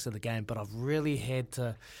dynamics of the game. But I've really had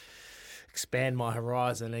to expand my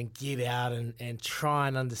horizon and get out and try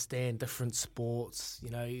and understand different sports,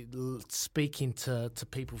 speaking to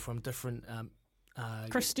people from different...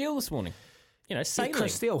 Chris Steele this morning. Sailing.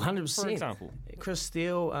 Chris Steele, 100%. For example. Chris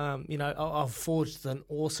Steele, I've forged an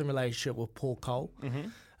awesome relationship with Paul Cole. Mm-hmm.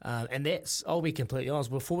 And that's, I'll be completely honest,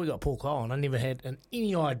 before we got Paul Cole on, I never had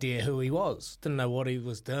any idea who he was. Didn't know what he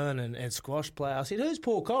was doing and squash player. I said, who's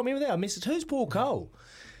Paul Cole? Remember that? I messaged, who's Paul Cole?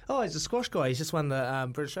 Oh, he's a squash guy. He's just won the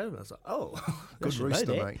British Open. I was like, oh. Good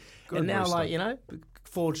rooster, mate. Good and now, rooster.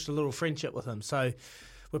 Forged a little friendship with him. So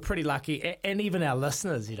we're pretty lucky. And even our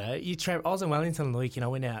listeners, I was in Wellington on the week,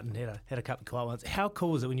 went out and had a couple of quiet ones. How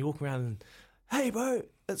cool is it when you walk around and, hey, bro,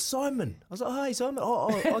 it's Simon. I was like, oh, hey, Simon.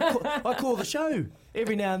 I call the show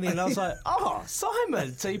every now and then. I was like, oh,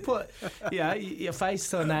 Simon. So you put your face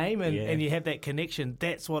to a name and you have that connection.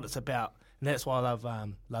 That's what it's about. And that's why I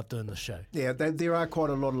love doing this show. Yeah, there are quite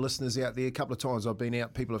a lot of listeners out there. A couple of times I've been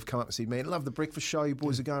out, people have come up and said, man, love the breakfast show. You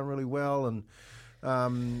boys are going really well. And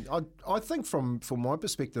I think from my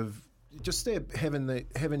perspective, just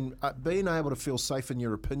being able to feel safe in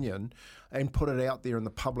your opinion and put it out there in the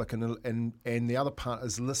public, and the other part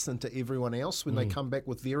is listen to everyone else when they come back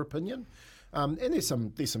with their opinion. And there's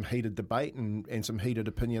some heated debate and some heated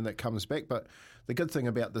opinion that comes back, but the good thing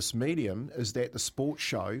about this medium is that the sports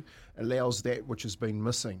show allows that which has been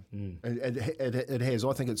missing. It has.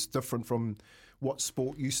 I think it's different from what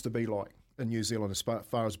sport used to be like in New Zealand as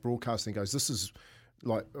far as broadcasting goes. This is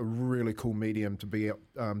like a really cool medium to be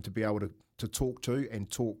able to talk to and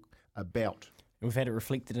talk about. We've had it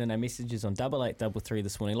reflected in our messages on 8833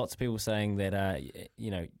 this morning. Lots of people saying that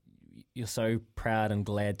you're so proud and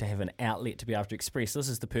glad to have an outlet to be able to express. This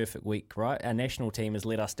is the perfect week, right? Our national team has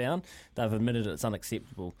let us down. They've admitted it's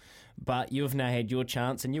unacceptable. But you've now had your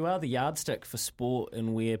chance, and you are the yardstick for sport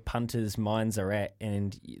and where punters' minds are at.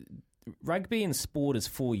 And rugby and sport is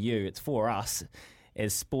for you. It's for us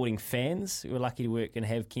as sporting fans. We're lucky to work and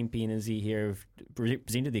have Kempy and Izzy here who've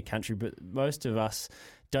represented their country, but most of us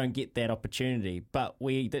don't get that opportunity. But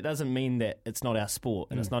that doesn't mean that it's not our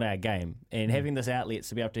sport and it's not our game. And having this outlet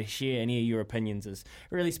to be able to share any of your opinions is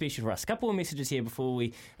really special for us. A couple of messages here before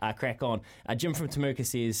we crack on. Jim from Temuka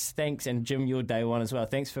says, thanks, and Jim, you're day one as well.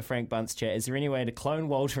 Thanks for Frank Bunt's chat. Is there any way to clone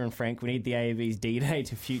Walter and Frank? We need the AAV's D-Day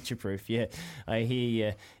to future-proof. Yeah, I hear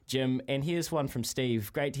you, Jim. And here's one from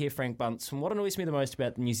Steve. Great to hear Frank Bunce. And what annoys me the most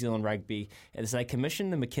about New Zealand rugby is they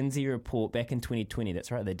commissioned the McKinsey report back in 2020.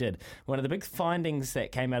 That's right, they did. One of the big findings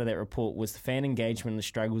that came out of that report was the fan engagement and the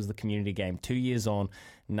struggles of the community game. 2 years on,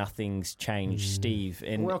 nothing's changed, Steve.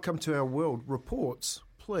 And welcome to our world. Reports,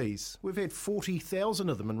 please. We've had 40,000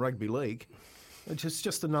 of them in rugby league. It's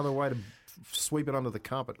just another way to sweep it under the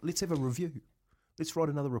carpet. Let's have a review. Let's write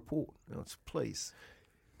another report. Please.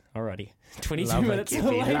 Alrighty, 22 minutes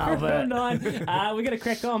away from 9. We're going to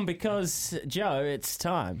crack on because, Joe, it's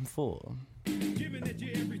time for... Giving it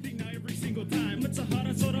you everything now every single time. It's a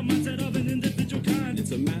harder sort of mindset of an individual kind.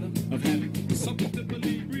 It's a matter of having something to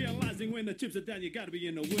believe. Realizing when the chips are down, you got to be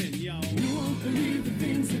in the win, y'all. You won't believe the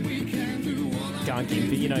things that we can do. Go on,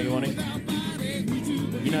 Kempy. You know you want it.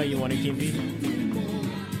 You know you want it, Kempy.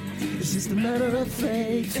 It's just a matter of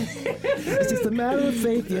faith. It's just a matter of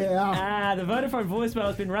faith, yeah. The Vodafone voicemail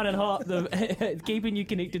has been running hot, keeping you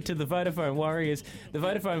connected to the Vodafone Warriors. The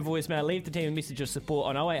Vodafone voicemail, leave the team a message of support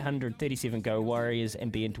on 0800 37 GO Warriors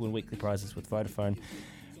and be in to win weekly prizes with Vodafone.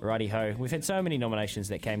 Righty-ho. We've had so many nominations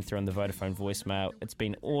that came through on the Vodafone voicemail. It's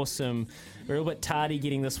been awesome. We're a little bit tardy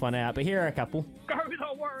getting this one out, but here are a couple. Go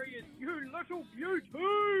the Warriors, you little beauty!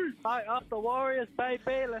 Hey, up the Warriors,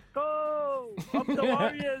 baby, let's go! Up the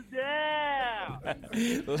Warriors, yeah!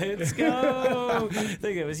 Let's go! I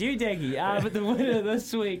think it was you, Daggy. But the winner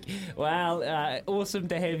this week, wow, awesome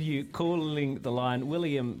to have you calling the line,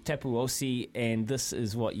 William Tapuosi, and this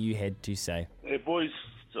is what you had to say. Hey boys,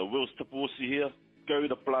 so Will Tapuosi here. Go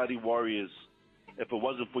the bloody Warriors. If it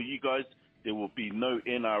wasn't for you guys, there will be no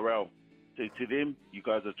NRL. So to them, you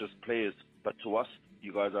guys are just players. But to us,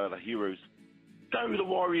 you guys are the heroes. Go the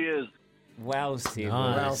Warriors! Well said.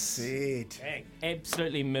 Nice. Well said. Dang.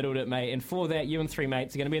 Absolutely middled it, mate. And for that, you and three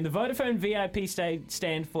mates are going to be in the Vodafone VIP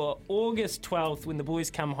stand for August 12th when the boys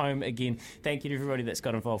come home again. Thank you to everybody that's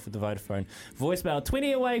got involved with the Vodafone voicemail.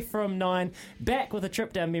 20 away from 9. Back with a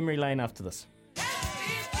trip down memory lane after this.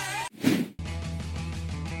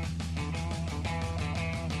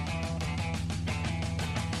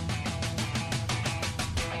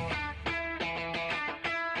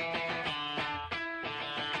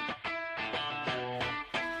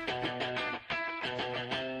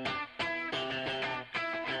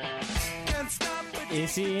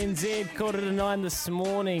 SENZ 8:45 this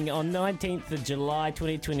morning on 19th of July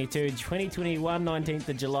 2022, 2021, 19th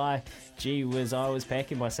of July. Gee whiz, I was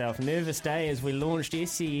packing myself. Nervous day as we launched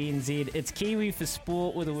SENZ. It's Kiwi for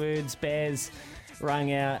Sport with the words Baz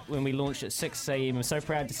rung out when we launched at 6 a.m. I'm so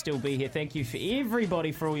proud to still be here. Thank you for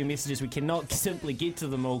everybody for all your messages. We cannot simply get to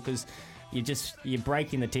them all because you're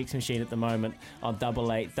breaking the text machine at the moment on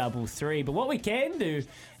 8833. But what we can do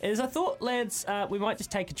is, I thought, lads, we might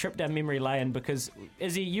just take a trip down memory lane because,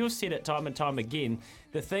 Izzy, you've said it time and time again,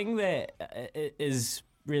 the thing that is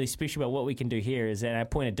really special about what we can do here is that our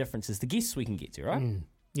point of difference is the guests we can get to, right?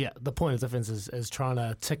 Yeah, the point of difference is trying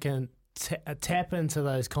to tap into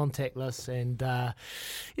those contact lists and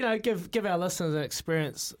give our listeners an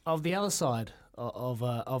experience of the other side of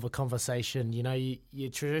a conversation. You know, you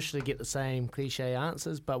traditionally get the same cliche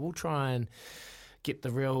answers, but we'll try and get the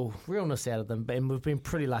realness out of them. And we've been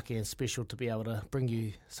pretty lucky and special to be able to bring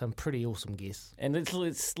you some pretty awesome guests. And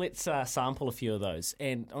let's sample a few of those.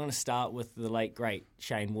 And I'm going to start with the late great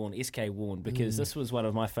Shane Warne, SK Warne, because this was one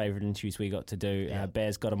of my favourite interviews we got to do. Yeah.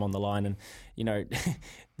 Baz got him on the line, and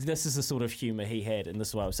this is the sort of humour he had, and this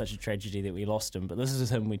is why it was such a tragedy that we lost him. But this is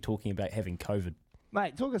him talking about having COVID.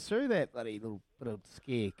 Mate, talk us through that bloody little bit of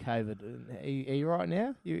scare, COVID. Are you right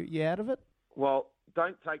now? You out of it? Well,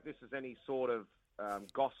 don't take this as any sort of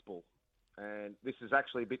gospel, and this is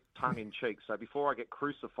actually a bit tongue-in-cheek. So before I get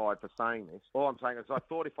crucified for saying this, all I'm saying is I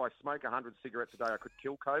thought if I smoke 100 cigarettes a day, I could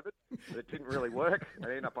kill COVID, but it didn't really work. I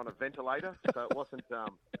ended up on a ventilator, so it wasn't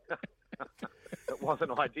it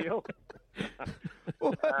wasn't ideal.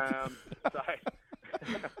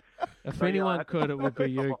 If anyone could, it would be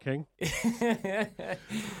you, King.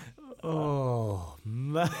 Oh,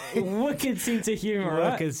 mate. Wicked sense of humour,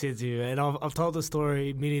 right? Wicked sense of humour. And I've told the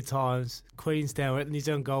story many times. Queenstown, we're at the New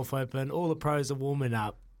Zealand Golf Open, all the pros are warming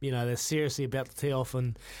up. You know, they're seriously about to tee off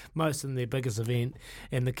in most of their biggest event.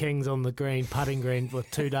 And the King's on the green, putting green, with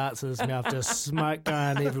 2 darts in his mouth, just smoke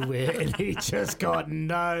going everywhere. And he just got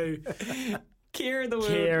no care in the world.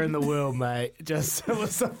 Care in the world, mate. Just, it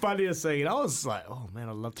was the funniest thing. And I was like, oh, man,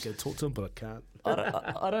 I'd love to go talk to him, but I can't.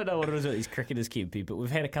 I don't know what it is about these cricketers, Kempy, but we've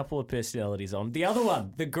had a couple of personalities on. The other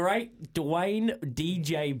one, the great Dwayne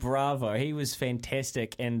DJ Bravo. He was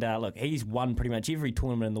fantastic. And look, he's won pretty much every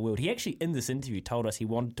tournament in the world. He actually, in this interview, told us he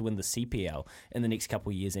wanted to win the CPL in the next couple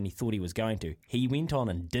of years, and he thought he was going to. He went on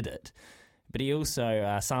and did it. But he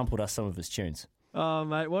also sampled us some of his tunes. Oh,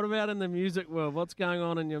 mate, what about in the music world? What's going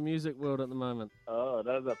on in your music world at the moment? Oh,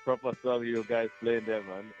 that's a proper song you guys playing there,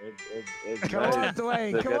 man. It's come nice. on,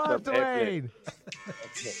 Dwayne. Come on, Dwayne.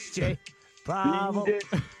 J. Bravo.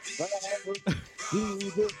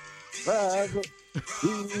 Bravo.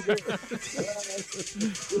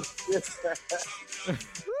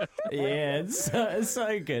 Yeah, it's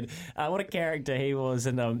so good. What a character he was.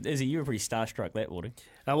 And Izzy, you were pretty starstruck that morning.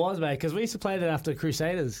 I was, mate, because we used to play that after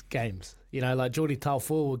Crusaders games. You know, like Geordie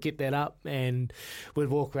Talfour would get that up and we'd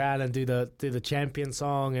walk around and do the champion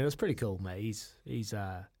song, and it was pretty cool, mate. He's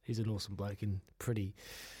an awesome bloke and pretty,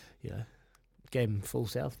 gave him full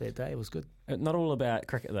south that day. It was good. Not all about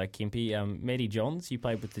cricket though, Kempy. Matty Johns, you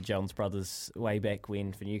played with the Johns brothers way back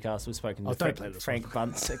when for Newcastle. We've spoken to Frank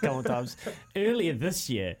Bunce a couple of times. Earlier this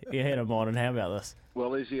year, you had him on, and how about this?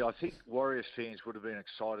 Well, Izzy, I think Warriors fans would have been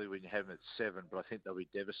excited when you have them at 7, but I think they'll be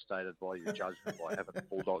devastated by your judgment by having the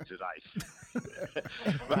Bulldogs Yeah,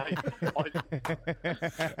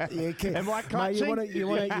 at 8. Am I mate, you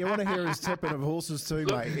want to hear his tipping of horses too,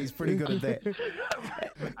 mate. He's pretty good at that.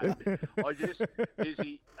 I just,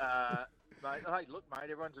 Izzy, mate, hey, look, mate,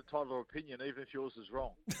 everyone's entitled to opinion, even if yours is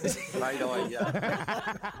wrong. Mate,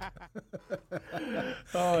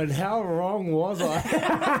 Oh, and how wrong was I?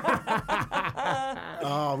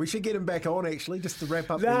 Oh, we should get him back on, actually, just to wrap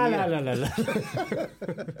up No.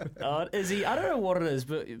 Oh, Izzy, I don't know what it is,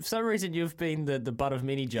 but for some reason you've been the butt of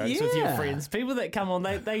many jokes with your friends. People that come on,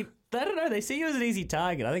 they don't know, they see you as an easy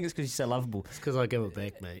target. I think it's because you're so lovable. It's because I give it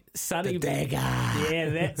back, mate. Sonny, the dagger. Yeah,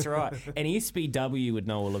 that's right. And SBW would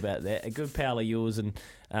know all about that. A good pal of yours, and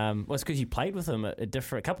it's because you played with him at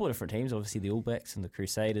a couple of different teams, obviously the All Blacks and the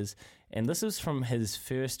Crusaders. And this is from his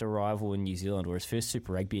first arrival in New Zealand, or his first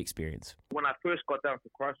Super Rugby experience. When I first got down to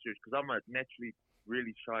Christchurch, because I'm a naturally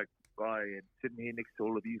really shy guy, and sitting here next to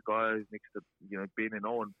all of these guys, next to Ben and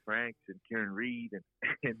Owen Franks and Kieran Reid,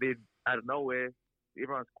 and then out of nowhere,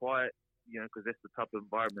 everyone's quiet, because that's the type of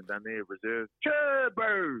environment down there, reserved.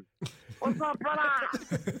 Turbo! What's up, brother?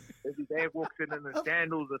 As his dad walks in the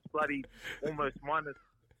sandals, it's bloody almost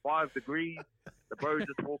 -5 degrees. The bro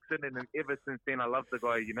just walks in, and ever since then, I love the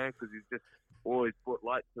guy, because he's just always brought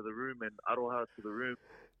light to the room and aroha to the room.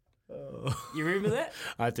 You remember that?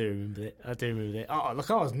 I do remember that. Oh, look,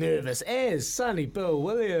 I was nervous as Sonny Bill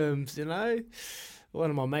Williams, One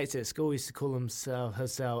of my mates at school used to call himself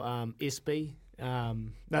SB.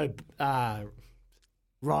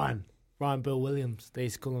 Ryan Bill Williams. They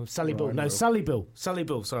used to call him Sully Bill. No, Sully Bill. Sully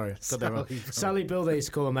Bill, sorry. Got that wrong. Sully Bill, they used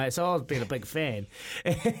to call him, mate. So I was being a big fan.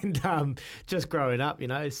 And just growing up,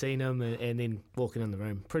 seeing him and then walking in the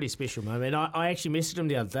room. Pretty special moment. I actually messaged him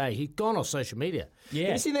the other day. He'd gone off social media. Yeah.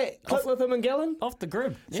 Have you seen that clip with him and Gallen? Off the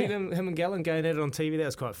grid. Seen him and Gallen going at it on TV. That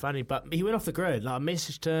was quite funny. But he went off the grid. I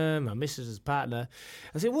messaged him. I messaged his partner.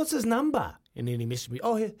 I said, what's his number? And then he messaged me,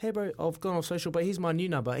 oh, hey, bro, I've gone off social, but here's my new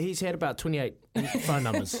number. He's had about 28 phone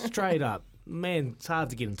numbers, straight up. Man, it's hard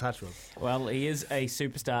to get in touch with him. Well, he is a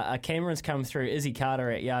superstar. Cameron's come through, Izzy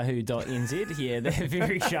Carter at yahoo.nz. Yeah, they're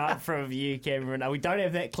very sharp from you, Cameron. We don't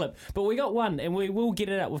have that clip, but we got one, and we will get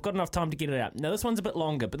it out. We've got enough time to get it out. Now, this one's a bit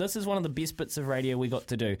longer, but this is one of the best bits of radio we got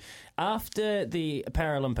to do. After the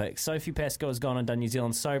Paralympics, Sophie Pascoe has gone and done New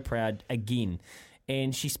Zealand So Proud again.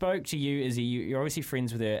 And she spoke to you, Izzy, you're obviously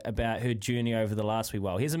friends with her, about her journey over the last wee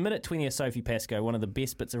while. Here's a minute 20 of Sophie Pascoe, one of the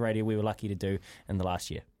best bits of radio we were lucky to do in the last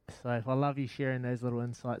year. So I love you sharing those little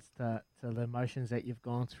insights to the emotions that you've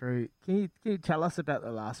gone through. Can you tell us about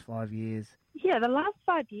the last 5 years? Yeah, the last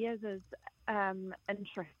 5 years is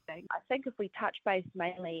interesting. I think if we touch base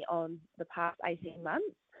mainly on the past 18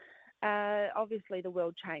 months, obviously the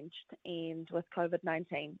world changed and with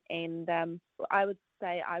COVID-19, and I would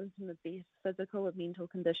say I was in the best physical and mental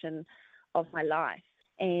condition of my life,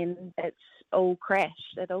 and it's all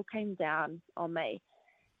crashed. It all came down on me,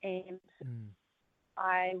 and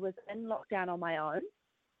I was in lockdown on my own,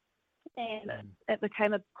 and it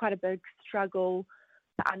became quite a big struggle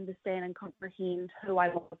to understand and comprehend who I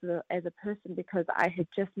was as a person, because I had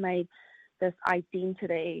just made this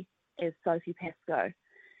identity as Sophie Pascoe.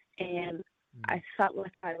 And I felt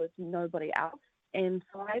like I was nobody else. And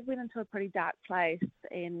so I went into a pretty dark place,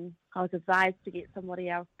 and I was advised to get somebody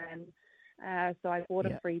else in. So I brought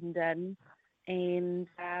a friend in, and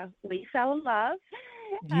we fell in love.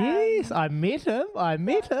 Yes, I met him.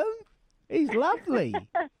 He's lovely.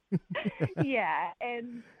 Yeah,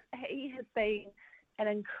 and he has been an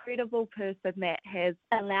incredible person that has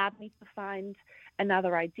allowed me to find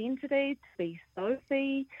another identity, to be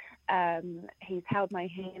Sophie. He's held my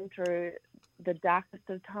hand through the darkest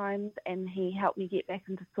of times, and he helped me get back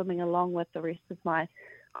into swimming along with the rest of my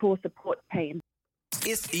core support team.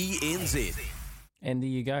 SENZ. And there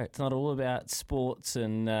you go. It's not all about sports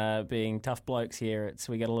and being tough blokes here.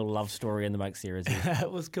 We got a little love story in the mix there, isn't it?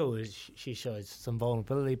 It was cool. She showed some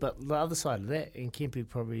vulnerability. But the other side of that, and Kempy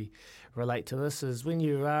probably relate to this, is when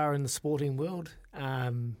you are in the sporting world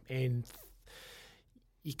and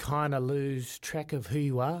you kind of lose track of who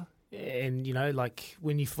you are. And, like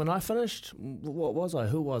when I finished, what was I?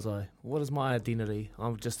 Who was I? What is my identity?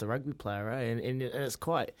 I'm just a rugby player, eh? And it's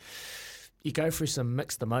quite... you go through some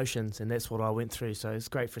mixed emotions, and that's what I went through. So it's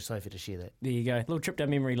great for Sophie to share that. There you go. Little trip down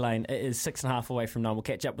memory lane. It is 6.5 away from 9. We'll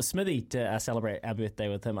catch up with Smithy to celebrate our birthday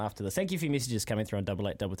with him after this. Thank you for your messages coming through on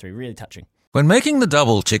 8833. Really touching. When making the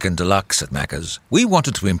double chicken deluxe at Macca's, we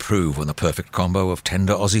wanted to improve on the perfect combo of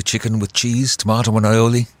tender Aussie chicken with cheese, tomato and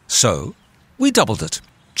aioli. So, we doubled it.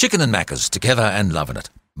 Chicken and Macca's, together and loving it.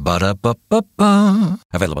 Ba-da-ba-ba-ba.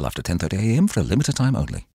 Available after 10:30 a.m. for a limited time only.